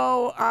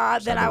 So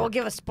then I will work.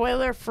 give a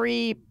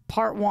spoiler-free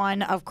Part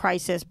 1 of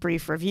Crisis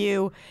brief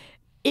review.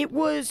 It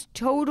was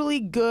totally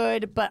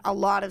good, but a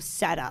lot of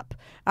setup.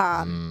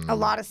 A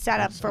lot of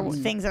setup for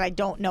things that I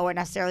don't know are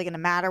necessarily going to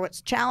matter.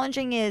 What's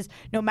challenging is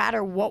no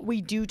matter what we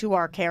do to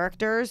our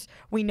characters,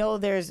 we know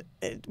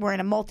we're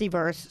in a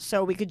multiverse,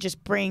 so we could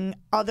just bring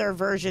other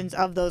versions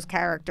of those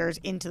characters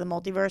into the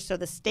multiverse. So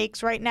the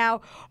stakes right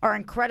now are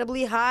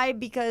incredibly high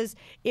because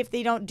if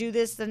they don't do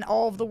this, then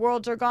all of the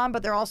worlds are gone,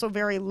 but they're also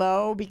very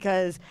low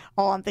because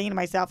all I'm thinking to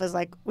myself is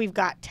like, we've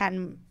got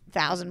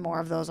 10,000 more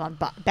of those on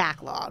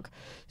backlog.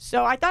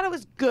 So I thought it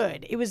was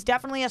good. It was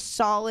definitely a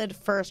solid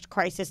first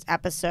Crisis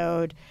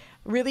episode.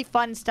 Really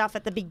fun stuff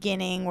at the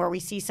beginning where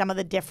we see some of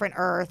the different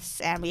Earths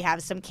and we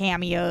have some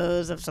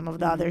cameos of some of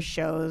the other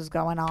shows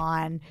going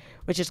on,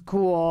 which is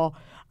cool.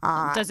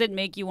 Does it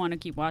make you want to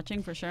keep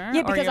watching for sure?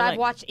 Yeah, Or because you're I've like,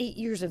 watched 8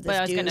 years of this. But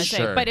I was dude. gonna say,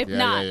 Sure. but if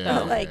not,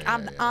 though, Like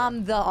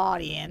I'm the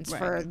audience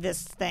for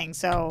this thing.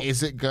 So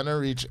Is it gonna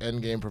reach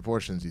endgame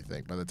proportions? You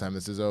think by the time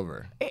this is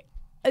over?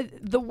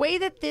 the way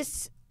that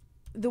this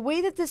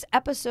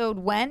episode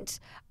went,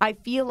 I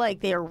feel like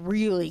they're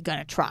really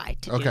gonna try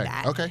to do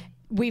that. Okay.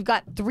 We've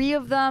got 3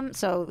 of them,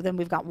 so then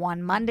we've got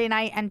one Monday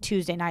night and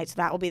Tuesday night, so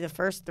that will be the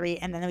first 3,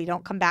 and then we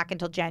don't come back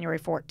until January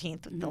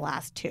 14th with the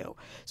last 2.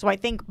 So I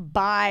think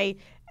by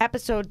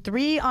episode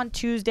 3 on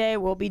Tuesday,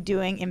 we'll be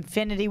doing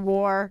Infinity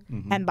War,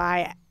 and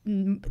by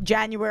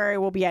January,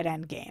 we'll be at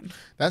Endgame.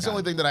 That's the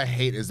only thing that I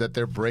hate is that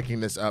they're breaking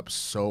this up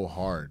so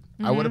hard.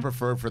 I would have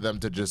preferred for them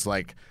to just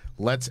like,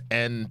 let's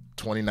end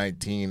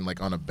 2019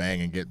 like on a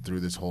bang and get through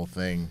this whole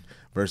thing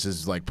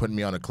versus like putting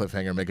me on a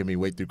cliffhanger, making me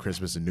wait through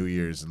Christmas and New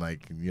Year's and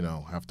like, you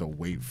know, have to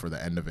wait for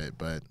the end of it.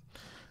 But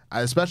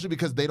especially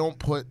because they only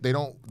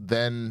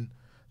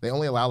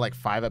allow like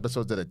 5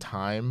 episodes at a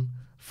time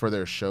for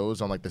their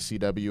shows on like the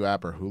CW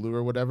app or Hulu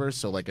or whatever.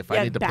 So like if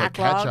I need to play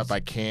catch up, I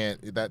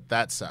can't.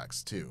 That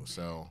sucks too.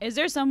 So is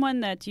there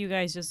someone that you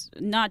guys just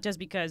not just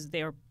because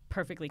they were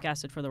perfectly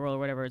casted for the role or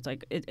whatever? It's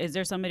like is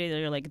there somebody that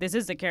you're like, this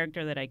is the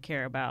character that I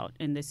care about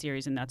in this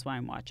series and that's why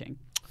I'm watching?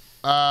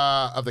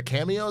 Of the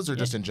cameos or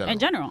just in general? In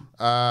general.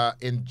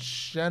 In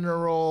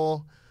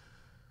general.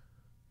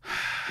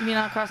 You mean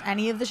not across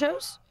any of the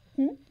shows?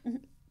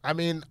 I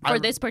mean, for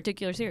this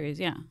particular series,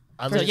 yeah.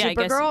 For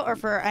Supergirl or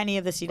for any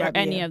of the CW? Or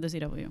any of the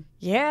CW.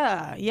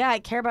 Yeah, I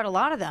care about a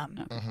lot of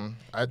them.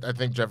 I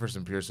think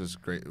Jefferson Pierce is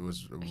great.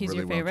 He's really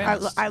your favorite? well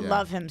cast. I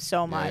love him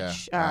so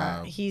much.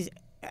 He's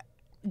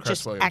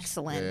just Williams.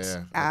 excellent.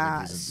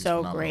 He's so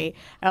phenomenal. great.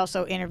 I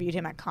also interviewed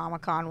him at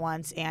Comic-Con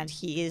once, and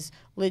he is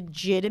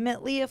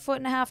legitimately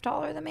 1.5 feet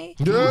taller than me.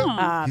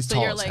 Yeah. He's so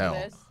tall you're as like hell.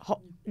 this?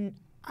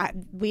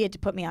 We had to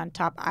put me on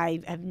top. I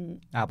have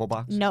Apple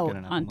box? no Get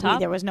an apple on box. top.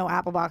 There was no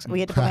Apple box. We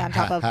had to put me on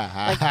top of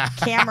like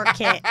camera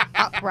kit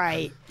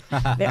upright.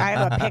 I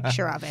have a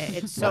picture of it.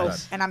 It's so,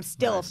 Nice. and I'm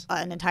still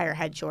an entire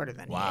head shorter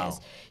than he is.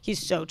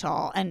 He's so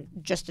tall and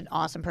just an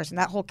awesome person.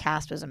 That whole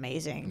cast was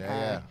amazing.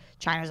 Yeah.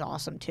 China's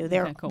awesome too.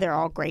 They're cool. they're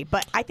all great.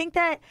 But I think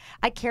that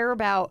I care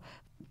about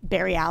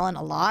Barry Allen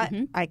a lot.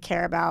 I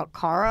care about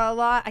Kara a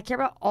lot. I care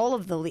about all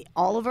of the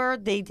Oliver.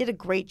 They did a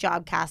great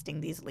job casting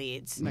these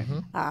leads.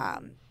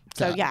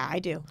 So yeah, I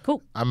do.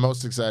 Cool. I'm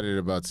most excited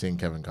about seeing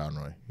Kevin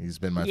Conroy. He's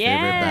been my favorite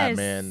Yes.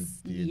 Batman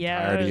the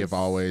entirety of Yes.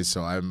 always.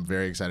 So I'm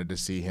very excited to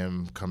see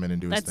him come in and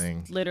do his That's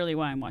thing. literally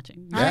why I'm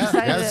watching. I'm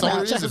excited that's the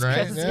only about reason,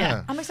 right? just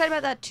Yeah. I'm excited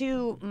about that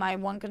too. My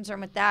one concern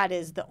with that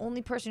is the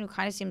only person who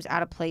kind of seems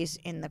out of place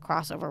in the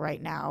crossover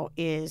right now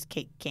is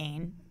Kate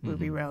Kane,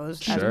 Ruby Rose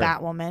as Sure.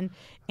 Batwoman,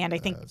 and I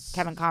think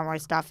Kevin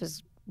Conroy's stuff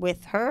is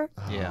with her.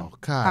 Yeah. Oh,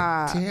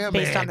 God damn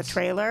based it. on the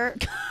trailer.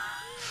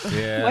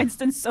 Yeah.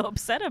 Winston's so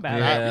upset about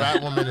it.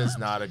 Batwoman is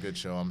not a good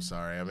show. I'm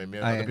sorry. I mean,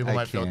 other people I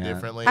might feel can't.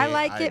 differently. I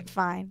like it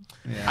fine.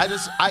 You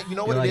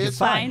know what like it it is?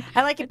 Fine.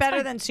 I like it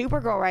better than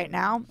Supergirl right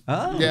now.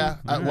 Oh. Yeah,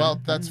 well,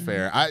 that's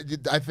fair. I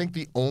think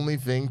the only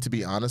thing, to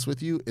be honest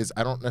with you, is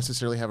I don't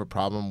necessarily have a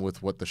problem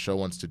with what the show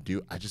wants to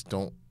do. I just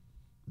don't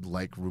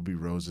like Ruby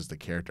Rose as the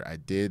character. I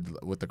did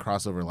with the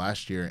crossover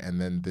last year,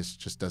 and then this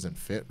just doesn't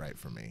fit right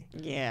for me.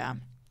 Yeah.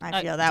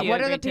 I feel that. do you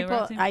What are the agree too, people?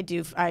 Roxy?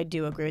 I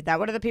do agree with that.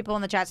 What are the people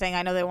in the chat saying?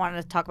 I know they wanted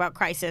to talk about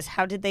Crisis.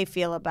 How did they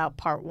feel about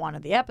part 1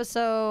 of the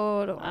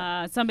episode?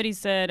 Somebody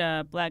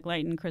said Black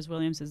Light and Chris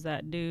Williams is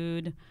that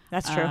dude.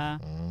 That's true.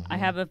 I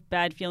have a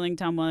bad feeling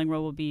Tom Welling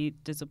will be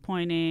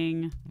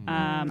disappointing.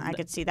 I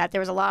could see that.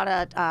 There was a lot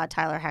of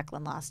Tyler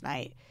Hoechlin last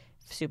night.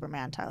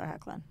 Superman Tyler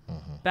Hoechlin.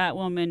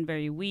 Batwoman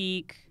very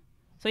weak.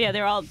 So yeah,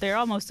 they're all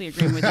mostly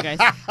agreeing with you guys.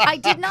 I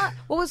did not.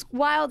 What was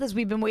wild is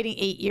we've been waiting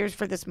 8 years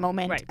for this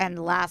moment, Right. and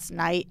last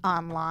night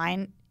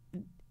online,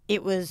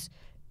 it was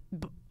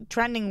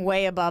trending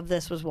way above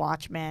this was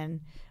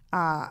Watchmen.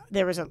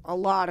 There was a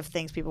lot of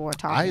things people were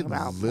talking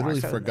about. I more literally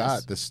so than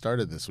forgot this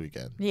started this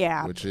weekend.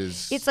 Yeah, which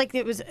is it's like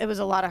it was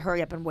a lot of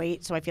hurry up and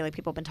wait. So I feel like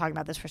people have been talking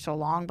about this for so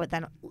long, but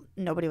then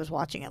nobody was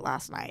watching it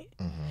last night.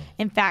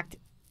 In fact,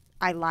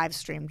 I live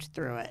streamed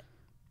through it.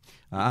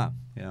 Ah,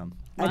 yeah.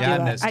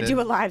 I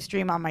do a live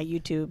stream on my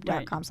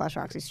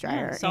youtube.com/Roxy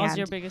Striar. Saul's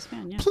your biggest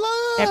fan,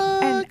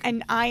 yeah.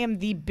 And I am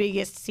the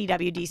biggest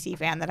CWDC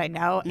fan that I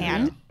know.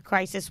 And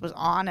Crisis was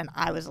on, and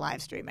I was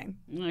live streaming.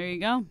 There you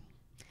go.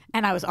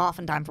 And I was off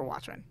in time for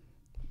Watchmen.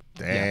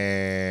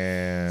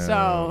 Damn.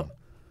 So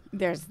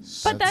there's.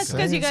 But that's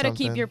because you got to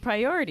something. keep your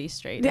priorities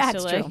straight.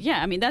 That's true.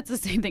 Yeah, I mean, that's the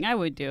same thing I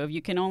would do. If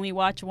you can only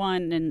watch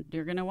one, then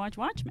you're going to watch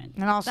Watchmen.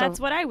 And also- that's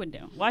what I would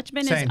do.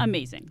 Watchmen is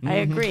amazing. I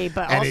agree,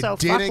 but And it also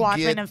fuck didn't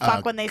Watchmen get and fuck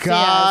a when they see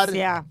us.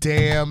 Yeah.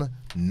 Goddamn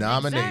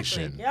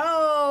nomination. Exactly.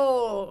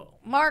 Yo,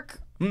 Mark.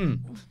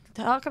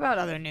 Talk about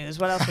other news.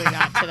 What else we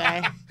got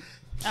today?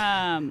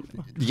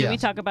 Should we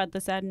talk about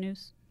the sad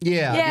news?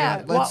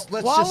 Yeah. Let's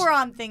while just. we're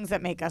on things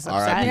that make us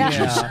upset. R.I.P. Yeah.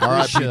 Juice. we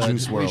R.I.P. should.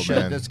 Juice We WRLD, should.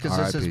 man. Because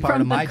this is R.I.P. part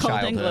From of my the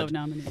Golden Globe childhood.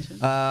 nomination.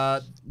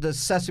 The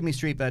Sesame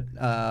Street,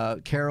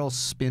 but Carroll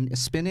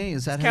Spinney,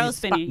 is that how Carroll you-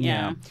 Spinney,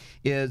 yeah.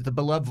 Is the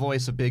beloved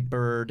voice of Big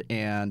Bird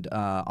and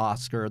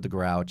Oscar the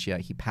Grouch. Yeah,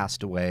 he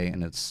passed away,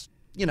 and it's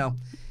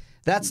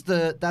that's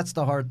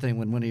the hard thing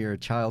when one of your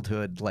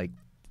childhood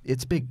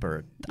it's Big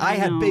Bird. I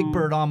had Big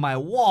Bird on my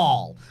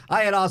wall.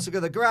 I had Oscar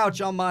the Grouch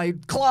on my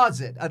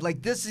closet.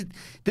 This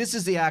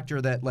is the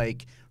actor that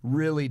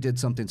really did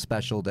something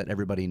special that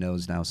everybody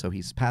knows now. So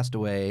he's passed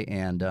away.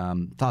 And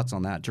thoughts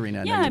on that, Dorina?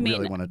 I know you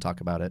really want to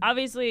talk about it.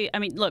 Obviously,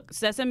 look,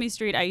 Sesame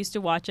Street. I used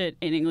to watch it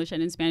in English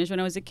and in Spanish when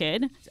I was a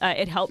kid.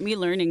 It helped me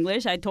learn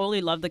English. I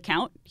totally loved the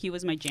Count. He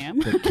was my jam.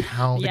 The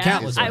Count. Yeah. The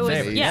Count was my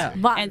favorite. Yeah.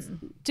 One,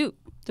 And 2,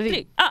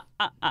 3.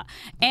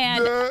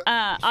 And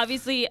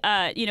obviously,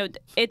 I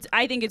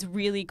think it's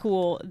really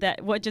cool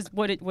that what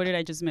did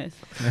I just miss?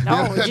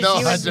 No,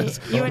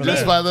 you and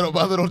me. My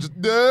little just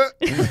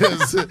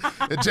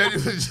it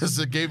genuinely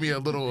just gave me a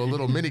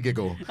little mini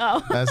giggle.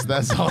 Oh.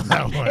 That's all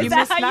that was. Is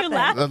that how you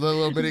laugh? A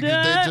little mini giggle.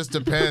 It just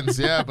depends.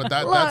 Yeah, but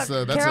that's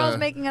Carol's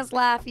making us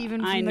laugh even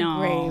from I the know.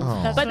 grave.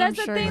 Oh. That's But what that's I'm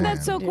the sure thing you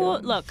that's so do. cool.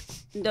 Look,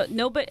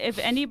 but if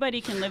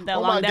anybody can live that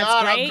Oh long, my that's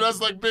God! great. I'm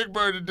dressed like Big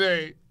Bird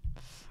today.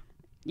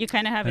 You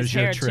kind of have There's his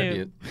your hair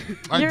tribute. too.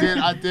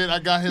 I did. I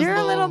got his. You're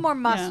a little more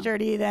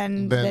mustardy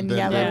than than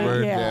yellow. Big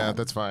Bird. Yeah. Yeah,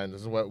 that's fine.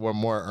 This is what we're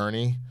more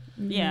Ernie.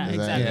 Yeah, Is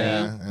that-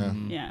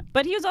 exactly. yeah.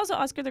 But he was also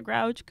Oscar the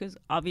Grouch because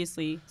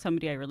obviously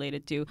somebody I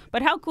related to.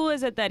 But how cool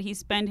is it that he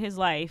spent his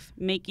life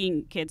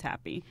making kids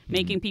happy,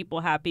 making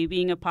people happy,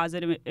 being a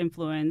positive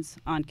influence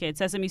on kids?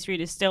 Sesame Street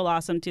is still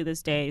awesome to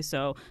this day.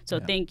 So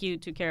thank you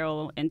to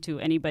Carroll and to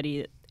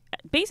anybody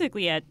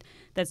basically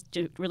that's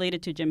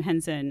related to Jim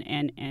Henson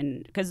and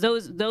because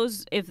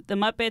those if the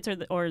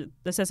Muppets or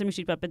the Sesame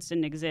Street Puppets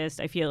didn't exist,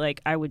 I feel like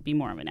I would be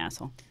more of an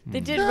asshole. They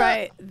did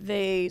write.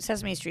 The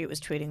Sesame Street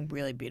was tweeting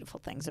really beautiful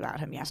things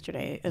about him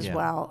yesterday as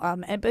well.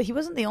 But he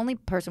wasn't the only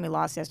person we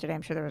lost yesterday.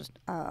 I'm sure there was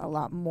a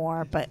lot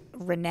more. But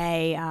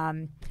Rene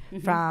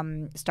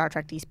from Star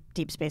Trek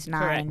Deep Space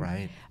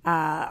Nine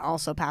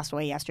also passed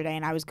away yesterday.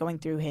 And I was going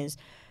through his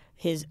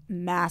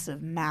massive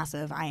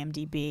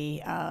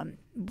IMDb,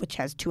 which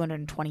has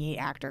 228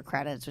 actor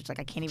credits, which I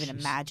can't even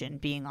imagine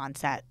being on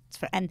set.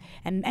 And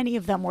many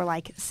of them were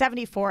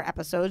 74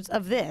 episodes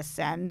of this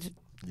and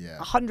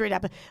 100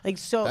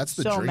 episodes,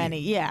 so dream. many.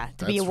 Yeah,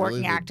 to be a That's working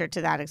really actor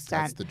to that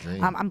extent. That's the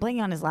dream. I'm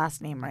blanking on his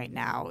last name right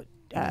now.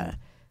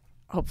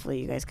 Hopefully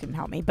you guys can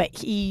help me. But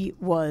he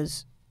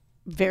was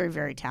very,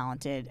 very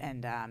talented,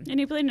 and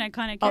he played an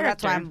iconic character. Oh,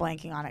 that's why I'm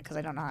blanking on it because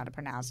I don't know how to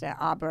pronounce it.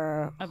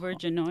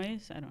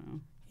 Auberjonois? I don't know.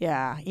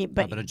 Yeah,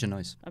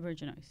 Auberjonois.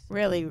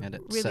 Really, And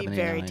at really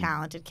very 79.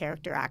 talented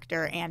character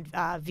actor and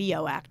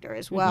VO actor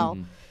as well.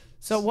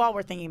 So while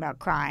we're thinking about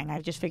crying,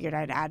 I just figured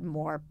I'd add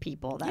more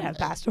people that have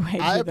passed away.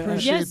 I to the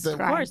appreciate Yes, the of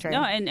crying course. train.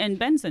 No, and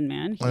Benson,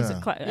 man, he's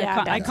Benson.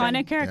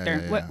 iconic character.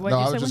 Yeah. What No, you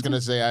I say, was just Winston?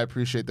 gonna say I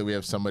appreciate that we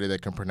have somebody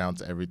that can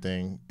pronounce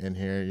everything in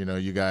here.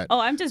 You got.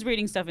 Oh, I'm just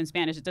reading stuff in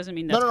Spanish. It doesn't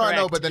mean that's No, correct. I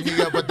know, but then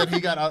he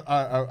got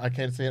I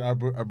can't say it.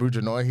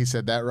 Auberjonois. He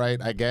said that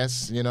right, I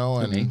guess.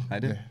 And me? I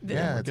did.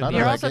 Yeah, it's not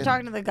You're like also it.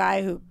 talking to the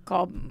guy who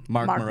called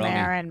Mark Maroney.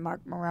 Maron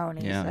Mark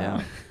Maroney. Yeah,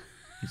 so.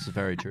 This is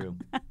very true.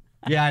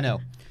 Yeah, I know.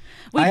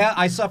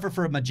 I suffer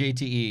from a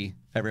JTE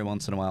every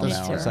once in a while That's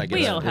now. fair. As I get,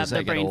 We all have as I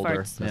the get brain older.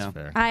 farts. That's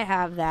fair. I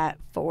have that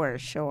for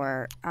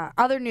sure.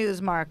 Other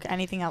news, Mark.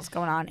 Anything else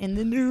going on in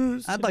the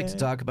news? I'd like to today?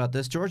 talk about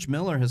this. George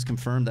Miller has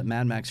confirmed that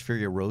Mad Max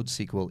Fury Road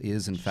sequel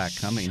is in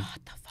fact coming.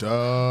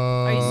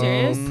 Are you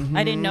serious?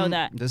 I didn't know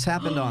that. This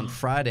happened on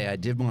Friday. I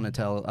did want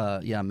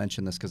to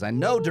mention this because I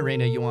know,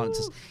 Dorina, you wanted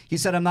to. He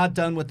said, I'm not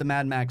done with the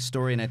Mad Max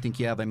story, and I think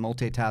you have a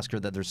multitasker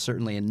that there's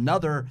certainly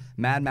another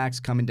Mad Max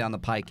coming down the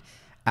pike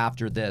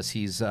after this.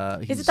 Is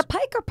it the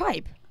pike or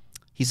pipe?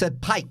 He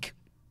said pike.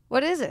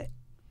 What is it?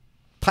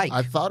 Pike.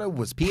 I thought it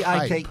was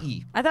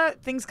P-I-K-E. I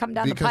thought things come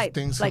down Because the pipe.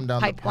 things like come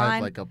down the pipeline.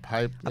 pipe like a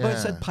pipe. I thought he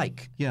said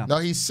pike. Yeah. No,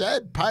 he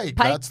said pike.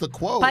 Pike? That's the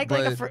quote. Pike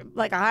but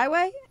like a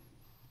highway?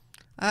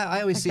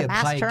 I always Like see the a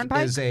Mass pike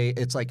Turnpike? as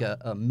it's like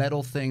a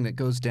metal thing that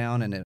goes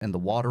down and the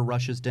water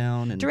rushes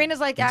down. And Dorina's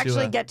like, into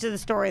actually a- get to the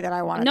story that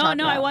I want to talk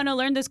No, about. I want to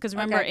learn this because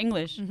remember Okay.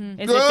 English.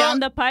 Is it down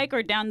the pike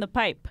or down the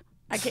pipe?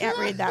 I can't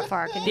read that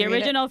far. Can The you read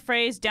it? original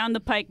phrase "down the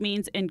pike"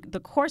 means in the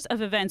course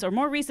of events, or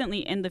more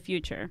recently, in the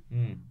future.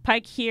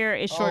 Pike here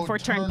is short for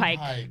turnpike,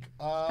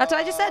 That's what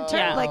I just said.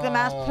 Yeah. Like the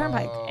Mass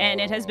Turnpike. and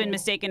it has been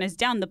mistaken as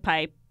 "down the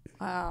pipe."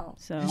 Wow.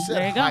 So You said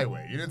there you go.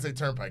 highway. You didn't say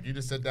turnpike. You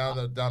just said down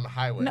the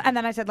highway. No, and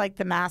then I said like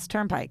the Mass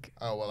Turnpike.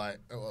 Oh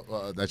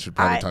well, that should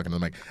probably talking to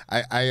the mic.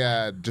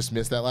 I just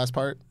missed that last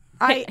part.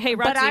 Hey,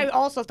 but Roxy. I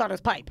also thought it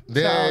was pipe. Yeah, so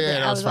yeah, I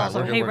that's was fine. also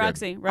We're good, Hey, we're good.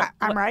 Roxy.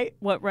 I'm right.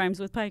 What rhymes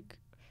with pike?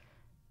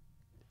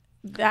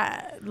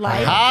 That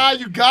like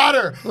You got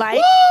her. like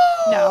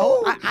Woo!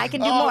 no, I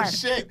can do Oh, more.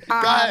 shit. Go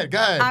ahead.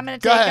 I'm gonna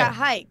Go take ahead. a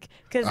hike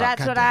because Oh, that's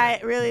God what damn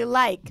I really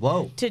like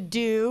Whoa. to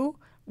do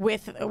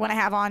with when I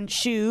have on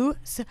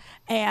shoes,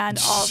 and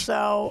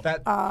also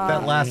that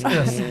last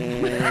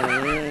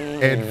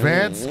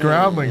Advanced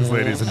groundlings,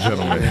 ladies and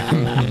gentlemen.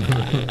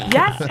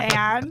 Yes,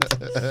 and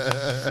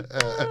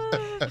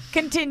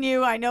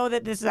continue. I know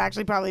that this is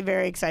actually probably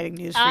very exciting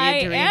news for you, I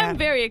Dorina. am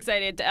very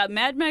excited.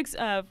 Mad Max,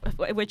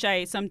 which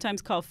I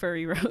sometimes call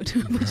Furry Road,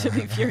 which should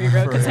be Fury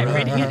Road because I'm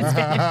reading it in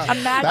Spanish.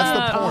 Imagine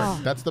That's the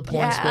porn. That's the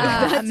porn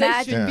spin-off.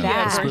 Imagine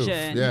that.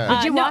 Version. Yeah.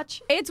 Did you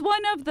watch? It's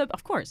one of the,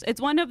 of course,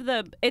 it's one of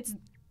the, it's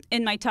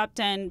in my top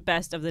 10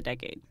 best of the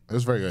decade. It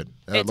was very good.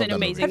 I It's love an that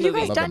amazing Have you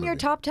movie. guys done your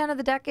top 10 of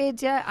the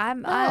decades yet? I I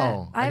guess haven't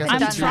I I'm done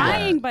should do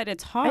trying, that. but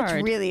it's hard.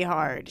 It's really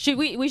hard.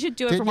 We should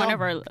do it for Didn't one of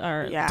y'all-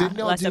 our Yeah. Didn't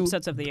y'all last do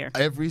episodes of the year.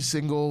 every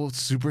single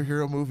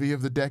superhero movie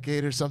of the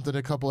decade or something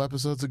a couple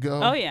episodes ago?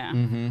 Oh, yeah.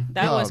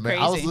 That Oh, was man,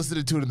 crazy. I was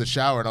listening to it in the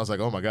shower and I was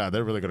like, oh my God,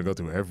 they're really going to go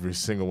through every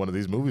single one of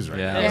these movies right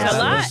now. There's a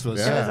lot. list was-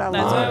 Yeah. That's what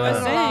I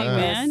was saying,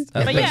 man. That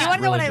But list yeah. You want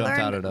to know what really I jumped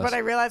out learned? at us. What I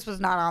realized was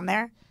not on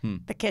there?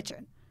 The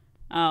kitchen.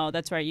 Oh,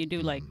 that's right. You do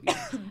like,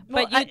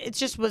 Well, but you, it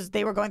just was.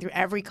 They were going through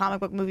every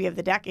comic book movie of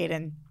the decade,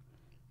 and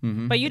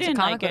but you it's a didn't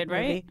comic like it, book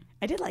right? movie.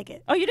 I did like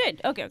it. Oh, you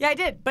did. Okay. Yeah, I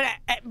did. But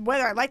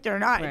whether I liked it or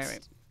not, Right, it's-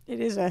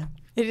 right.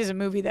 it is a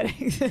movie that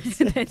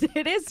exists.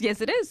 It is.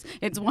 Yes, it is.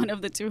 It's one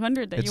of the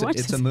 200 that you watched.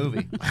 It's a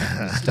movie.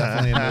 It's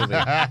definitely a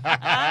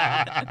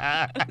movie.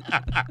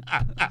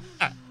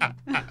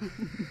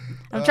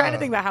 I'm trying to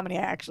think about how many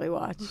I actually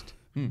watched.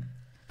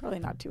 Probably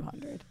not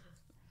 200.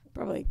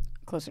 Probably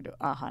closer to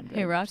 100.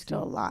 Hey, Roxy.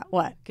 Still a lot.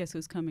 What? Guess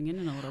who's coming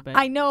in a little bit?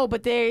 I know,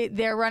 but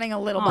they're running a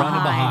little Running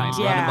behind. behind,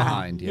 Yeah. running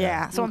behind,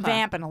 yeah. So I'm Okay.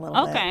 vamping a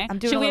little bit. Okay. I'm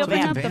doing Should a we little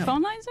open vamp. up the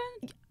phone lines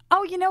then?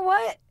 Oh, you know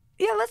what?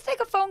 Yeah, let's take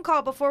a phone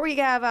call before we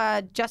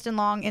have Justin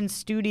Long in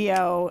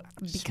studio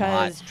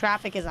because Smart.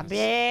 traffic is a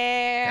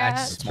bitch.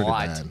 That's It's pretty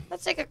smart. bad.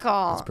 Let's take a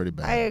call. That's pretty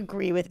bad. I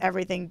agree with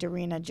everything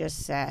Dorina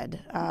just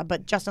said,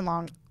 but Justin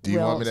Long Do you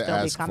will want me to still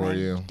ask be for coming.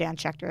 you? Dan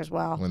Schechter as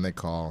well. When they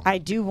call. I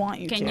do want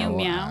you Can to. you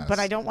meow? But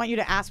I don't want you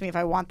to ask me if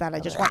I want that. I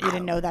just want you to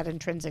know that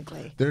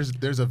intrinsically.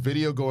 There's a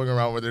video going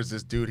around where there's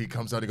this dude. He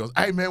comes out. He goes,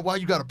 "Hey man, why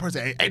you got a purse?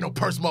 Hey, ain't no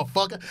purse,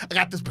 motherfucker. I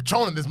got this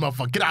Patron in this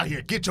motherfucker. Get out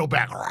here. Get your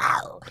back."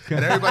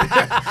 And everybody,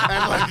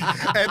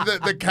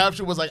 and the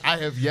caption was like, "I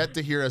have yet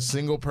to hear a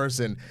single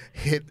person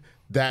hit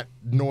that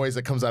noise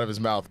that comes out of his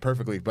mouth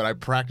perfectly, but I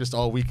practiced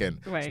all weekend.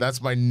 Right. So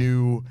that's my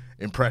new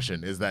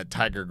impression is that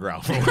tiger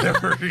growl for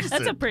whatever reason.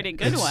 That's a pretty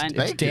good one.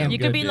 Thank you. damn You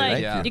good, could be dude.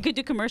 like, Yeah. you could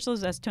do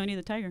commercials as Tony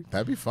the Tiger.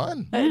 That'd be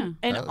fun. In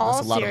That's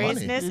all a lot of money.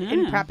 seriousness,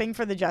 in prepping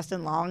for the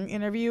Justin Long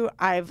interview,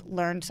 I've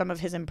learned some of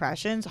his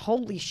impressions.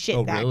 Holy shit,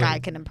 Oh, that really? guy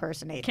can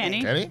impersonate Can me.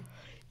 he? Can he?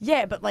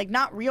 Yeah, but like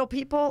not real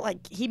people.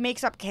 Like he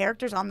makes up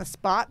characters on the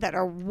spot that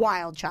are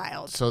wild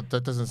child. So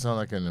that doesn't sound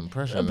like an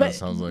impression. But that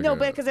sounds like no, a-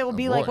 because it will a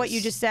be like what voice. you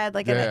just said.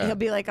 Like Yeah. he'll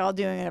be like, "I'll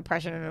doing an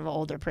impression of an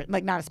older person."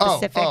 Like not a Oh,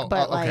 specific,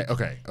 but okay, like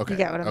okay. You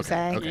get what I'm okay,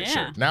 saying? Okay, Yeah.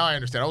 sure. Now I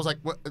understand. I was like,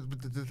 what?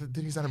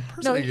 He's not No,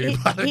 impersonating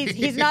anybody.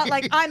 he's not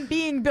like I'm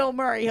being Bill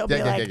Murray. He'll be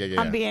Yeah, yeah, like, yeah, yeah,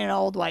 I'm yeah. being an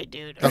old white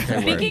dude. Okay,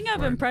 word, Speaking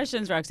of word.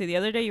 impressions, Roxy, the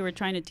other day you were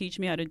trying to teach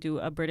me how to do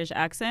a British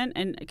accent,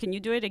 and can you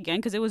do it again?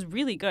 Because it was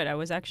really good. I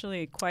was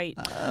actually quite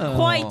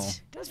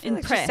Does feel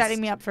like she's impressed.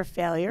 setting me up for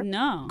failure.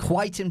 No.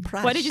 Quite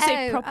impressed. What did you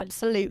say? Oh, Proper.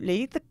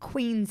 absolutely. The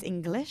Queen's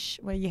English,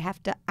 where you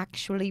have to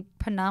actually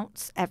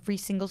pronounce every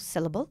single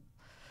syllable.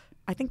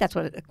 I think that's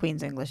what a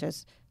Queen's English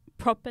is.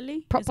 Properly? Is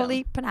that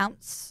Properly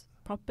properly.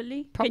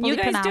 properly? Can Properly you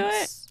guys do it?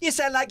 pronounce. You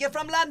sound like you're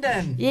from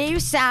London. You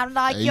sound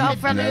like You you're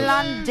from know.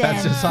 London.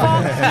 That's just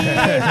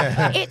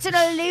Fuck you. It's an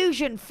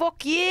illusion.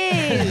 Fuck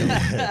you.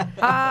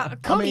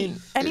 Cody,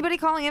 anybody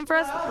calling in for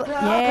us?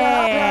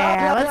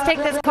 Yeah. Let's take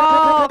this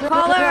call.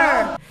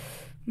 Caller.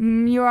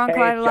 You're on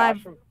Quite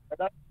Alive.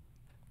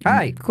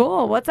 Hi.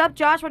 Cool. What's up,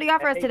 Josh? What do you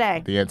got for us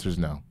today? The answer is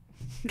no.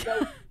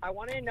 So I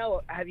want to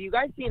know: have you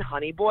guys seen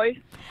Honey Boy?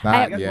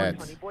 Not You guys yet.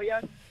 watched Honey Boy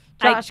yet?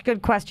 Josh,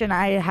 good question.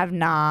 I have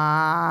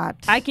not.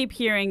 I keep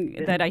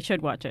hearing that I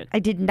should watch it. I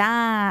did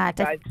not.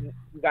 You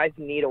guys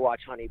need to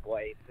watch Honey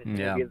Boy. This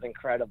Yeah. movie is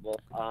incredible.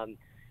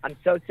 I'm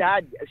so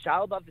sad.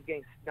 Shia LaBeouf is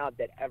getting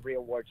snubbed at every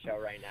award show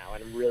right now,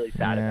 and I'm really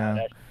sad about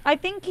it. I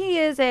think he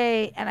is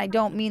and I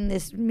don't mean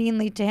this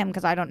meanly to him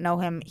because I don't know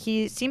him.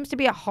 He seems to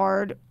be a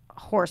hard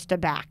horse to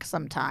back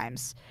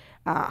sometimes.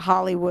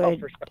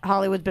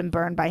 Hollywood's been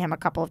burned by him a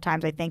couple of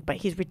times, I think, but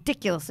he's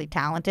ridiculously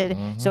talented.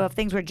 So if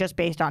things were just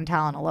based on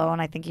talent alone,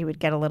 I think he would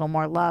get a little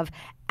more love.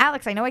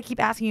 Alex, I know I keep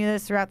asking you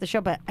this throughout the show,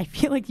 but I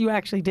feel like you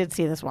actually did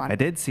see this one. I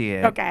did see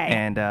it. Okay.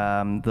 And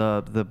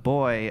the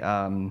boy,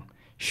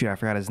 shoot, I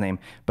forgot his name,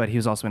 but he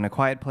was also in A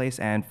Quiet Place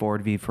and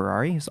Ford v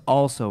Ferrari. He's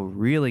also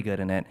really good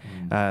in it.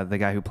 The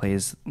guy who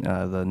plays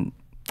the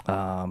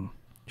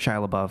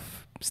Shia LaBeouf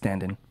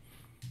stand-in.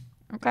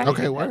 Okay.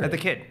 Okay, word. The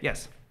kid,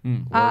 yes.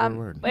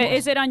 Word.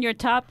 Is it on your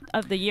top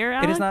of the year,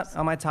 Alex? It is not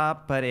on my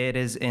top, but it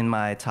is in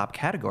my top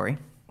category.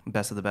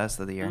 Best of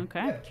the year.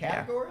 Okay.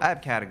 Yeah. I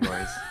have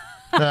categories.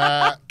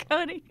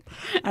 Cody.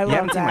 I You love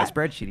haven't seen my that.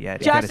 spreadsheet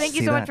yet. Josh, gotta thank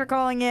you see so that. much for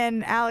calling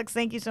in. Alex,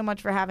 thank you so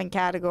much for having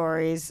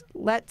categories.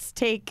 Let's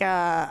take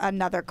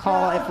another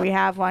call if we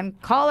have one.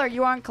 Caller,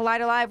 you on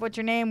Collide Live. What's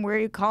your name? Where are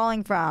you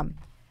calling from?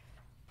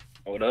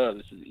 What up?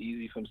 This is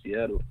Easy from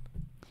Seattle.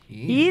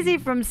 Easy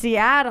from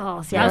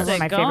Seattle. Seattle's one of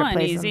my favorite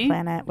places on the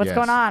planet. What's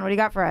going on? What do you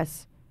got for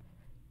us?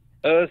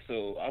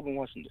 So I've been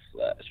watching The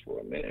Flash for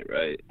a minute,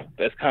 right?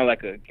 That's kind of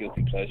like a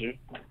guilty pleasure.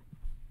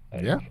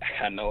 Yeah.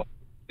 I know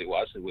they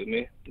watch it with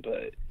me,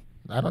 but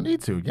I don't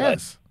need to.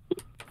 Yes.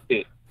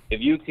 If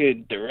you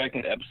could direct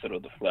an episode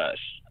of The Flash,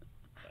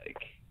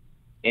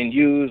 and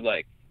use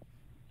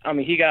I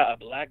mean, he got a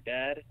black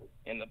dad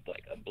and a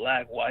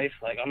black wife.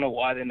 I don't know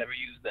why they never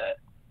used that.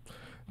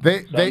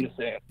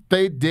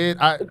 They did.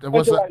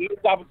 What's up?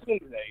 Missed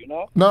opportunity there, you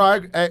know?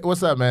 No,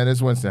 what's up, man?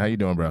 It's Winston. How you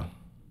doing, bro?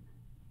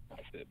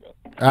 That's it, bro.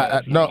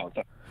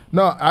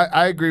 No,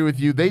 I agree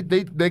with you.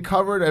 They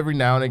cover it every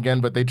now and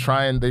again, but they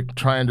try and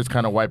just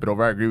kind of wipe it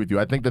over. I agree with you.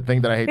 I think the thing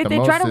that I hate the most is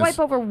they try to wipe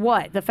over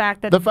what? The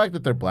fact that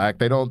they're black.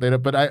 They don't.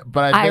 But I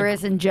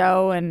Iris and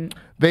Joe and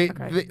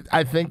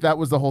I think that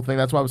was the whole thing.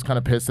 That's why I was kind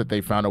of pissed that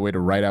they found a way to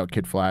write out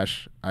Kid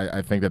Flash.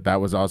 I think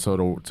that was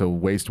also to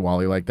waste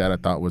Wally like that. I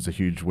thought was a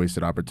huge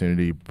wasted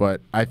opportunity.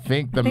 But I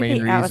think the main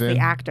reason that was the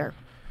actor.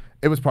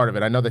 It was part of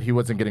it. I know that he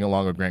wasn't getting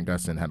along with Grant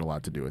Gustin had a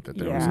lot to do with it.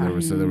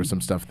 There was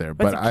some stuff there.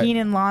 Was it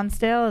Keenan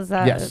Lonsdale? Is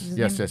that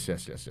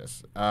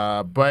yes.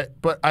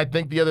 But I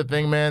think the other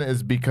thing, man,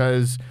 is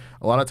because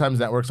a lot of times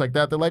networks like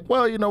that, they're like,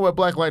 well, you know what,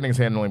 Black Lightning's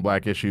handling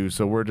black issues,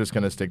 so we're just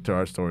gonna stick to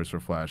our stories for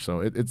Flash. So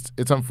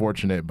it's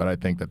unfortunate, but I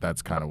think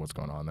that's kind of what's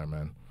going on there,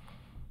 man.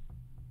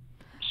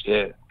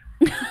 Shit.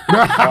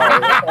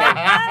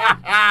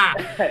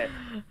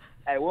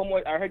 Hey, one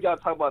more. I heard y'all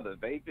talk about the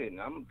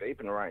vaping. I'm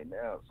vaping right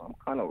now, so I'm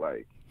kind of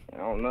like, I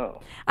don't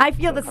know. I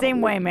feel the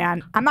same way,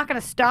 man. I'm not gonna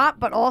stop,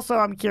 but also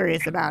I'm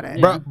curious about it.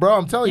 Bro,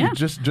 I'm telling you,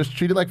 just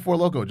treat it like Four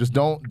Loko. Just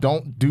don't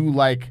do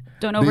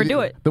don't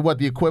overdo it.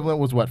 The equivalent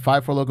was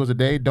 5 Four Lokos a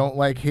day.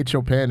 Don't hit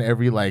your pen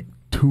every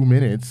 2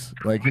 minutes.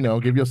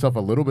 Give yourself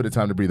a little bit of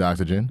time to breathe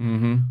oxygen.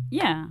 Mm-hmm.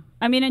 Yeah,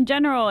 I mean, in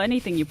general,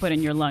 anything you put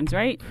in your lungs,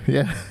 right?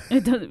 Yeah.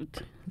 It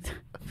doesn't.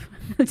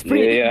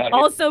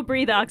 Also,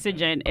 breathe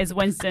oxygen is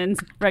Winston's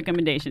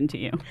recommendation to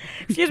you.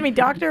 Excuse me,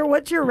 doctor,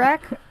 what's your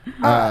rec?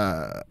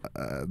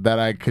 That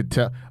I could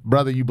tell.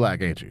 Brother, you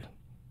black, ain't you?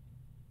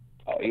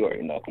 Oh, you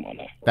already know. Come on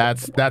now.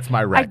 That's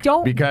my rec. I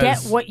don't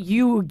get what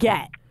you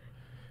get.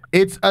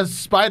 It's a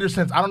spider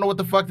sense. I don't know what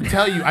the fuck to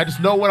tell you. I just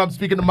know when I'm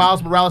speaking to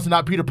Miles Morales and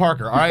not Peter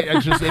Parker. All right, it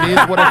is what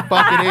the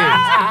fuck it is.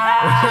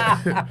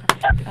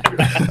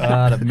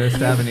 I've missed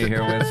having you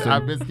here, Winston. I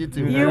missed you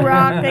too. You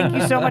rock. Thank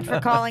you so much for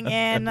calling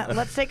in.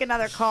 Let's take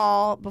another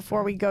call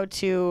before we go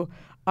to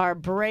our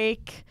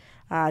break.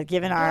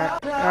 Given our all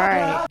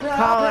right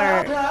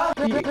caller,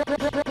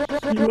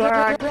 you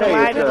are on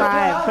Collided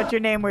Live. What's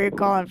your name? Where you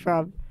calling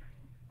from?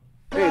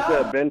 Hey,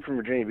 it's Ben from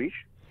Virginia Beach.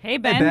 Hey,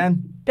 Ben. Hey,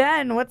 Ben.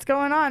 Ben, what's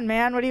going on,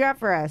 man? What do you got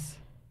for us?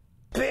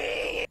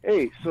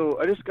 Hey,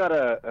 so I just got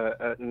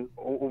an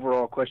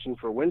overall question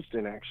for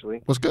Winston,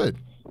 actually. What's good?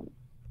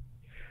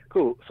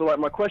 Cool. So,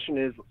 my question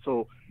is,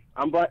 so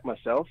I'm black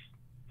myself.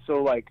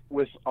 So,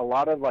 with a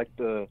lot of,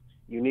 the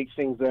unique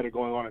things that are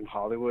going on in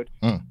Hollywood,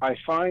 I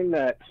find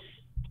that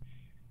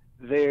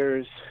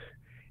there's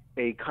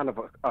a kind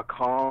of a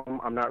calm,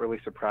 I'm not really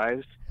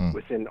surprised,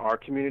 within our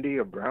community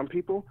of brown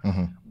people.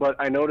 Mm-hmm. But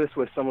I notice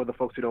with some of the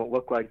folks who don't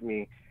look like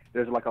me,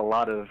 there's a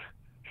lot of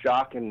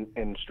shock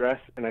and stress,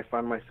 and I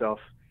find myself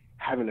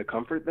having to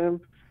comfort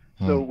them.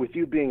 So with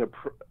you being a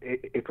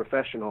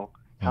professional,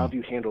 how have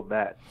you handled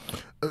that?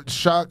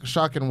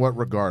 Shock in what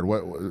regard?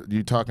 What are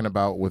you talking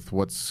about with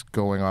what's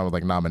going on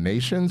with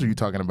nominations? Are you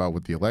talking about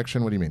with the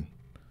election? What do you mean?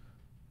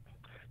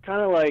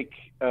 Kind of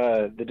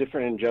the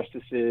different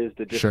injustices,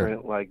 the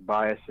different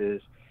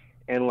biases,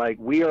 and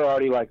we are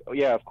already oh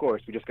yeah, of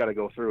course, we just got to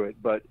go through it.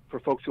 But for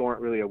folks who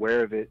aren't really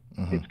aware of it,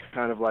 it's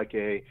kind of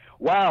a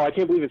wow, I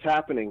can't believe it's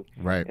happening.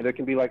 Right. And there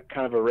can be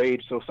kind of a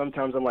rage. So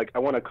sometimes I'm I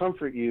want to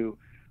comfort you,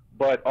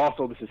 but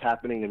also this is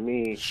happening to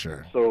me.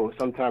 Sure. So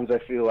sometimes I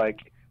feel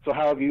so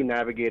how have you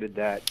navigated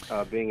that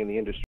being in the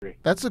industry?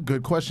 That's a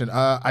good question.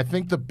 I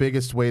think the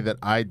biggest way that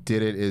I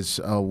did it is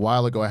a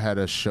while ago I had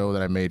a show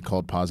that I made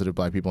called Positive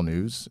Black People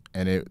News,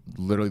 and it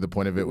literally the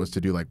point of it was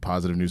to do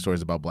positive news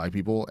stories about black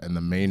people, and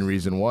the main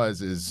reason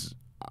is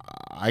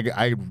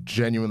I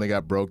genuinely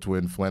got broke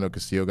when Philando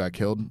Castillo got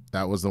killed.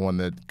 That was the one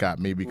that got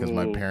me because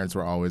my parents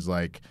were always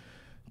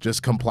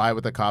just comply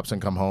with the cops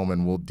and come home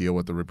and we'll deal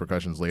with the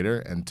repercussions later.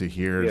 And to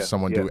hear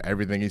someone do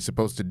everything he's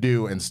supposed to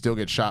do and still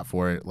get shot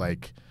for it,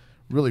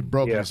 really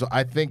broke me. So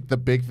I think the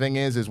big thing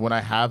is when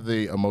I have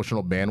the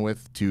emotional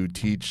bandwidth to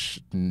teach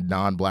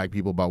non-black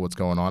people about what's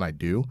going on, I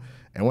do.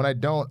 And when I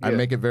don't, I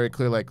make it very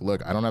clear,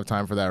 look, I don't have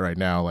time for that right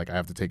now. I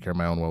have to take care of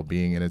my own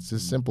well-being. And it's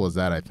as simple as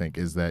that, I think,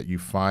 is that you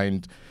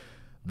find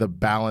the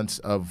balance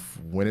of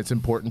when it's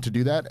important to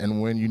do that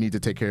and when you need to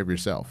take care of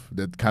yourself.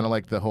 That kind of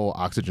like the whole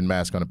oxygen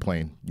mask on a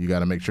plane. You got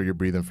to make sure you're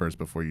breathing first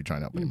before you try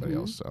and help anybody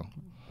else. So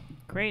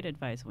great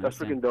advice, Winston. That's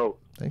freaking dope.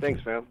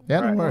 Thanks, fam.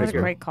 Yeah, no worries. That was a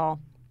great call.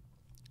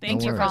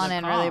 Thanks for for calling the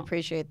in. call. Really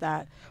appreciate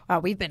that.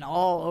 We've been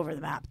all over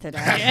the map today.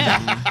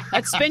 Yeah,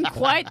 it's been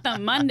quite the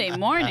Monday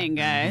morning,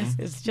 guys.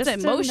 It's just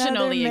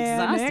emotionally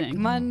another manic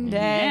exhausting.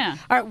 Monday. Yeah.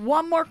 All right,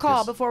 one more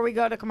call before we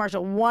go to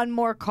commercial. One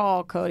more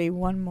call, Cody.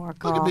 One more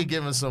call. Look at me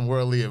giving some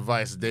worldly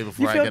advice the day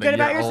before You I feel get good a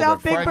year about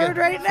yourself, older. Big Bird,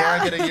 right Before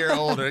now? I get a year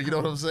older, you know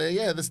what I'm saying?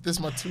 Yeah, this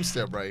my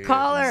two-step right here.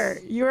 Caller,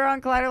 you are on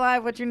Collider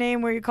Live. What's your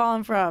name? Where are you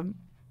calling from?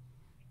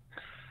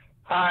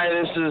 Hi,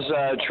 this is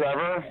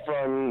Trevor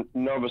from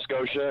Nova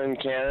Scotia in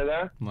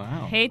Canada.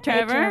 Wow. Hey,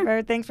 Trevor. Hey,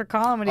 Trevor. Thanks for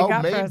calling. What do you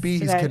got for us maybe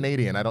he's today?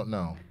 Canadian. I don't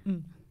know.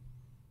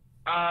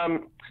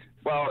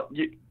 Well,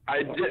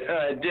 I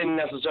didn't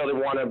necessarily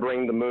want to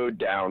bring the mood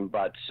down,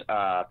 but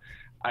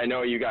I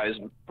know you guys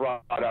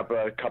brought up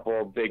a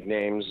couple of big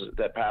names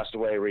that passed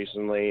away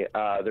recently.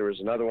 There was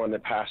another one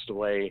that passed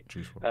away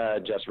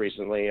just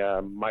recently,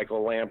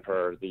 Michael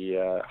Lamper,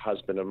 the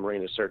husband of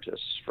Marina Sirtis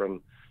from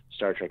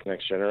Star Trek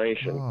Next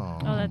Generation. Oh,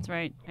 that's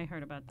right. I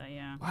heard about that,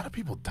 yeah. A lot of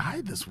people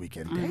died this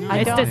weekend.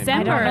 It's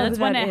December. know That's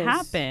who when that it is.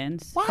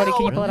 happens. Wow, Cody,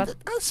 can you pull it up?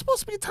 It's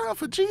supposed to be time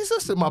for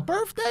Jesus and my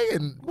birthday,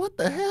 and what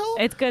the hell?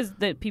 It's because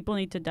the people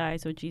need to die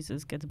so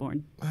Jesus gets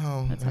born.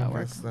 Oh, That's how it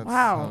works. That's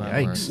Wow. how that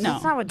Yikes. works. No.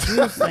 That's not what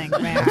Jews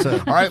think, man.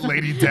 All right,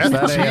 Lady Death.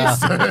 Is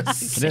that I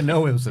Jesus. didn't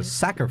know it was a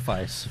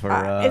sacrifice for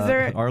Is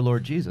there- our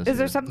Lord Jesus. Is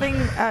there something,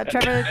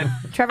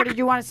 Trevor, did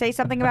you want to say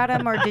something about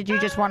him, or did you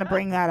just want to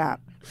bring that up?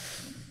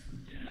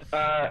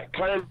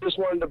 Kind of just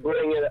wanted to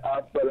bring it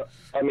up, but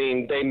I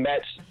mean, they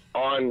met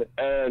on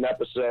an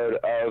episode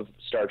of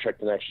Star Trek: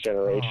 The Next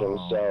Generation,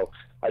 so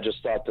I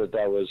just thought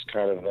that was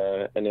kind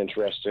of an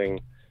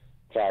interesting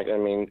fact. I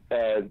mean,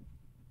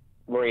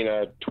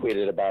 Marina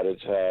tweeted about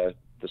it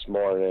this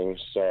morning,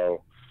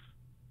 so.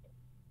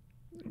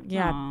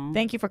 Yeah, Aw.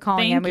 thank you for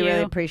calling Thank in. We really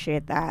you.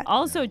 appreciate that.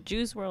 Also,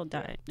 Juice World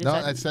died. Is No,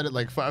 that- I said it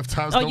like 5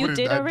 times. Oh, you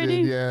Nobody- did I already?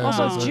 yeah.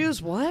 Also, so-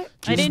 Jews, what?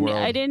 I didn't. World.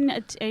 I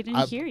didn't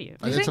hear you. You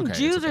It's think okay,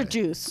 Jews it's or okay.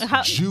 juice?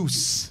 How-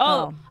 Juice.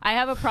 Oh, I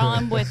have a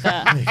problem with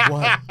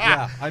What?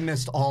 Yeah, I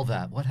missed all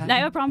that. What happened? I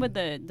have a problem with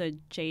the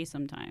J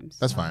sometimes.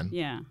 That's fine.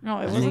 Yeah. No,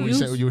 it You wasn't were you.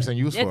 saying, you were saying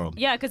Use World.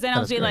 Yeah, because then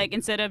I'll That's be great. like,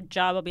 instead of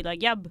job, I'll be like,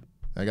 yub.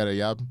 I got a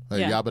Yab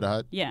Yeah. the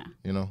Hut. Yeah.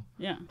 You know.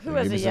 Yeah. Who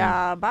has Give a me some.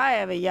 yob? I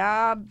have a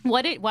yob.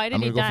 Why did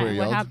I'm he gonna go for die? a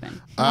What Yeld.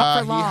 happened? Not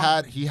for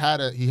long. He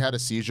had a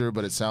seizure,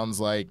 but it sounds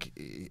like,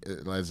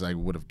 as I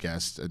would have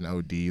guessed, an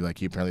OD. Like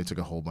he apparently took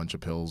a whole bunch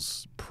of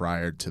pills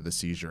prior to the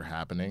seizure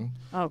happening.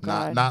 Oh,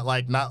 God. Not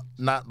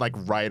like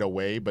right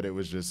away, but it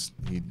was just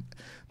he.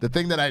 The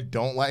thing that I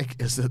don't like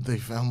is that they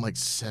found like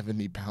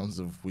 70 pounds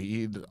of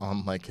weed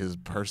on like his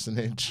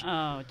personage.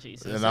 Oh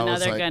Jesus! And So now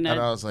they're and I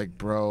gonna. was like,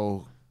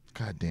 bro,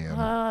 goddamn.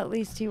 Well, at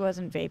least he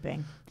wasn't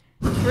vaping.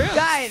 True.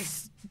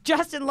 Guys,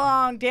 Justin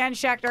Long, Dan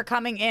Schechter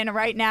coming in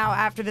right now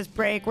after this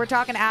break. We're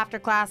talking after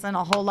class and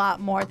a whole lot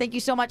more. Thank you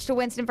so much to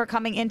Winston for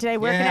coming in today.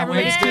 Where can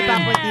everybody Winston. keep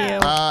up with you?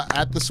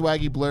 At the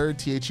Swaggy Blurred,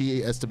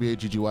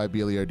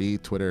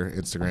 TheSwaggyBlerd, Twitter,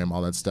 Instagram,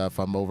 all that stuff.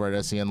 I'm over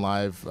at SEN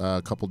Live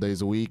a couple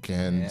days a week,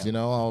 and you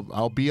know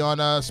I'll be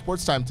on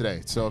Sports Time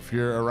today. So if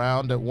you're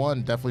around at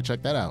 1, definitely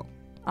check that out.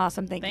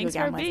 Awesome. Thank Thanks you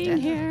again, for being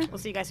Winston. here. We'll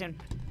see you guys soon.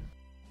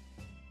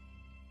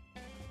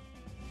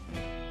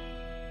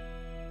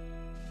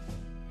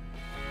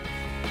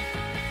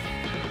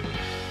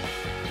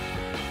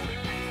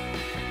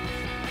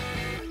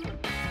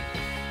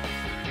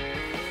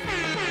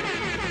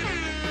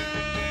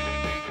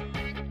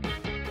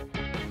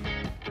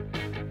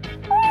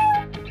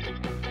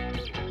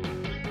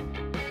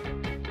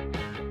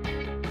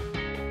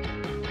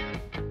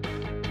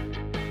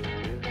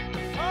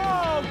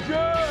 Oh,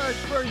 good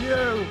for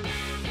you.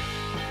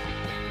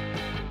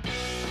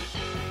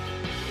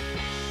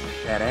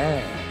 That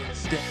ass.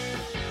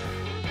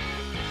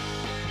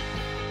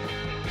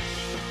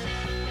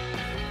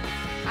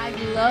 I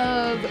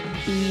love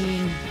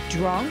being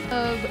drunk,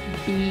 of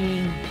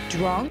being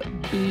drunk,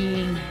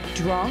 being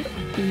drunk,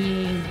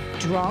 being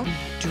drunk,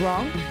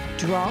 drunk,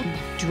 drunk,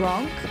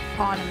 drunk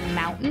on a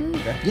mountain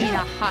in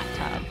a hot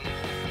tub.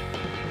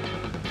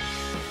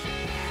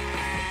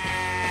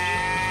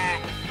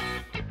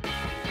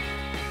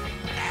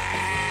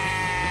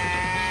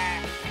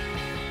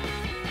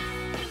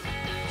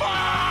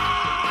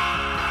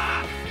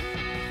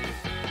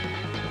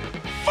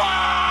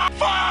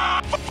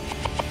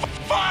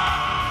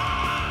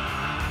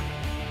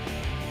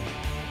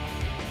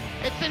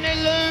 It's an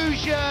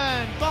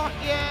illusion. Fuck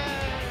yeah.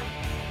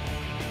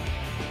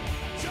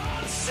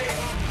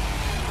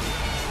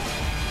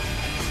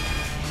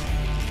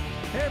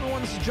 Hey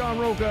everyone, this is John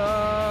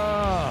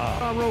Roca.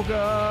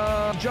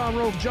 John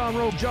Roca.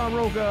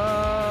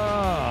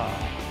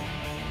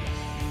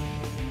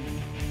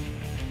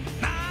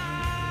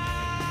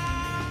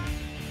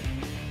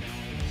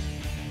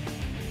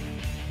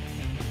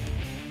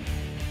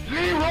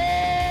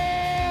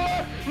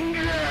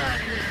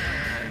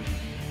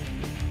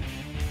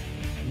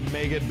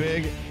 Make it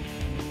big.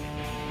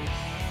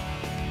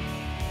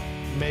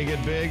 Make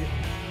it big.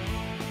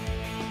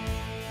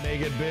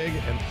 Make it big.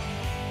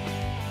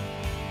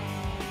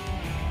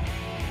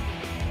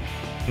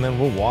 And then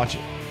we'll watch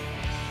it.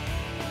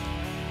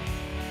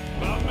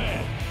 My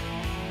man.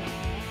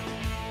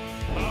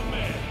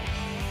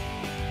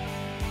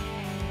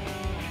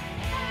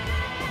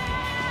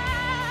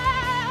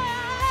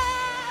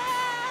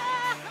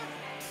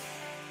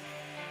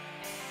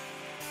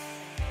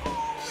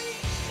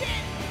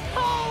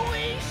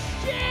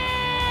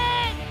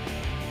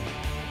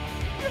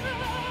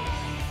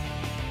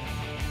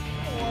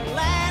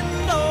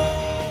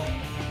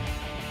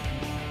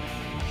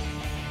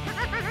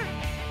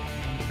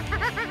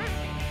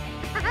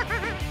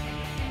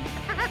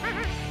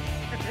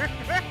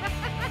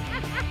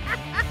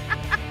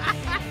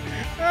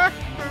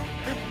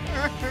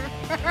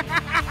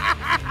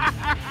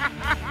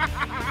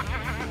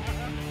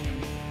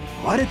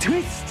 What a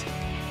twist!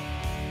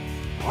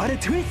 What a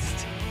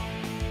twist!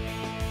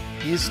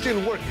 He is still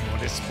working on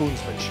his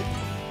spoonsmanship.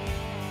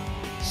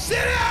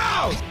 Sit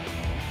down!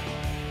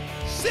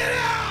 Sit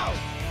down!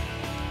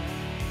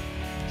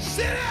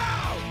 Sit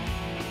down!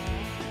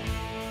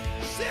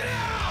 Sit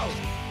down!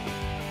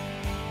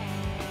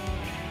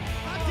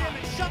 God damn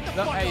it, shut the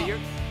fuck up!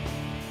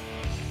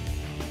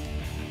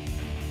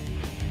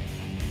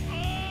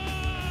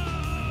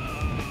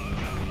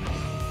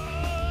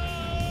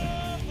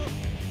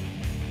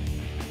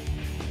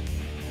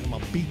 And I'm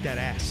gonna beat that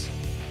ass.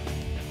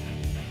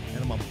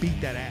 And I'm gonna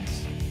beat that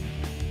ass.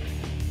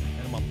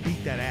 And I'm gonna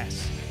beat that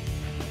ass.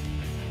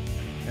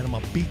 And I'm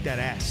gonna beat that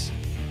ass.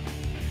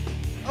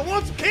 I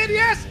want some candy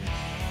ass!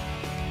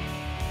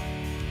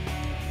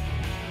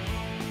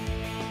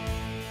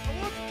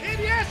 I want some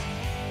candy ass!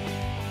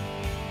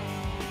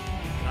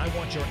 And I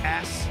want your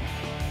ass.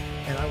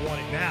 And I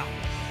want it now.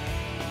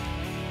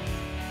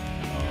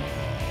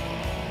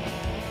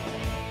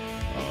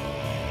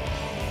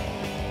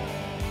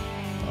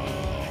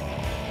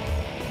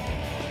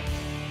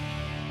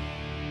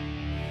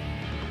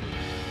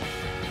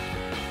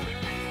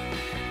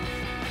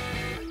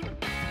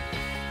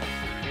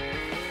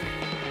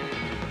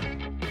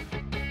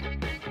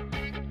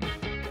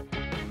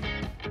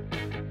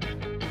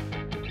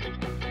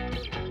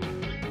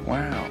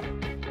 Wow.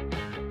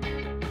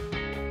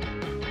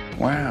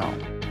 Wow.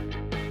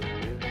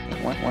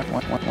 What,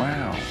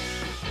 wow.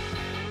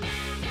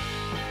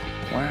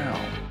 Wow.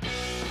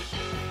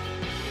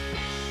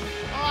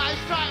 Alright,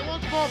 let's try it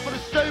once more for the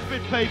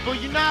stupid people.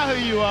 You know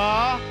who you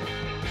are.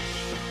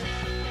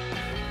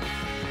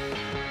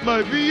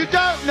 Maybe you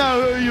don't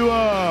know who you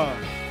are.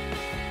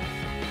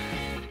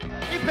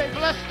 You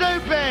people are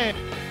stupid.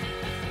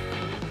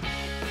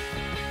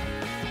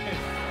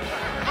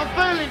 I'm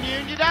fooling you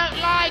and you don't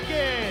like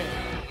it.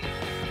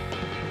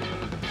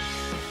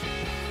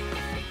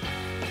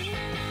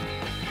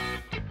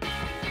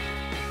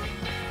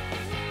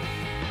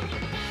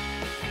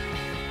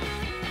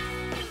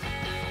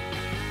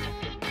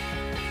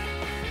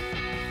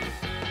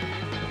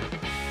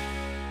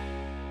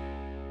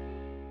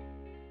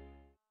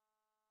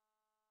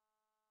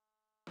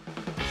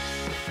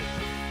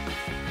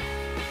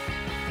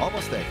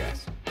 Almost there,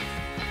 guys.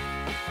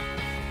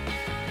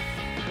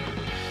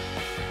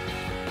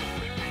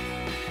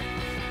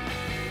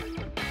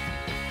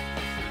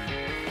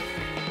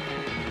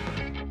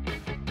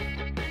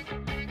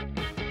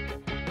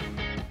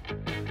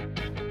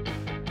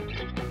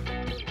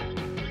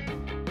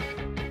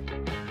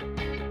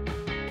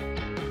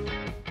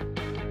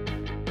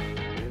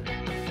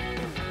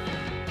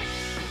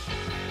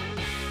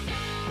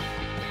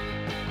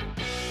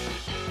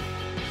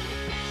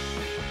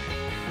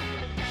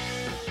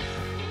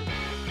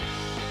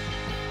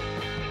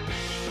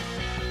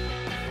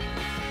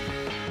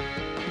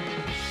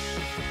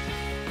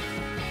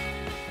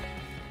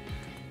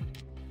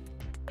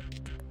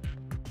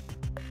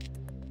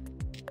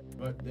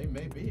 But they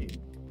may be.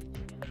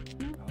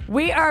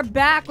 We are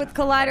back with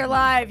Collider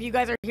Live. You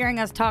guys are hearing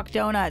us talk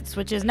donuts,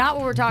 which is not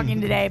what we're talking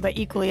today, but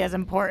equally as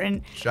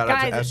important. Shout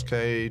out to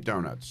SK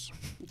Donuts.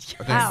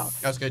 Wow.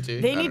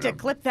 SKT. They need to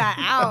clip that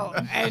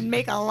out and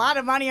make a lot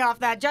of money off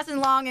that.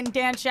 Justin Long and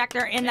Dan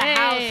Schechter in the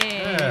house.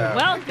 Yeah,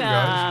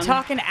 welcome.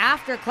 Talking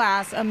After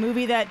Class, a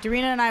movie that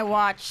Dorina and I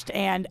watched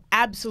and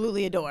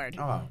absolutely adored.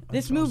 Oh,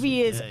 this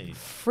movie is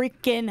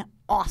freaking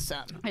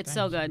awesome. It's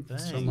so good.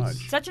 Thanks so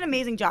much. Such an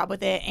amazing job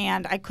with it,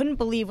 and I couldn't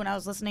believe when I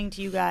was listening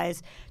to you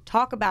guys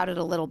talk about it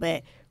a little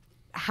bit,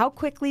 how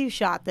quickly you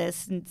shot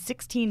this in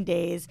 16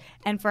 days,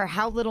 and for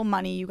how little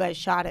money you guys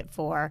shot it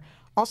for.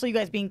 Also, you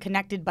guys being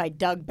connected by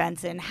Doug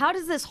Benson. How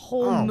does this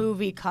whole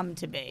movie come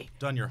to be?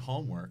 Done your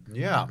homework.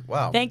 Yeah,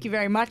 wow. Thank you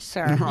very much,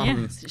 sir.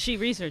 Yes, she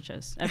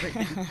researches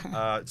everything.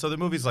 So the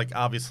movie's like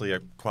obviously a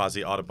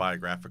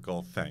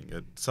quasi-autobiographical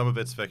thing. Some of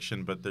it's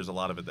fiction, but there's a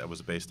lot of it that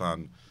was based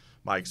on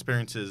my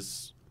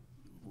experiences,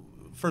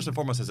 first and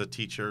foremost as a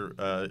teacher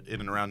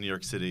in and around New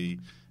York City,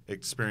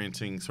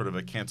 experiencing sort of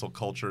a cancel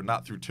culture,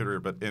 not through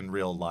Twitter, but in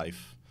real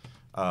life,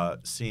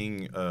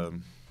 seeing a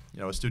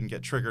student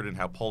get triggered and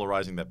how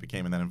polarizing that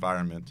became in that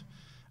environment.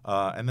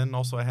 And then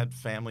also I had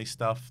family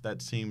stuff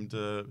that seemed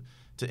to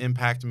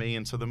impact me.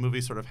 And so the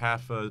movie's sort of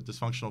half a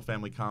dysfunctional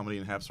family comedy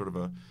and half sort of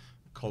a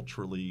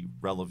culturally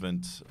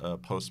relevant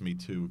post-Me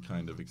Too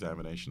kind of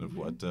examination of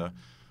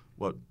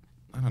what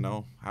I don't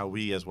know, how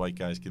we as white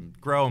guys can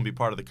grow and be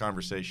part of the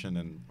conversation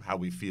and how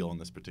we feel in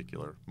this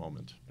particular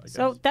moment, I guess.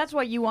 So that's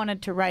why you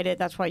wanted to write it.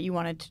 That's why you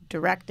wanted to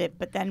direct it.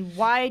 But then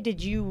why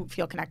did you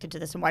feel connected to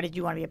this, and why did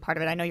you want to be a part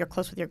of it? I know you're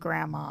close with your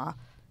grandma.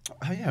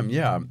 I am,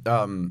 yeah.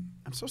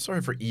 I'm so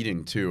sorry for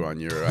eating, too, on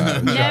your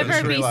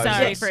Never be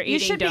sorry for eating You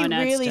should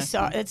donuts, be really Justin.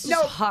 sorry. It's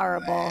just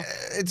horrible.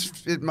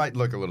 It might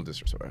look a little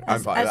disrespectful.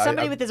 As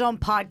somebody with his own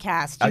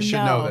podcast, I should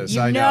know this.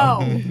 You I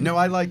know. No,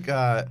 I like,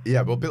 well,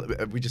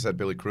 we just had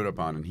Billy Crudup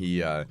on, and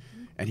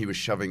he was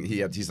shoving.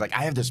 He's like,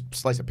 I have this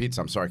slice of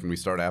pizza. I'm sorry. Can we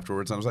start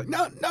afterwards? And I was like,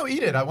 no,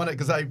 eat it. I want it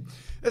because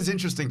it's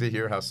interesting to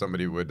hear how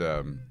somebody would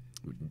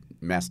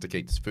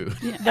masticate this food.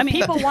 The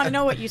people want to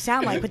know what you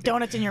sound like, but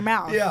donuts in your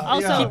mouth. Yeah.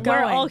 Also, Keep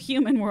we're going. all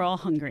human. We're all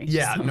hungry.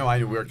 Yeah, so. no,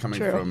 we're coming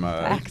True. from.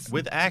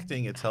 With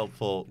acting, it's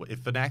helpful.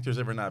 If an actor's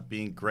ever not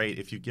being great,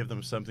 if you give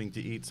them something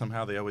to eat,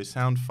 somehow they always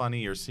sound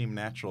funny or seem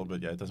natural.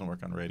 But yeah, it doesn't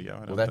work on radio.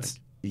 I don't think.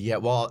 Yeah,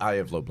 well, I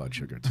have low blood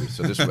sugar too,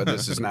 so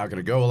this is now going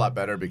to go a lot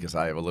better because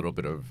I have a little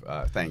bit of.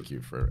 Thank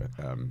you for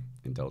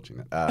indulging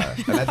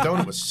that. And that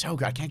donut was so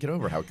good. I can't get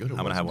over how good it was.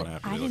 I'm gonna have one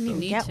after. I this, didn't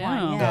even though. get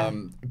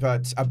one.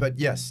 Yeah. But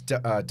yes,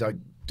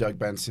 Doug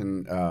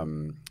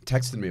Benson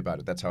texted me about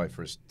it. That's how I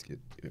first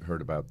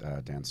heard about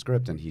Dan's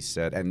script, and he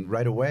said, and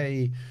right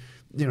away,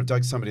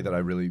 Doug's somebody that I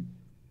really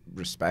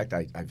respect.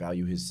 I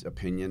value his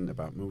opinion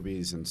about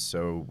movies, and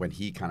so when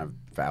he kind of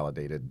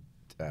validated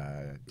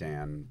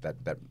Dan,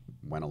 that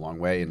went a long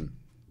way, and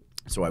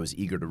so I was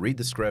eager to read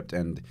the script,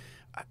 and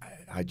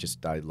I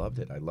loved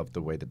it. I loved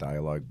the way the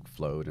dialogue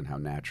flowed and how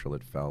natural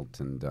it felt,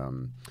 and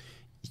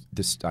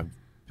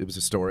it was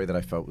a story that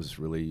I felt was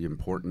really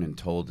important and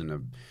told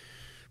in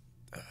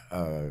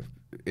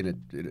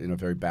a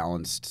very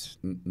balanced,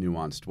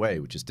 nuanced way,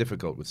 which is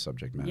difficult with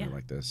subject matter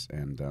like this,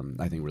 and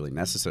I think really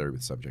necessary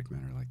with subject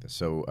matter like this.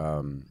 So.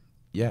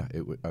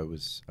 I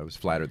was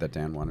flattered that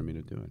Dan wanted me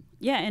to do it.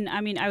 Yeah, and I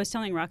mean, I was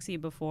telling Roxy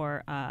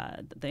before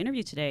the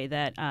interview today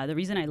that the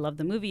reason I love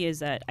the movie is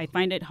that I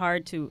find it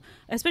hard to,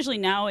 especially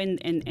now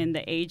in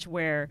the age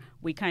where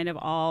we kind of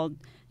all,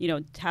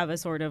 have a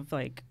sort of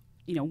like,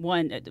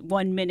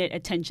 1 minute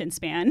attention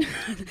span.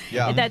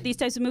 Yeah. That these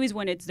types of movies,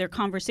 when they're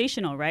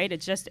conversational, right?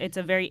 It's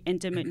a very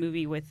intimate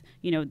movie with,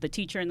 the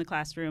teacher in the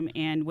classroom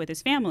and with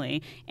his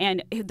family.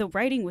 And the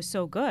writing was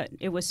so good.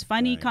 It was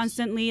funny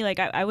constantly. Like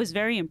I was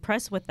very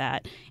impressed with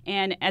that.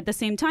 And at the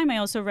same time, I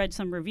also read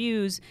some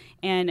reviews,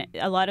 and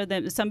a lot of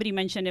them, somebody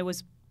mentioned it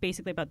was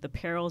basically about the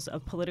perils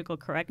of political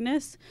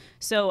correctness.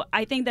 So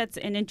I think that's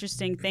an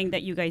interesting thing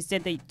that you guys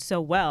did so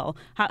well.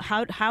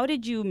 How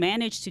did you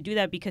manage to do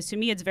that? Because to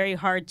me, it's very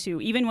hard to,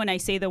 even when I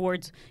say the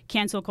words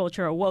cancel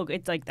culture or woke,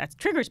 it's like that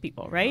triggers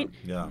people, right?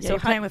 Yeah. So you're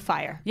playing with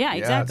fire. Yeah,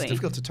 exactly. It's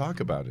difficult to talk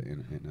about it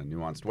in a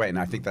nuanced way, and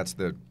I think that's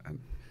the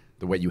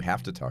way you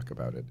have to talk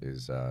about it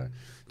is to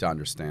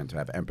understand, to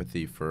have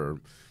empathy for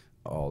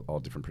all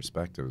different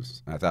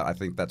perspectives. And I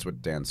think that's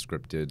what Dan's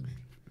script did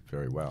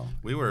very well.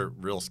 We were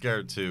real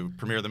scared to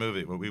premiere the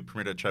movie. We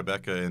premiered at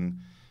Tribeca in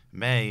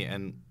May,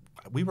 and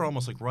we were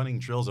almost like running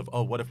drills of,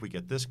 what if we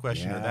get this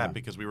question or that,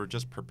 because we were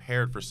just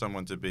prepared for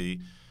someone to be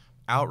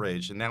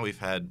outraged. And now we've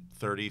had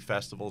 30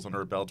 festivals under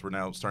our belt. We're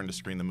now starting to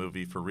screen the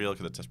movie for real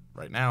because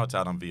right now it's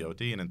out on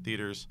VOD and in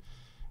theaters.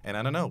 And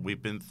I don't know,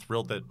 we've been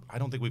thrilled that I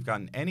don't think we've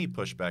gotten any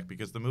pushback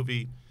because the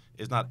movie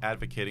is not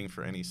advocating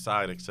for any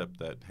side except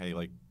that, hey,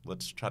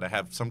 let's try to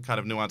have some kind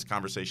of nuanced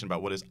conversation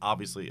about what is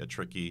obviously a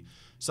tricky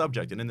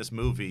subject. And in this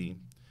movie,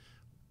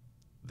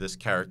 this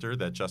character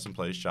that Justin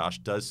plays, Josh,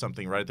 does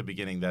something right at the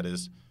beginning that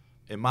is,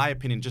 in my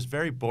opinion, just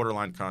very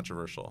borderline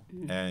controversial.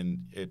 Mm-hmm.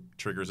 And it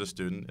triggers a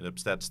student, it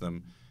upsets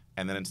them.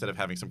 And then instead of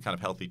having some kind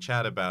of healthy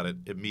chat about it,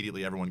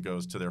 immediately everyone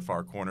goes to their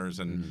far corners.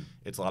 And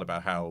it's a lot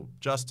about how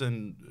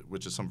Justin,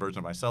 which is some version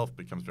of myself,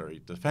 becomes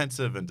very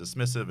defensive and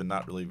dismissive and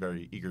not really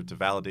very eager to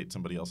validate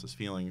somebody else's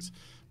feelings,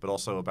 but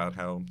also about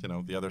how,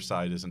 the other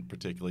side isn't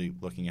particularly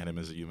looking at him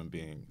as a human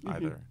being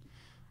either.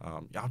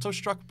 I'm so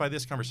struck by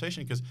this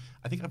conversation because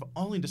I think I've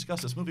only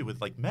discussed this movie with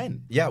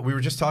men. Yeah, we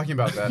were just talking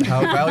about that. How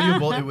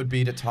valuable it would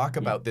be to talk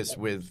about this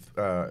with,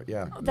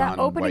 that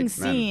opening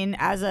scene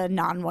as a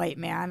non-white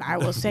man. I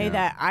will say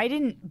that I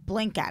didn't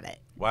blink at it.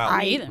 Wow,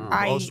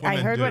 I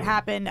heard what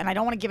happened, and I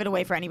don't want to give it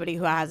away for anybody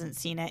who hasn't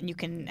seen it, and you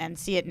can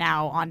see it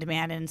now on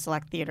demand in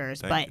select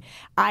theaters.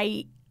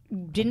 I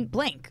didn't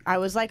blink. I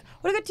was like,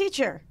 "What a good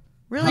teacher."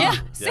 Really? Yeah,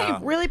 same. Yeah.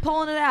 Really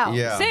pulling it out.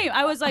 Yeah. Same.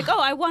 I was like,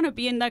 I want to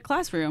be in that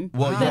classroom.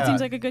 Well, that seems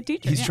like a good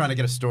teacher. He's trying to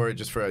get a story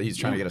he's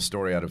trying to get a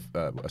story out of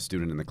a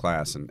student in the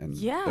class, and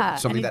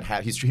something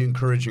he's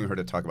encouraging her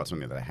to talk about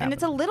something that happened. And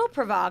it's a little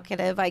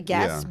provocative, I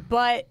guess,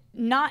 but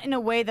not in a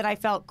way that I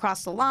felt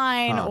crossed the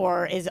line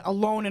or is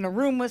alone in a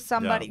room with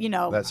somebody.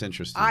 That's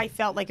interesting. I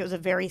felt like it was a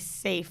very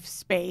safe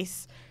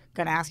space.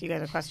 Going to ask you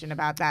guys a question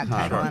about that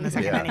title in a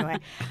second anyway,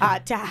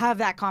 to have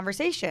that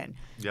conversation.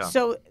 Yeah.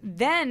 So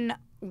then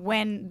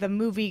when the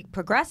movie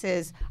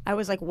progresses, I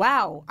was like,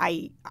 wow,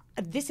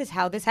 this is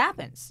how this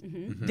happens.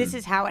 Mm-hmm. This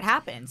is how it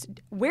happens.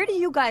 Where do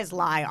you guys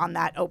lie on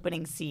that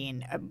opening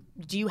scene?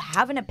 Do you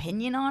have an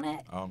opinion on it?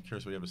 I'm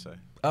curious what you have to say.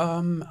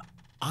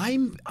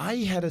 I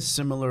had a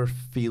similar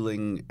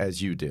feeling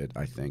as you did,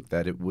 I think,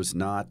 that it was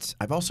not...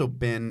 I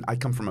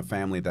come from a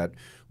family that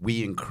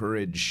we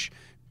encourage...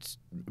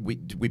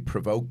 We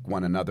provoke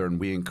one another and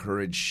we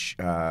encourage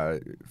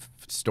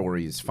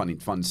stories,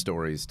 fun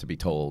stories to be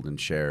told and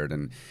shared,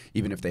 and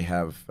even if they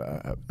have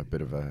a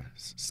bit of a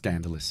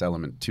scandalous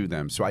element to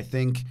them. So I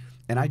think,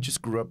 and I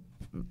just grew up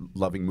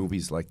loving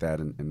movies like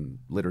that and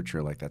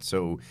literature like that.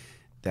 So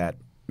that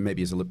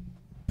maybe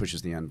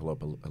pushes the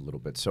envelope a little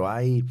bit. So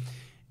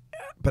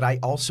but I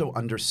also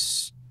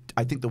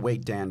I think the way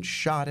Dan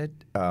shot it.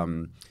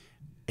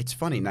 It's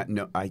funny.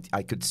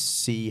 I could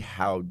see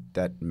how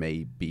that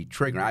may be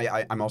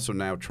triggering. I'm also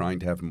now trying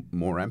to have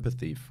more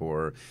empathy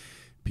for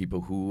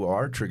people who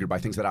are triggered by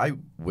things that I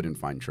wouldn't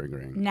find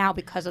triggering. Now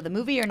because of the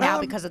movie, or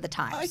now because of the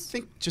times? I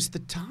think just the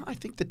time. I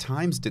think the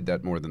times did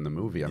that more than the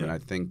movie. I mean, I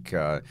think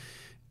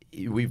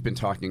we've been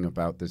talking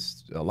about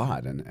this a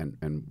lot,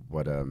 and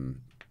what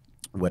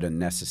a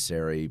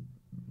necessary,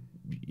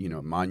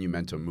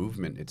 monumental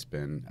movement it's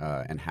been,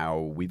 and how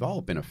we've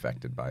all been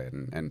affected by it.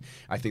 And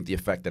I think the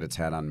effect that it's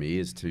had on me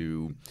is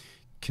to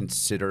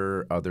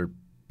consider other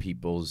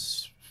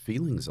people's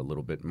feelings a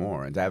little bit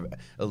more, and to have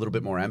a little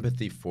bit more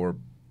empathy for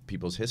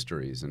people's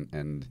histories.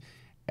 And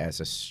as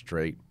a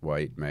straight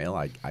white male,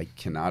 I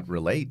cannot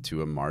relate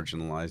to a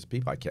marginalized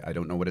people. I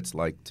don't know what it's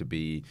like to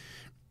be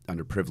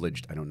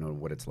underprivileged. I don't know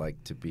what it's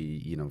like to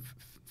be,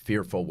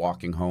 fearful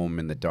walking home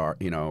in the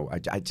dark.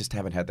 I just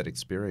haven't had that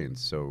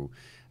experience. So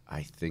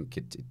I think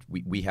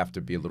we have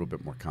to be a little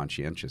bit more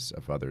conscientious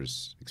of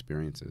others'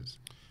 experiences.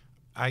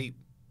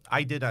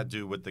 I did not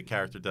do what the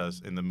character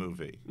does in the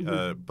movie,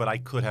 but I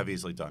could have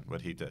easily done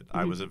what he did.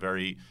 I was a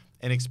very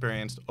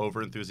inexperienced,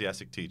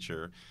 over-enthusiastic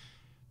teacher.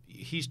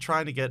 He's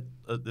trying to get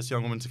this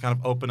young woman to kind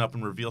of open up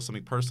and reveal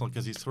something personal,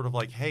 because he's sort of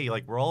like, hey,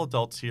 we're all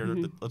adults here.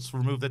 Let's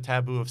remove the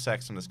taboo of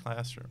sex in this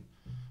classroom.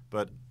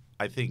 But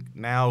I think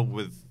now,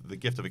 with the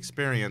gift of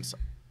experience,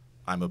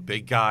 I'm a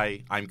big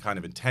guy. I'm kind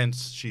of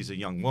intense. She's a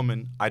young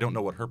woman. I don't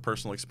know what her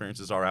personal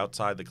experiences are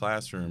outside the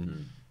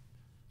classroom.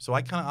 So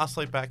I kind of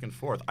oscillate back and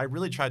forth. I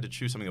really tried to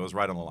choose something that was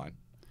right on the line.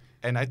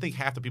 And I think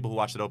half the people who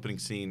watch that opening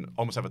scene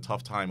almost have a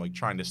tough time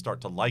trying to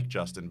start to like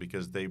Justin,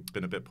 because they've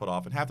been a bit put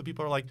off. And half the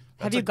people are like,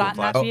 have you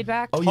gotten that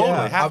feedback? Oh, totally,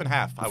 yeah. half and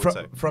half, I would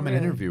say. From an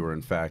interviewer,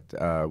 in fact,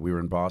 we were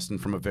in Boston,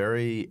 from a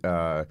very,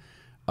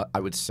 I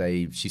would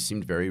say, she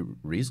seemed very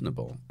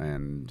reasonable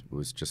and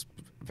was just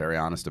very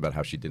honest about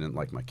how she didn't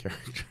like my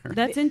character.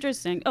 That's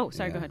interesting. Oh,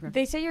 sorry, go ahead, Rob.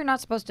 They say you're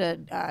not supposed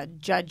to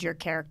judge your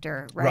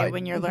character, right?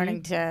 When you're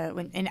learning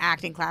in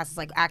acting classes,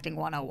 like acting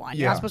 101.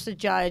 You're not supposed to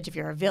judge if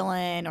you're a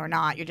villain or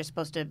not. You're just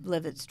supposed to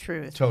live its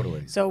truth.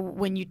 Totally. So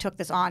when you took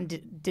this on,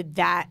 did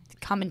that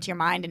come into your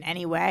mind in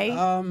any way?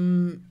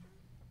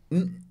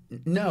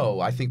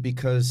 No, I think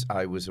because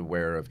I was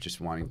aware of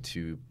just wanting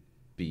to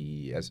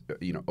be as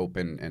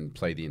open and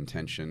play the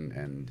intention,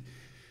 and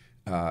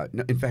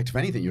no, in fact, if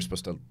anything, you're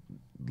supposed to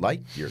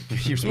you're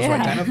supposed to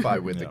identify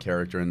with the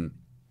character. And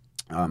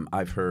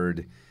I've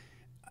heard,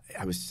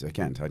 I was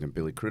again talking to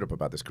Billy Crudup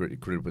about this.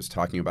 Crudup was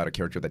talking about a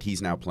character that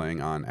he's now playing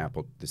on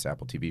this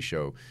Apple TV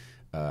show.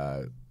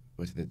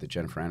 Was it the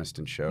Jennifer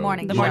Aniston show?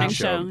 The morning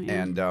show.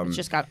 Yeah. And it's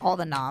just got all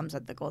the noms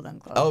at the Golden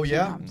Globe. Oh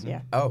yeah,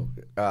 Oh,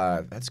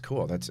 that's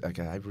cool.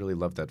 I really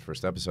loved that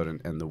first episode,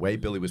 and the way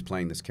Billy was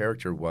playing this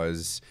character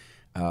was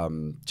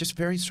just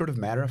very sort of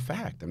matter of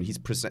fact. I mean,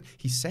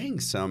 he's saying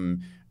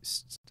some.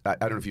 I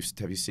don't know if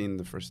have you seen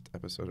the first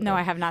episode? No,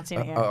 I have not seen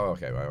it yet. Oh,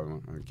 okay. Well, I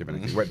won't give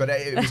anything away. But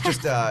it was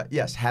just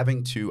yes,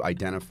 having to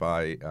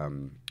identify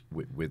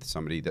with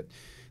somebody that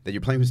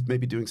you're playing who's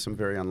maybe doing some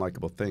very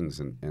unlikable things,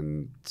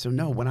 and so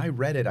no. When I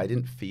read it, I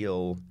didn't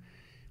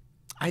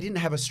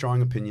have a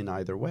strong opinion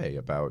either way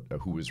about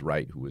who was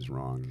right, who was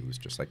wrong. It was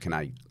just like, can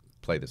I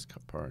play this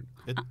part?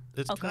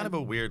 It's kind of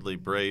a weirdly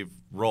brave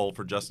role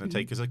for Justin to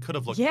take, because it could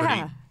have looked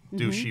pretty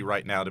douchey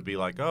right now to be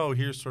like, oh,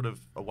 here's sort of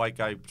a white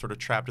guy sort of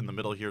trapped in the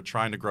middle here,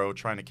 trying to grow,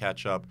 trying to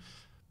catch up.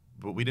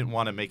 But we didn't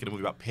want to make it a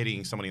movie about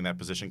pitying somebody in that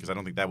position, because I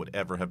don't think that would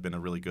ever have been a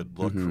really good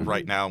look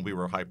right now, and we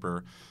were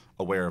hyper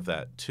aware of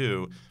that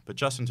too. But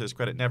Justin, to his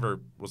credit, never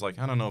was like,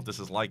 I don't know if this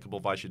is likable,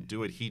 if I should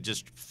do it. He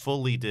just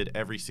fully did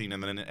every scene,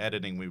 and then in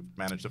editing we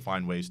managed to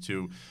find ways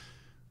to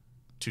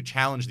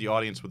challenge the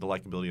audience with the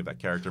likability of that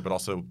character, but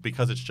also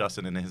because it's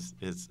Justin and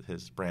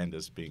his brand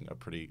as being a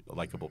pretty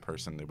likable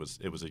person, it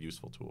was a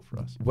useful tool for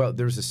us. Well,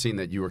 there's a scene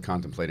that you were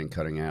contemplating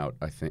cutting out.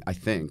 I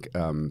think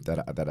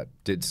that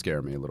did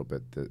scare me a little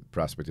bit. The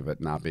prospect of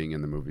it not being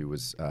in the movie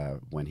was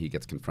when he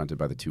gets confronted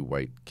by the two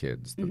white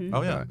kids.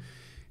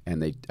 And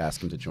they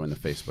ask him to join the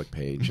Facebook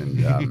page,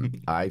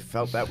 and I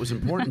felt that was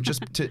important,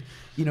 just to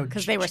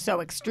because they were so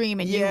extreme,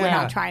 and you were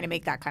not trying to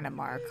make that kind of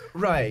mark,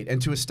 right?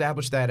 And to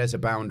establish that as a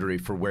boundary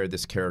for where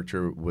this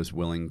character was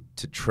willing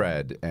to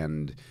tread,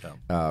 and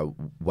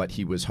what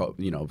he was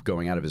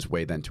going out of his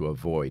way then to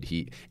avoid.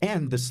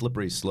 And the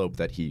slippery slope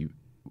that he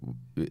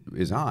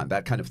is on.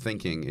 That kind of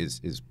thinking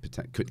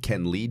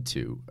can lead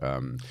to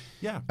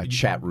a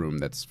chat room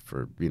that's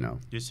for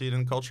You see it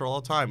in culture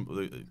all the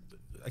time.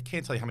 I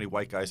can't tell you how many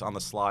white guys on the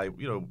sly,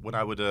 when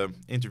I would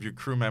interview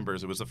crew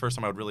members, it was the first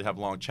time I would really have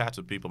long chats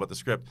with people about the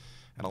script.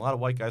 And a lot of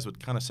white guys would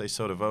kind of say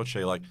sotto voce,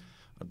 like,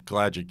 I'm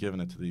glad you're giving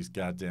it to these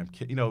goddamn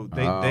kids.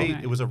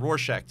 It was a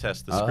Rorschach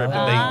test, the script,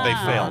 and they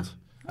failed.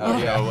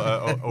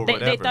 Or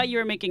they thought you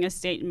were making a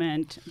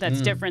statement that's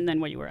different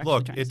than what you were actually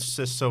trying to say. It's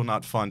just so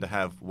not fun to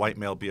have white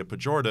male be a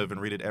pejorative and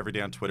read it every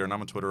day on Twitter, and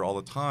I'm on Twitter all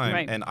the time.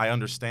 Right. And I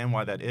understand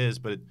why that is,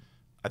 but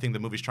I think the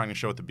movie's trying to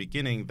show at the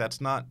beginning that's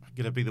not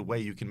going to be the way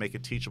you can make a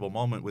teachable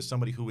moment with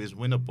somebody who is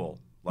winnable,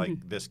 like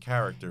this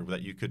character,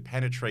 that you could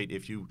penetrate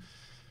if you,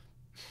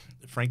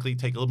 frankly,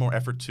 take a little more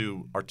effort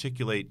to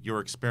articulate your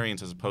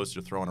experience as opposed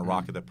to throwing a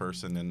rock at that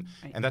person.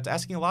 And that's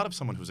asking a lot of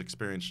someone who's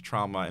experienced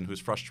trauma and who's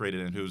frustrated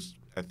and who's,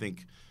 I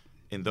think,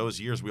 in those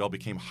years, we all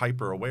became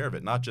hyper aware of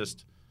it, not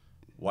just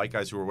white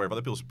guys who were aware of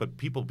other people's, but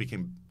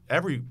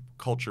every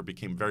culture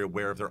became very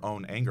aware of their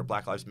own anger.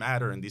 Black Lives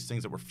Matter and these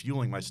things that were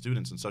fueling my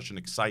students in such an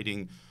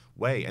exciting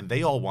way. And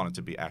they all wanted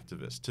to be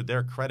activists. To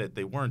their credit,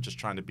 they weren't just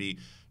trying to be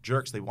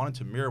jerks. They wanted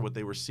to mirror what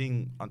they were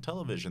seeing on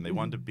television. They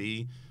wanted to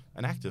be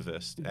an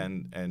activist.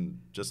 And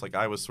just like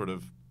I was sort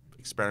of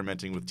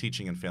experimenting with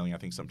teaching and failing, I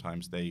think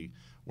sometimes they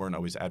weren't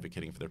always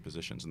advocating for their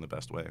positions in the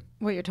best way.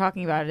 What you're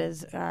talking about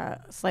is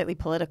slightly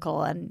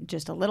political and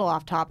just a little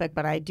off topic,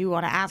 but I do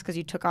want to ask, because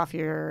you took off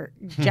your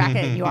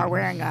jacket and you are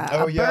wearing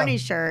a Bernie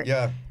shirt.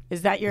 Yeah.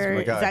 Is that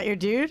your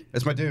dude?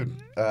 It's my dude.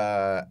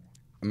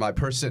 My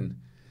person.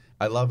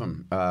 I love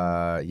him.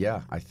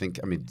 Yeah, I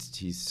mean,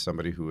 he's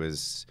somebody who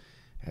has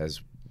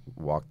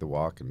walked the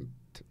walk and,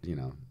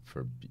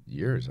 for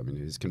years. I mean,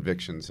 his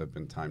convictions have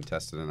been time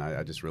tested, and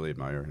I just really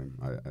admire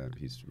him.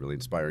 He's really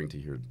inspiring to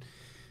hear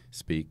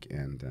speak,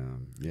 and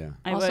yeah.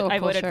 I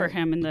voted for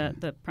him in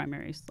the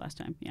primaries last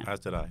time. Yeah. As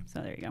did I.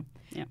 So there you go.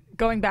 Yeah.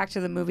 Going back to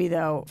the movie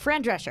though,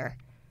 Fran Drescher.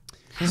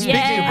 Speaking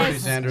of Bernie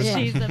Sanders. Yeah.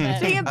 She's the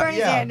best. Speaking of Bernie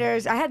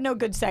Sanders, I had no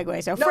good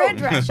segue. So Fran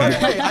Drescher. By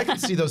the way, I can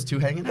see those two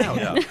hanging out.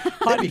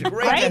 That'd be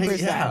great.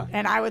 100%.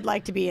 And I would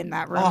like to be in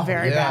that room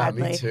very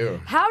badly. Me too.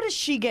 How does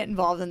she get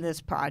involved in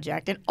this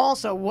project? And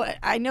also, what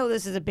I know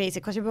this is a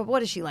basic question, but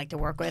what does she like to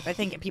work with? I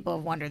think people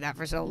have wondered that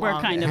for so long.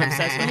 We're kind of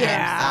obsessed with her.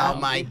 Yeah. Oh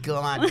my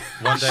God.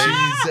 One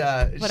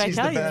day. But she's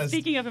I tell the you, best.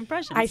 Speaking of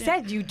impressions, I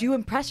said you do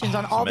impressions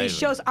on all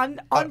these amazing. shows,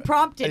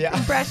 unprompted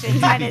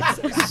impressions, and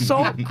it's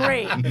so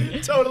great.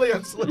 Totally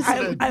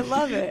unsolicited. I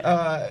love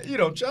it. You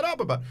don't shut up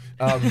about.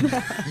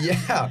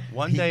 Yeah.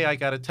 One day I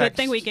got a good text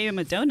thing we gave him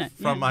a donut.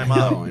 from my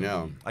mom. Oh, I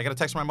know. I got a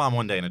text from my mom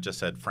one day, and it just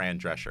said Fran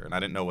Drescher, and I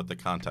didn't know what the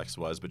context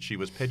was, but she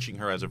was pitching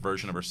her as a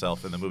version of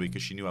herself in the movie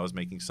because she knew I was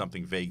making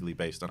something vaguely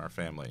based on our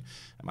family.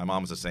 And my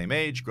mom was the same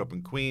age, grew up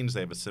in Queens.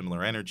 They have a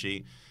similar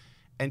energy.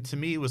 And to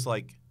me, it was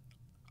like,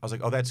 I was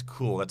like, oh, that's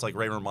cool. That's like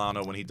Ray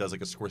Romano when he does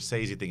like a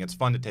Scorsese thing. It's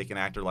fun to take an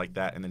actor like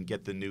that and then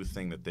get the new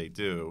thing that they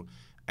do.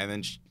 And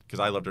then, because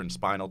I loved her in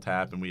Spinal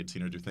Tap, and we had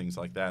seen her do things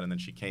like that, and then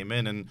she came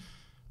in, and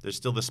there's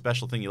still the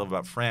special thing you love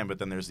about Fran, but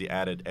then there's the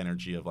added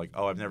energy of like,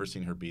 oh, I've never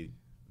seen her be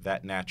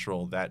that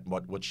natural, that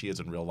what she is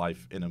in real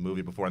life in a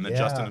movie before. And then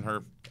Justin and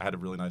her had a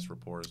really nice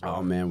rapport as well.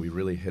 Oh man, we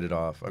really hit it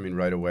off. I mean,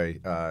 right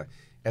away.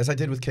 As I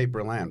did with Kate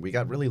Berland, we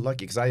got really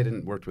lucky because I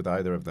hadn't worked with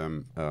either of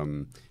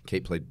them.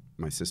 Kate played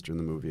my sister in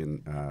the movie,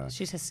 and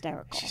she's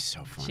hysterical. She's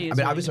so funny. I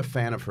mean, I was a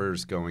fan of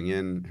hers going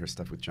in. Her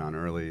stuff with John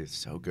Early is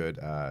so good.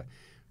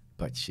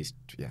 But she's,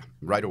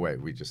 right away,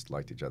 we just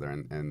liked each other.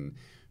 And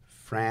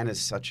Fran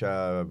is such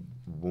a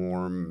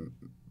warm,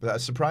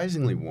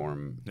 surprisingly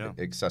warm,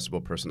 accessible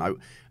person.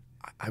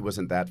 I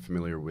wasn't that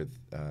familiar with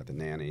The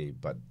Nanny,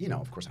 but,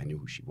 of course I knew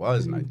who she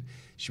was. And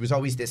she was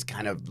always this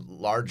kind of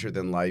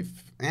larger-than-life,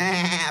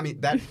 I mean,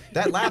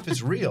 that laugh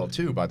is real,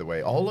 too, by the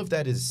way. All of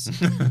that is,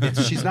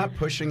 she's not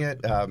pushing it.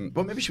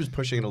 Well, maybe she was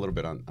pushing it a little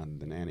bit on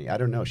The Nanny. I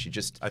don't know. She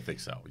just... I think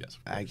so, yes.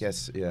 I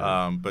guess,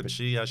 yeah. But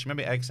she made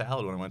me egg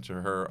salad when I went to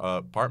her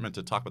apartment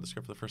to talk about the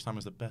script for the first time. It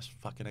was the best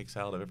fucking egg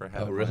salad I've ever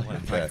had. Oh, really?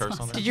 Can I curse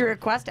on that? Did you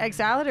request egg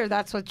salad, or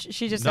that's what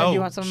she just said? You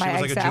want some of my egg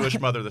salad? She was like a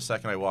Jewish mother the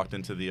second I walked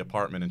into the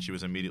apartment, and she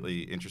was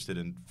immediately interested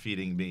in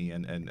feeding me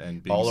and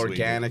being all sweet.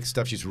 Organic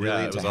stuff. She's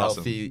really into healthy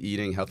awesome.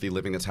 Eating, healthy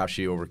living. That's how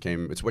she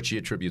overcame. It's what she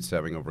attributes to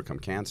having overcome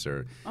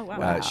cancer. Oh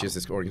wow! She has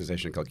this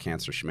organization called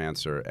Cancer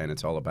Schmancer, and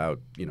it's all about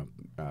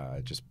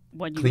just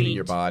what cleaning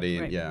your body.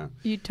 Right. And,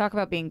 You talk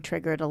about being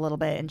triggered a little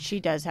bit, and she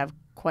does have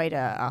quite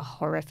a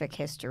horrific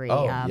history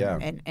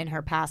in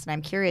her past. And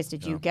I'm curious,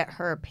 did you get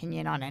her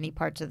opinion on any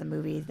parts of the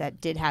movie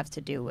that did have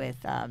to do with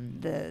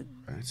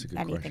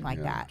anything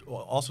like that?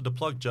 Well, also, to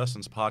plug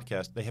Justin's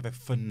podcast, they have a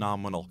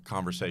phenomenal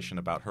conversation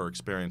about her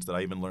experience that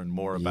I even learned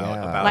more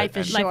about. Life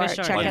is short.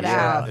 Check it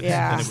out.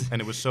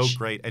 And it was so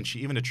great. And she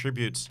even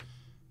attributes,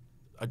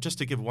 just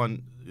to give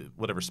one,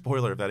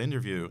 spoiler of that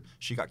interview,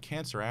 she got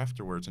cancer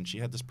afterwards, and she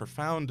had this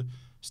profound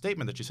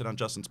statement that she said on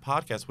Justin's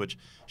podcast, which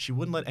she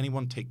wouldn't let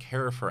anyone take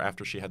care of her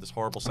after she had this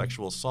horrible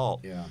sexual assault.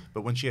 Yeah.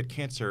 But when she had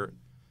cancer,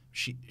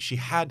 she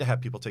had to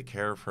have people take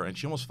care of her, and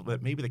she almost felt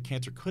that maybe the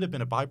cancer could have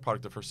been a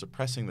byproduct of her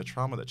suppressing the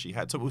trauma that she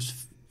had. So it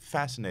was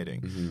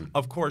fascinating. Mm-hmm.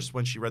 Of course,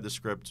 when she read the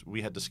script,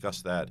 we had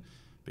discussed that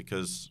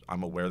because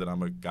I'm aware that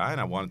I'm a guy, and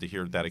I wanted to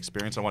hear that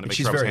experience. I wanted to make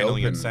sure I was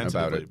handling it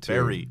sensitively. About it too.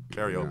 Very,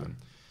 very open.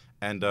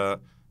 And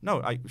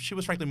she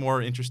was frankly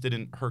more interested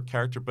in her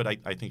character, but I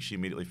think she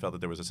immediately felt that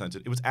there was a sense.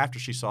 It was after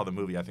she saw the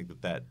movie, I think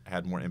that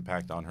had more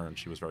impact on her, and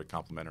she was very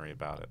complimentary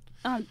about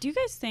it. Do you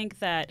guys think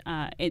that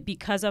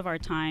because of our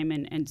time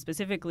and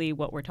specifically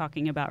what we're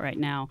talking about right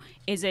now,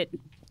 is it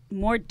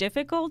more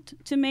difficult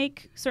to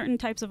make certain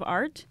types of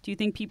art? Do you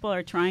think people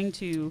are trying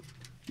to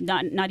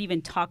not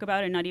even talk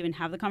about it, not even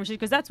have the conversation?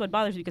 Because that's what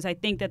bothers me, because I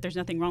think that there's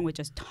nothing wrong with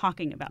just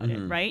talking about it,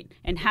 right?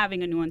 And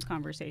having a nuanced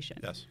conversation.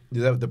 Yes.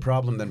 The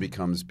problem then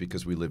becomes,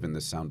 because we live in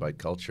this soundbite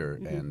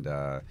culture, and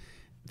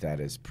that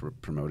is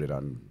propagated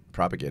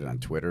on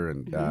Twitter,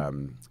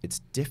 and it's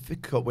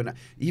difficult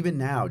even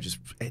now, just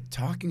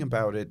talking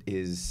about it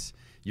is,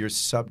 you're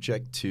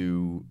subject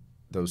to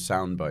those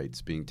sound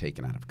bites being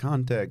taken out of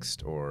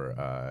context or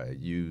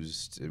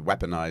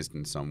weaponized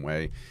in some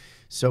way.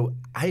 So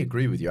I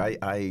agree with you.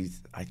 I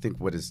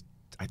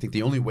think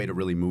the only way to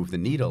really move the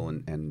needle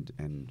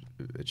and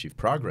achieve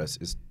progress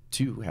is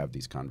to have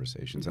these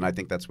conversations. And I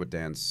think that's what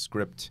Dan's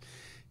script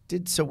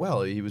did so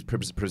well. He was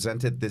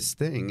presented this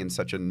thing in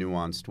such a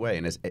nuanced way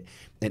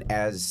and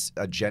as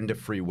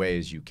agenda-free way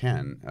as you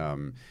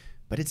can.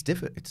 But it's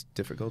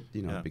difficult,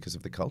 because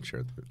of the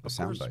culture, the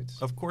sound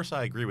bites. Of course,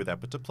 I agree with that.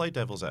 But to play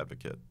devil's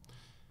advocate,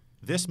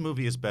 this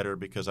movie is better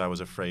because I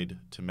was afraid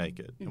to make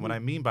it. And what I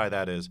mean by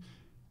that is,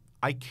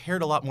 I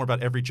cared a lot more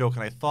about every joke,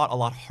 and I thought a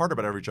lot harder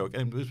about every joke,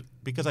 and it was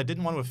because I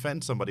didn't want to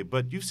offend somebody.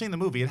 But you've seen the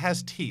movie; it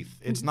has teeth.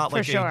 It's not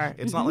like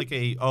not like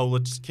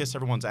let's kiss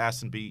everyone's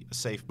ass and be a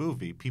safe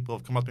movie. People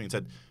have come up to me and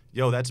said,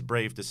 "Yo, that's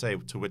brave to say."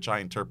 To which I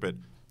interpret,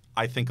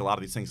 I think a lot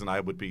of these things, and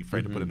I would be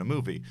afraid to put in a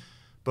movie.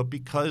 But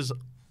because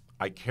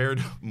I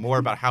cared more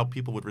about how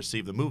people would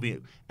receive the movie,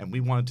 and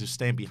we wanted to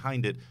stand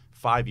behind it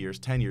 5 years,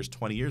 10 years,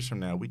 20 years from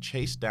now, we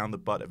chased down the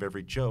butt of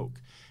every joke.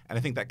 And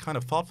I think that kind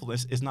of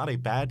thoughtfulness is not a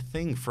bad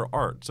thing for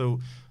art.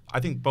 So I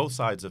think both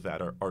sides of that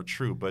are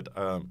true, but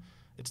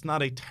it's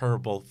not a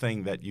terrible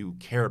thing that you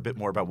care a bit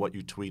more about what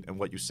you tweet and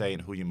what you say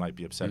and who you might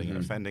be upsetting and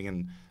offending,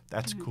 and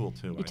that's cool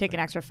too. You take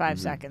an extra 5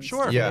 seconds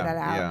sure. to figure that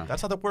out. Yeah.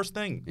 That's not the worst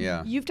thing.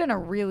 Yeah. You've done a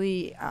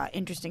really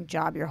interesting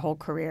job your whole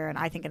career, and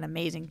I think an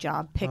amazing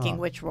job picking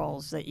which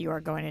roles that you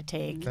are going to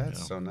take.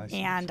 That's so nice.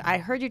 And I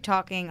heard you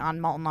talking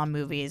on Malton on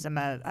Movies. I'm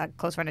a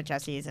close friend of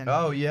Jesse's, and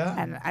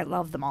and I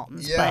love the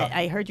Maltons. Yeah. But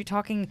I heard you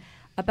talking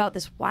about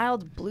this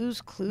wild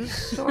Blue's Clues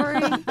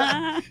story.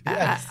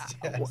 Yes.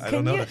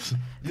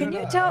 Can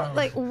you tell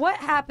what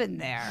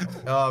happened there?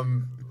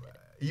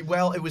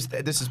 Well, it was.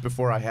 This is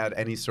before I had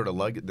any sort of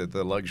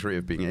the luxury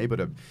of being able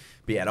to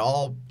be at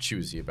all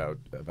choosy about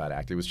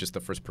acting. It was just the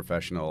first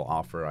professional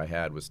offer I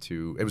had was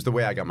to. It was the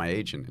way I got my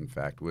agent. In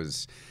fact,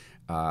 was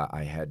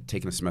I had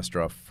taken a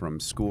semester off from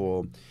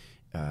school.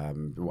 I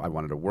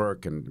wanted to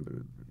work,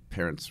 and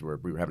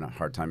we were having a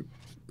hard time,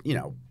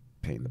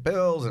 paying the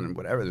bills and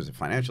whatever. There's a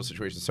financial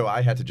situation, so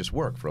I had to just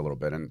work for a little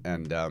bit,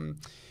 and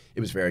it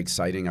was very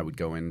exciting. I would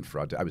go in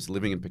I was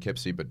living in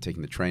Poughkeepsie, but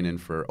taking the train in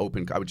for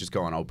I would just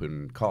go on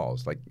open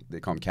calls, like they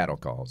call them cattle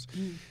calls.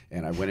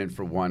 And I went in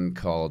for one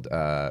called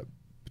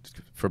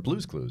for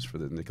Blue's Clues for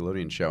the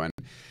Nickelodeon show, and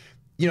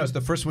it's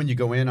the first one you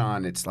go in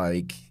on. It's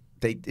like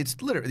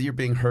it's literally you're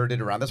being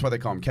herded around. That's why they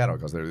call them cattle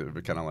calls. They're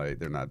kind of like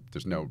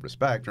there's no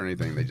respect or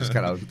anything. They just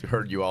kind of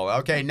herd you all.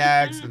 Okay,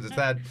 next. It's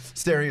that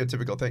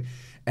stereotypical thing.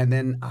 And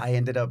then I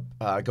ended up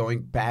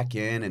going back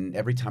in, and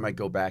every time I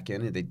go back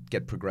in, they'd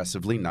get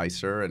progressively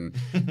nicer, and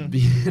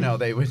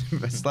they would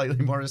be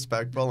slightly more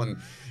respectful.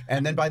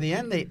 And then by the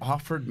end, they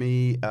offered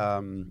me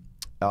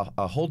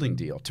a holding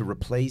deal to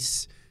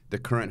replace the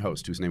current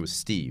host, whose name was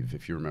Steve,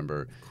 if you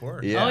remember. Of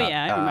course. Yeah,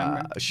 I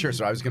remember. Sure.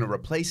 So I was going to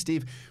replace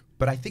Steve.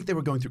 But I think they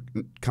were going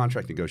through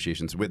contract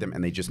negotiations with him,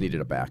 and they just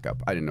needed a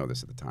backup. I didn't know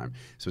this at the time.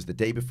 So it was the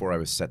day before I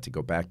was set to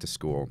go back to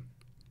school.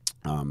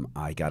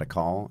 I got a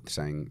call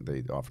saying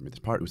they offered me this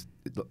part. It was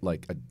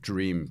like a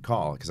dream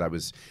call because I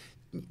was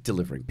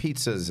delivering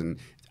pizzas and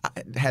I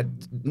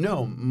had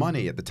no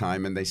money at the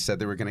time, and they said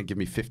they were going to give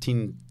me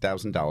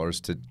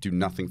 $15,000 to do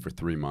nothing for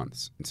 3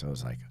 months. And so I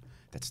was like,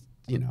 that's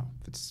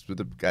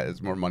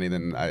more money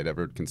than I had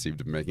ever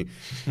conceived of making.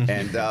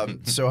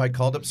 And so I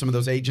called up some of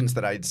those agents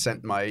that I'd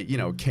sent my,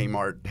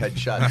 Kmart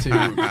headshot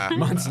to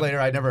months later.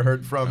 I'd never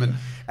heard from,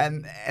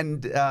 and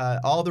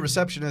all the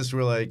receptionists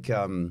were like,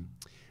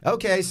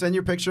 okay, send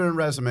your picture and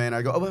resume. And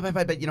I go, but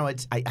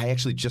I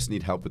actually just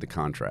need help with the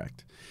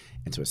contract.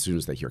 And so as soon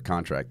as they hear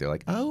contract, they're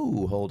like,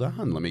 oh, hold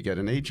on, let me get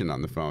an agent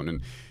on the phone.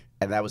 And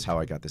that was how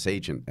I got this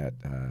agent at,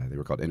 they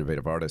were called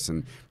Innovative Artists.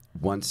 And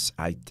once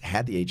I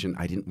had the agent,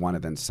 I didn't want to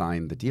then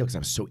sign the deal because I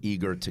was so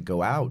eager to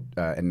go out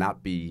and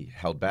not be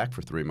held back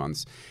for 3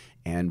 months.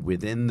 And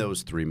within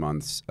those 3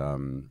 months,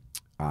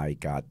 I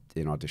got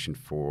an audition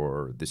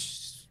for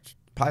this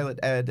pilot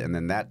ed, and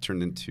then that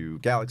turned into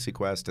Galaxy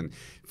Quest, and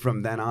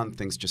from then on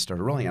things just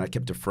started rolling, and I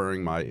kept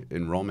deferring my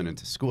enrollment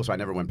into school, so I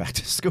never went back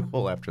to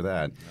school after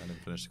that. I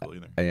didn't finish school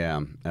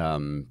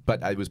either.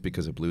 But it was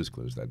because of Blue's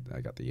Clues that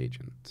I got the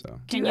agent. So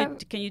can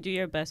you do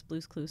your best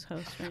Blue's Clues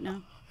host right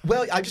now?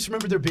 Well, I just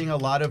remember there being a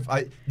lot of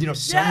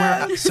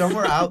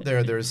somewhere out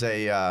there there's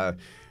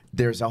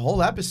a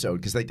whole episode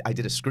because I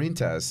did a screen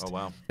test. Oh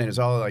wow! And it's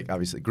all like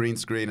obviously green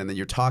screen, and then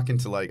you're talking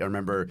to I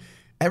remember.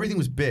 Everything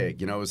was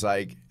big, it was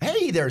like,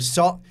 hey, there's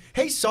salt.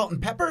 Hey, salt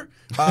and pepper.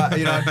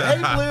 Hey,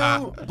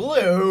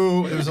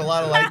 blue. There was a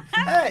lot of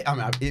hey.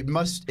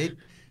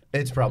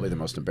 It's probably the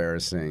most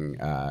embarrassing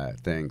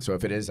thing. So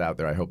if it is out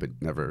there, I hope it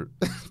never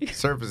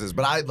surfaces.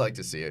 But I'd like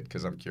to see it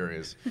because I'm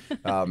curious.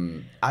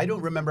 I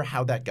don't remember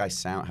how that guy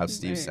how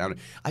Steve sounded.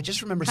 I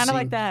just remember kind of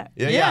like that.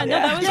 Yeah.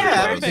 That was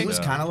perfect. It was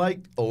kind of like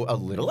a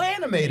little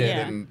animated,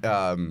 and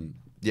I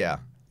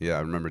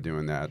remember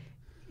doing that.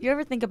 You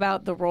ever think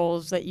about the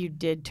roles that you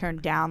did turn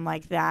down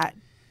like that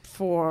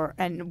for,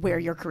 and where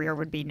your career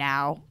would be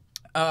now?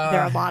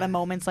 There are a lot of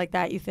moments like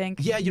that, you think?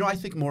 Yeah, I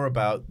think more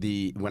about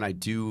when I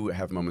do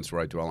have moments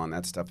where I dwell on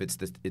that stuff, it's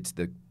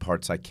the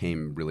parts I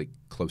came really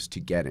close to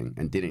getting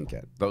and didn't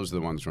get. Those are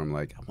the ones where I'm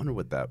like, I wonder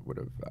what that would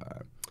have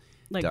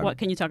done. What?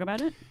 Can you talk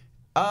about it?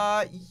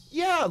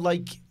 Yeah,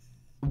 like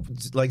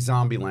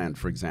Zombieland,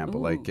 for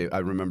example. Ooh. Like I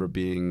remember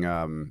being,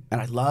 and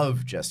I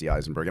love Jesse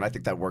Eisenberg, and I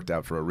think that worked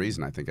out for a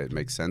reason. I think it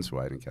makes sense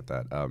why I didn't get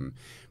that.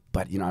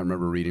 But I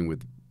remember reading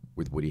with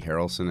Woody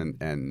Harrelson,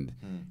 and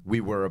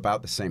we were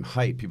about the same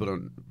height. People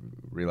don't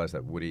realize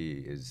that Woody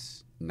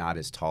is not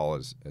as tall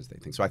as they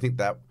think. So I think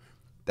that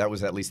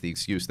was at least the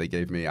excuse they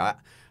gave me.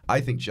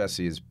 I think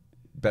Jesse is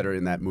better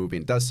in that movie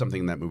and does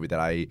something in that movie that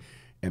I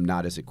am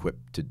not as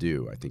equipped to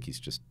do. I think he's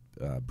just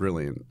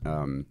brilliant.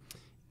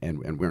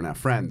 And we're now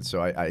friends.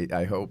 So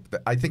I hope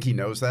I think he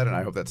knows that, and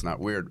I hope that's not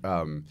weird.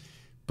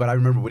 But I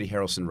remember Woody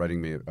Harrelson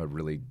writing me a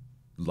really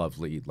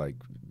lovely,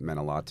 meant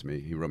a lot to me.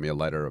 He wrote me a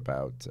letter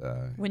about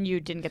when you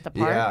didn't get the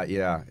part.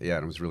 Yeah,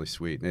 and it was really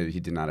sweet. He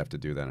did not have to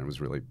do that, and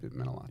it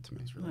meant a lot to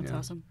me. That's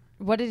awesome.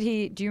 What did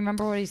he? Do you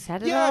remember what he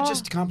said?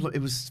 Just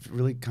it was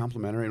really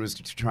complimentary. It was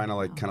trying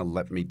to kind of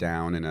let me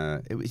down, and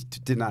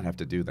it did not have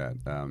to do that.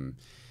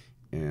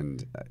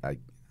 And I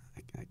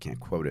can't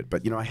quote it,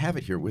 but I have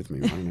it here with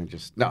me. Why don't I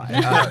just no?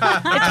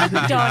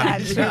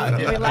 It's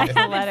we like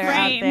the letter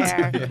out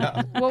there.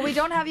 Yeah. Well, we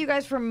don't have you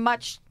guys for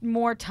much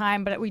more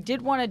time, but we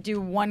did want to do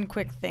one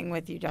quick thing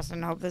with you,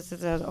 Justin. I hope this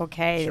is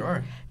okay.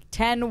 Sure.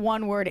 10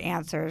 one-word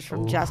answers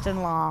from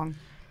Justin Long.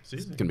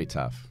 It's gonna be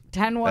tough.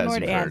 10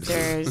 one-word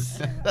answers.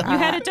 You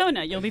had a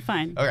donut. You'll be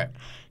fine. Okay.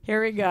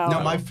 Here we go.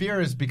 No, my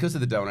fear is because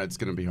of the donut, it's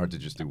going to be hard to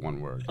just do one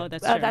word. Oh,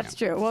 that's true. That's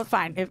true. Well,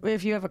 fine.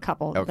 If you have a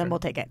couple, then we'll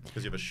take it.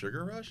 Because you have a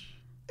sugar rush?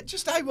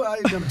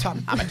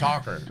 I'm a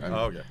talker.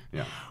 Oh, okay.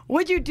 Yeah.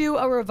 Would you do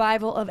a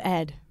revival of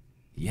Ed?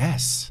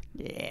 Yes.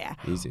 Yeah.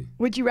 Easy.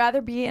 Would you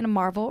rather be in a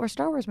Marvel or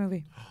Star Wars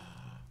movie?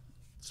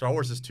 Star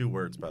Wars is 2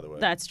 words, by the way.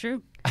 That's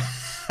true.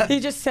 He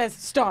just says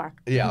star.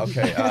 Yeah,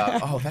 okay.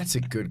 That's a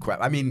good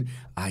question. I mean,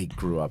 I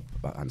grew up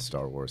on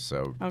Star Wars,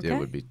 so it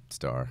would be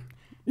Star.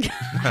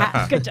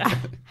 Good job.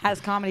 Has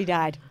comedy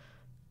died?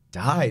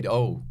 Died?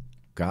 Oh,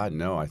 God,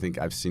 no. I think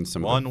I've seen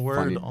some one word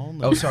funny...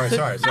 only. Oh, sorry.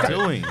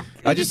 Doing.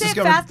 Did you say it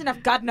fast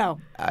enough? God, no.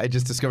 I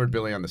just discovered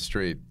Billy on the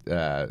Street,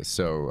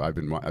 so I've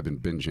been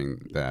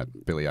binging that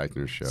Billy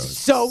Eichner show.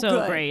 So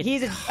good. Great.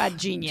 He's a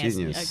genius.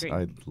 Genius.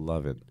 I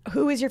love it.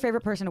 Who is your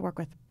favorite person to work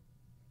with?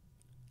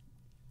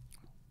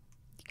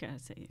 You gotta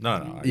say it.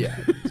 No.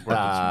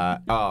 Yeah.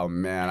 Oh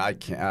man, I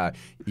can't.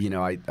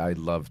 I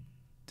loved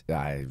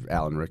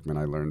Alan Rickman.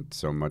 I learned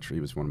so much. He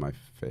was one of my.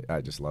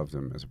 I just loved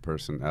him as a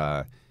person.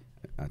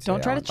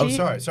 Don't try to cheat.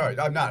 Oh, sorry.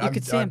 I'm not. You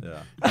could see him.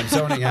 I'm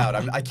zoning out.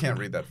 I can't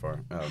read that far.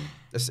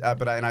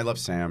 But I love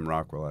Sam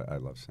Rockwell. I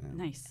love Sam.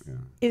 Nice. Yeah.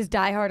 Is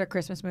Die Hard a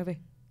Christmas movie?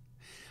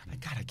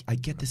 I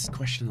get this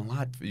question a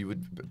lot. You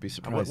would be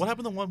surprised. What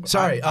happened to one?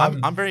 Sorry,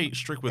 I'm very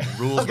strict with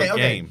rules with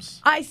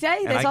games. I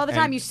say this all the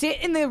time. You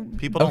sit in the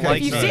people don't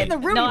like. You sit in the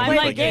room. No, you I play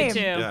like the game. it too.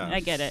 Yeah. I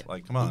get it.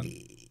 Come on.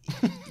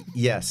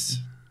 Yes.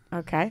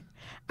 Okay.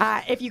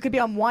 If you could be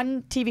on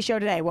one TV show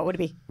today, what would it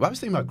be? Well, I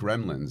was thinking about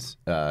Gremlins.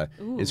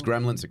 Is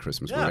Gremlins a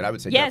Christmas movie? And I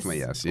would say definitely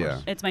yes.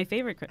 Yeah. It's my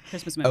favorite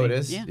Christmas movie. Oh, it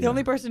is? Yeah. The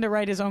only person to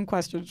write his own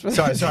questions.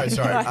 Sorry.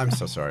 I'm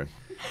so sorry.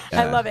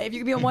 I love it. If you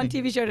could be on one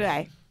TV show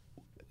today.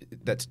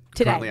 That's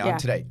today, currently on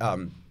today.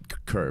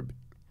 Curb.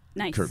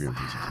 Nice. Curb Your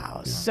Enthusiasm.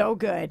 Wow, so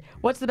good.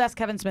 What's the best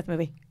Kevin Smith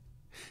movie?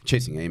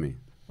 Chasing Amy.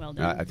 Well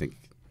done. I think.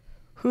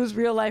 Whose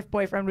real life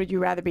boyfriend would you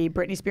rather be,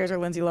 Britney Spears or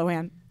Lindsay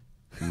Lohan?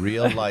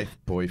 Real life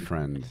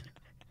boyfriend.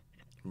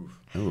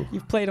 Ooh.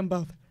 You've played them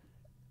both.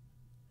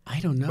 I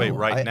don't know.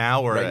 Wait,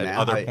 now or at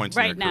other points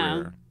in your now.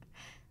 career?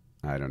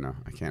 I don't know.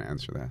 I can't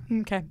answer that.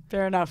 Okay,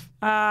 fair enough.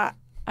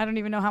 I don't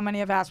even know how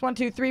many I've asked. 1,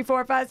 2, 3,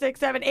 4, 5, 6,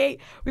 7,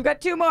 8. We've got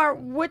 2 more.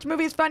 Which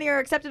movie is funnier,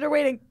 Accepted or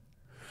Waiting?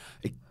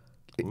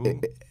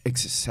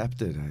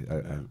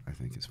 Accepted, I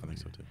think is funny.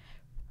 So too.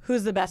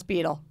 Who's the best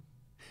Beatle?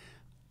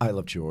 I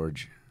love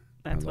George.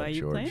 That's why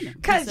you played him.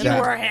 Because you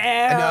were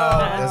him. No,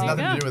 it has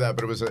nothing to do with that,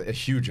 but it was a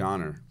huge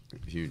honor.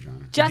 Huge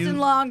honor. Justin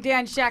Long,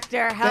 Dan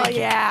Schechter, hell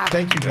yeah.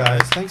 Thank you,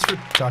 guys. Thanks for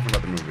talking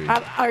about the movie.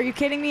 Are you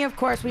kidding me? Of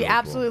course. We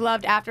absolutely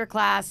loved After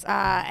Class,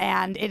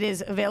 and it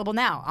is available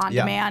now on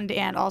demand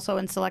and also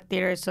in select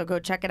theaters, so go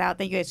check it out.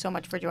 Thank you guys so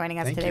much for joining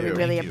us today. We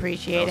really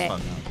appreciate it.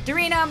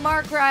 Dorina,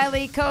 Mark,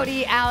 Reilly,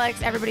 Cody,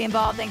 Alex, everybody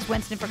involved. Thanks,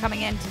 Winston, for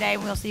coming in today.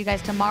 We'll see you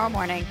guys tomorrow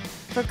morning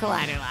for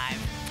Collider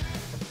Live.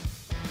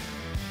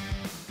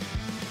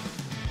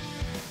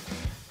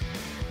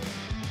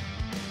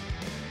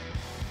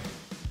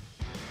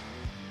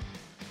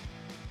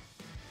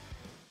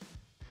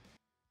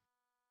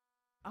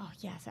 Oh,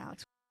 yes,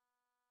 Alex.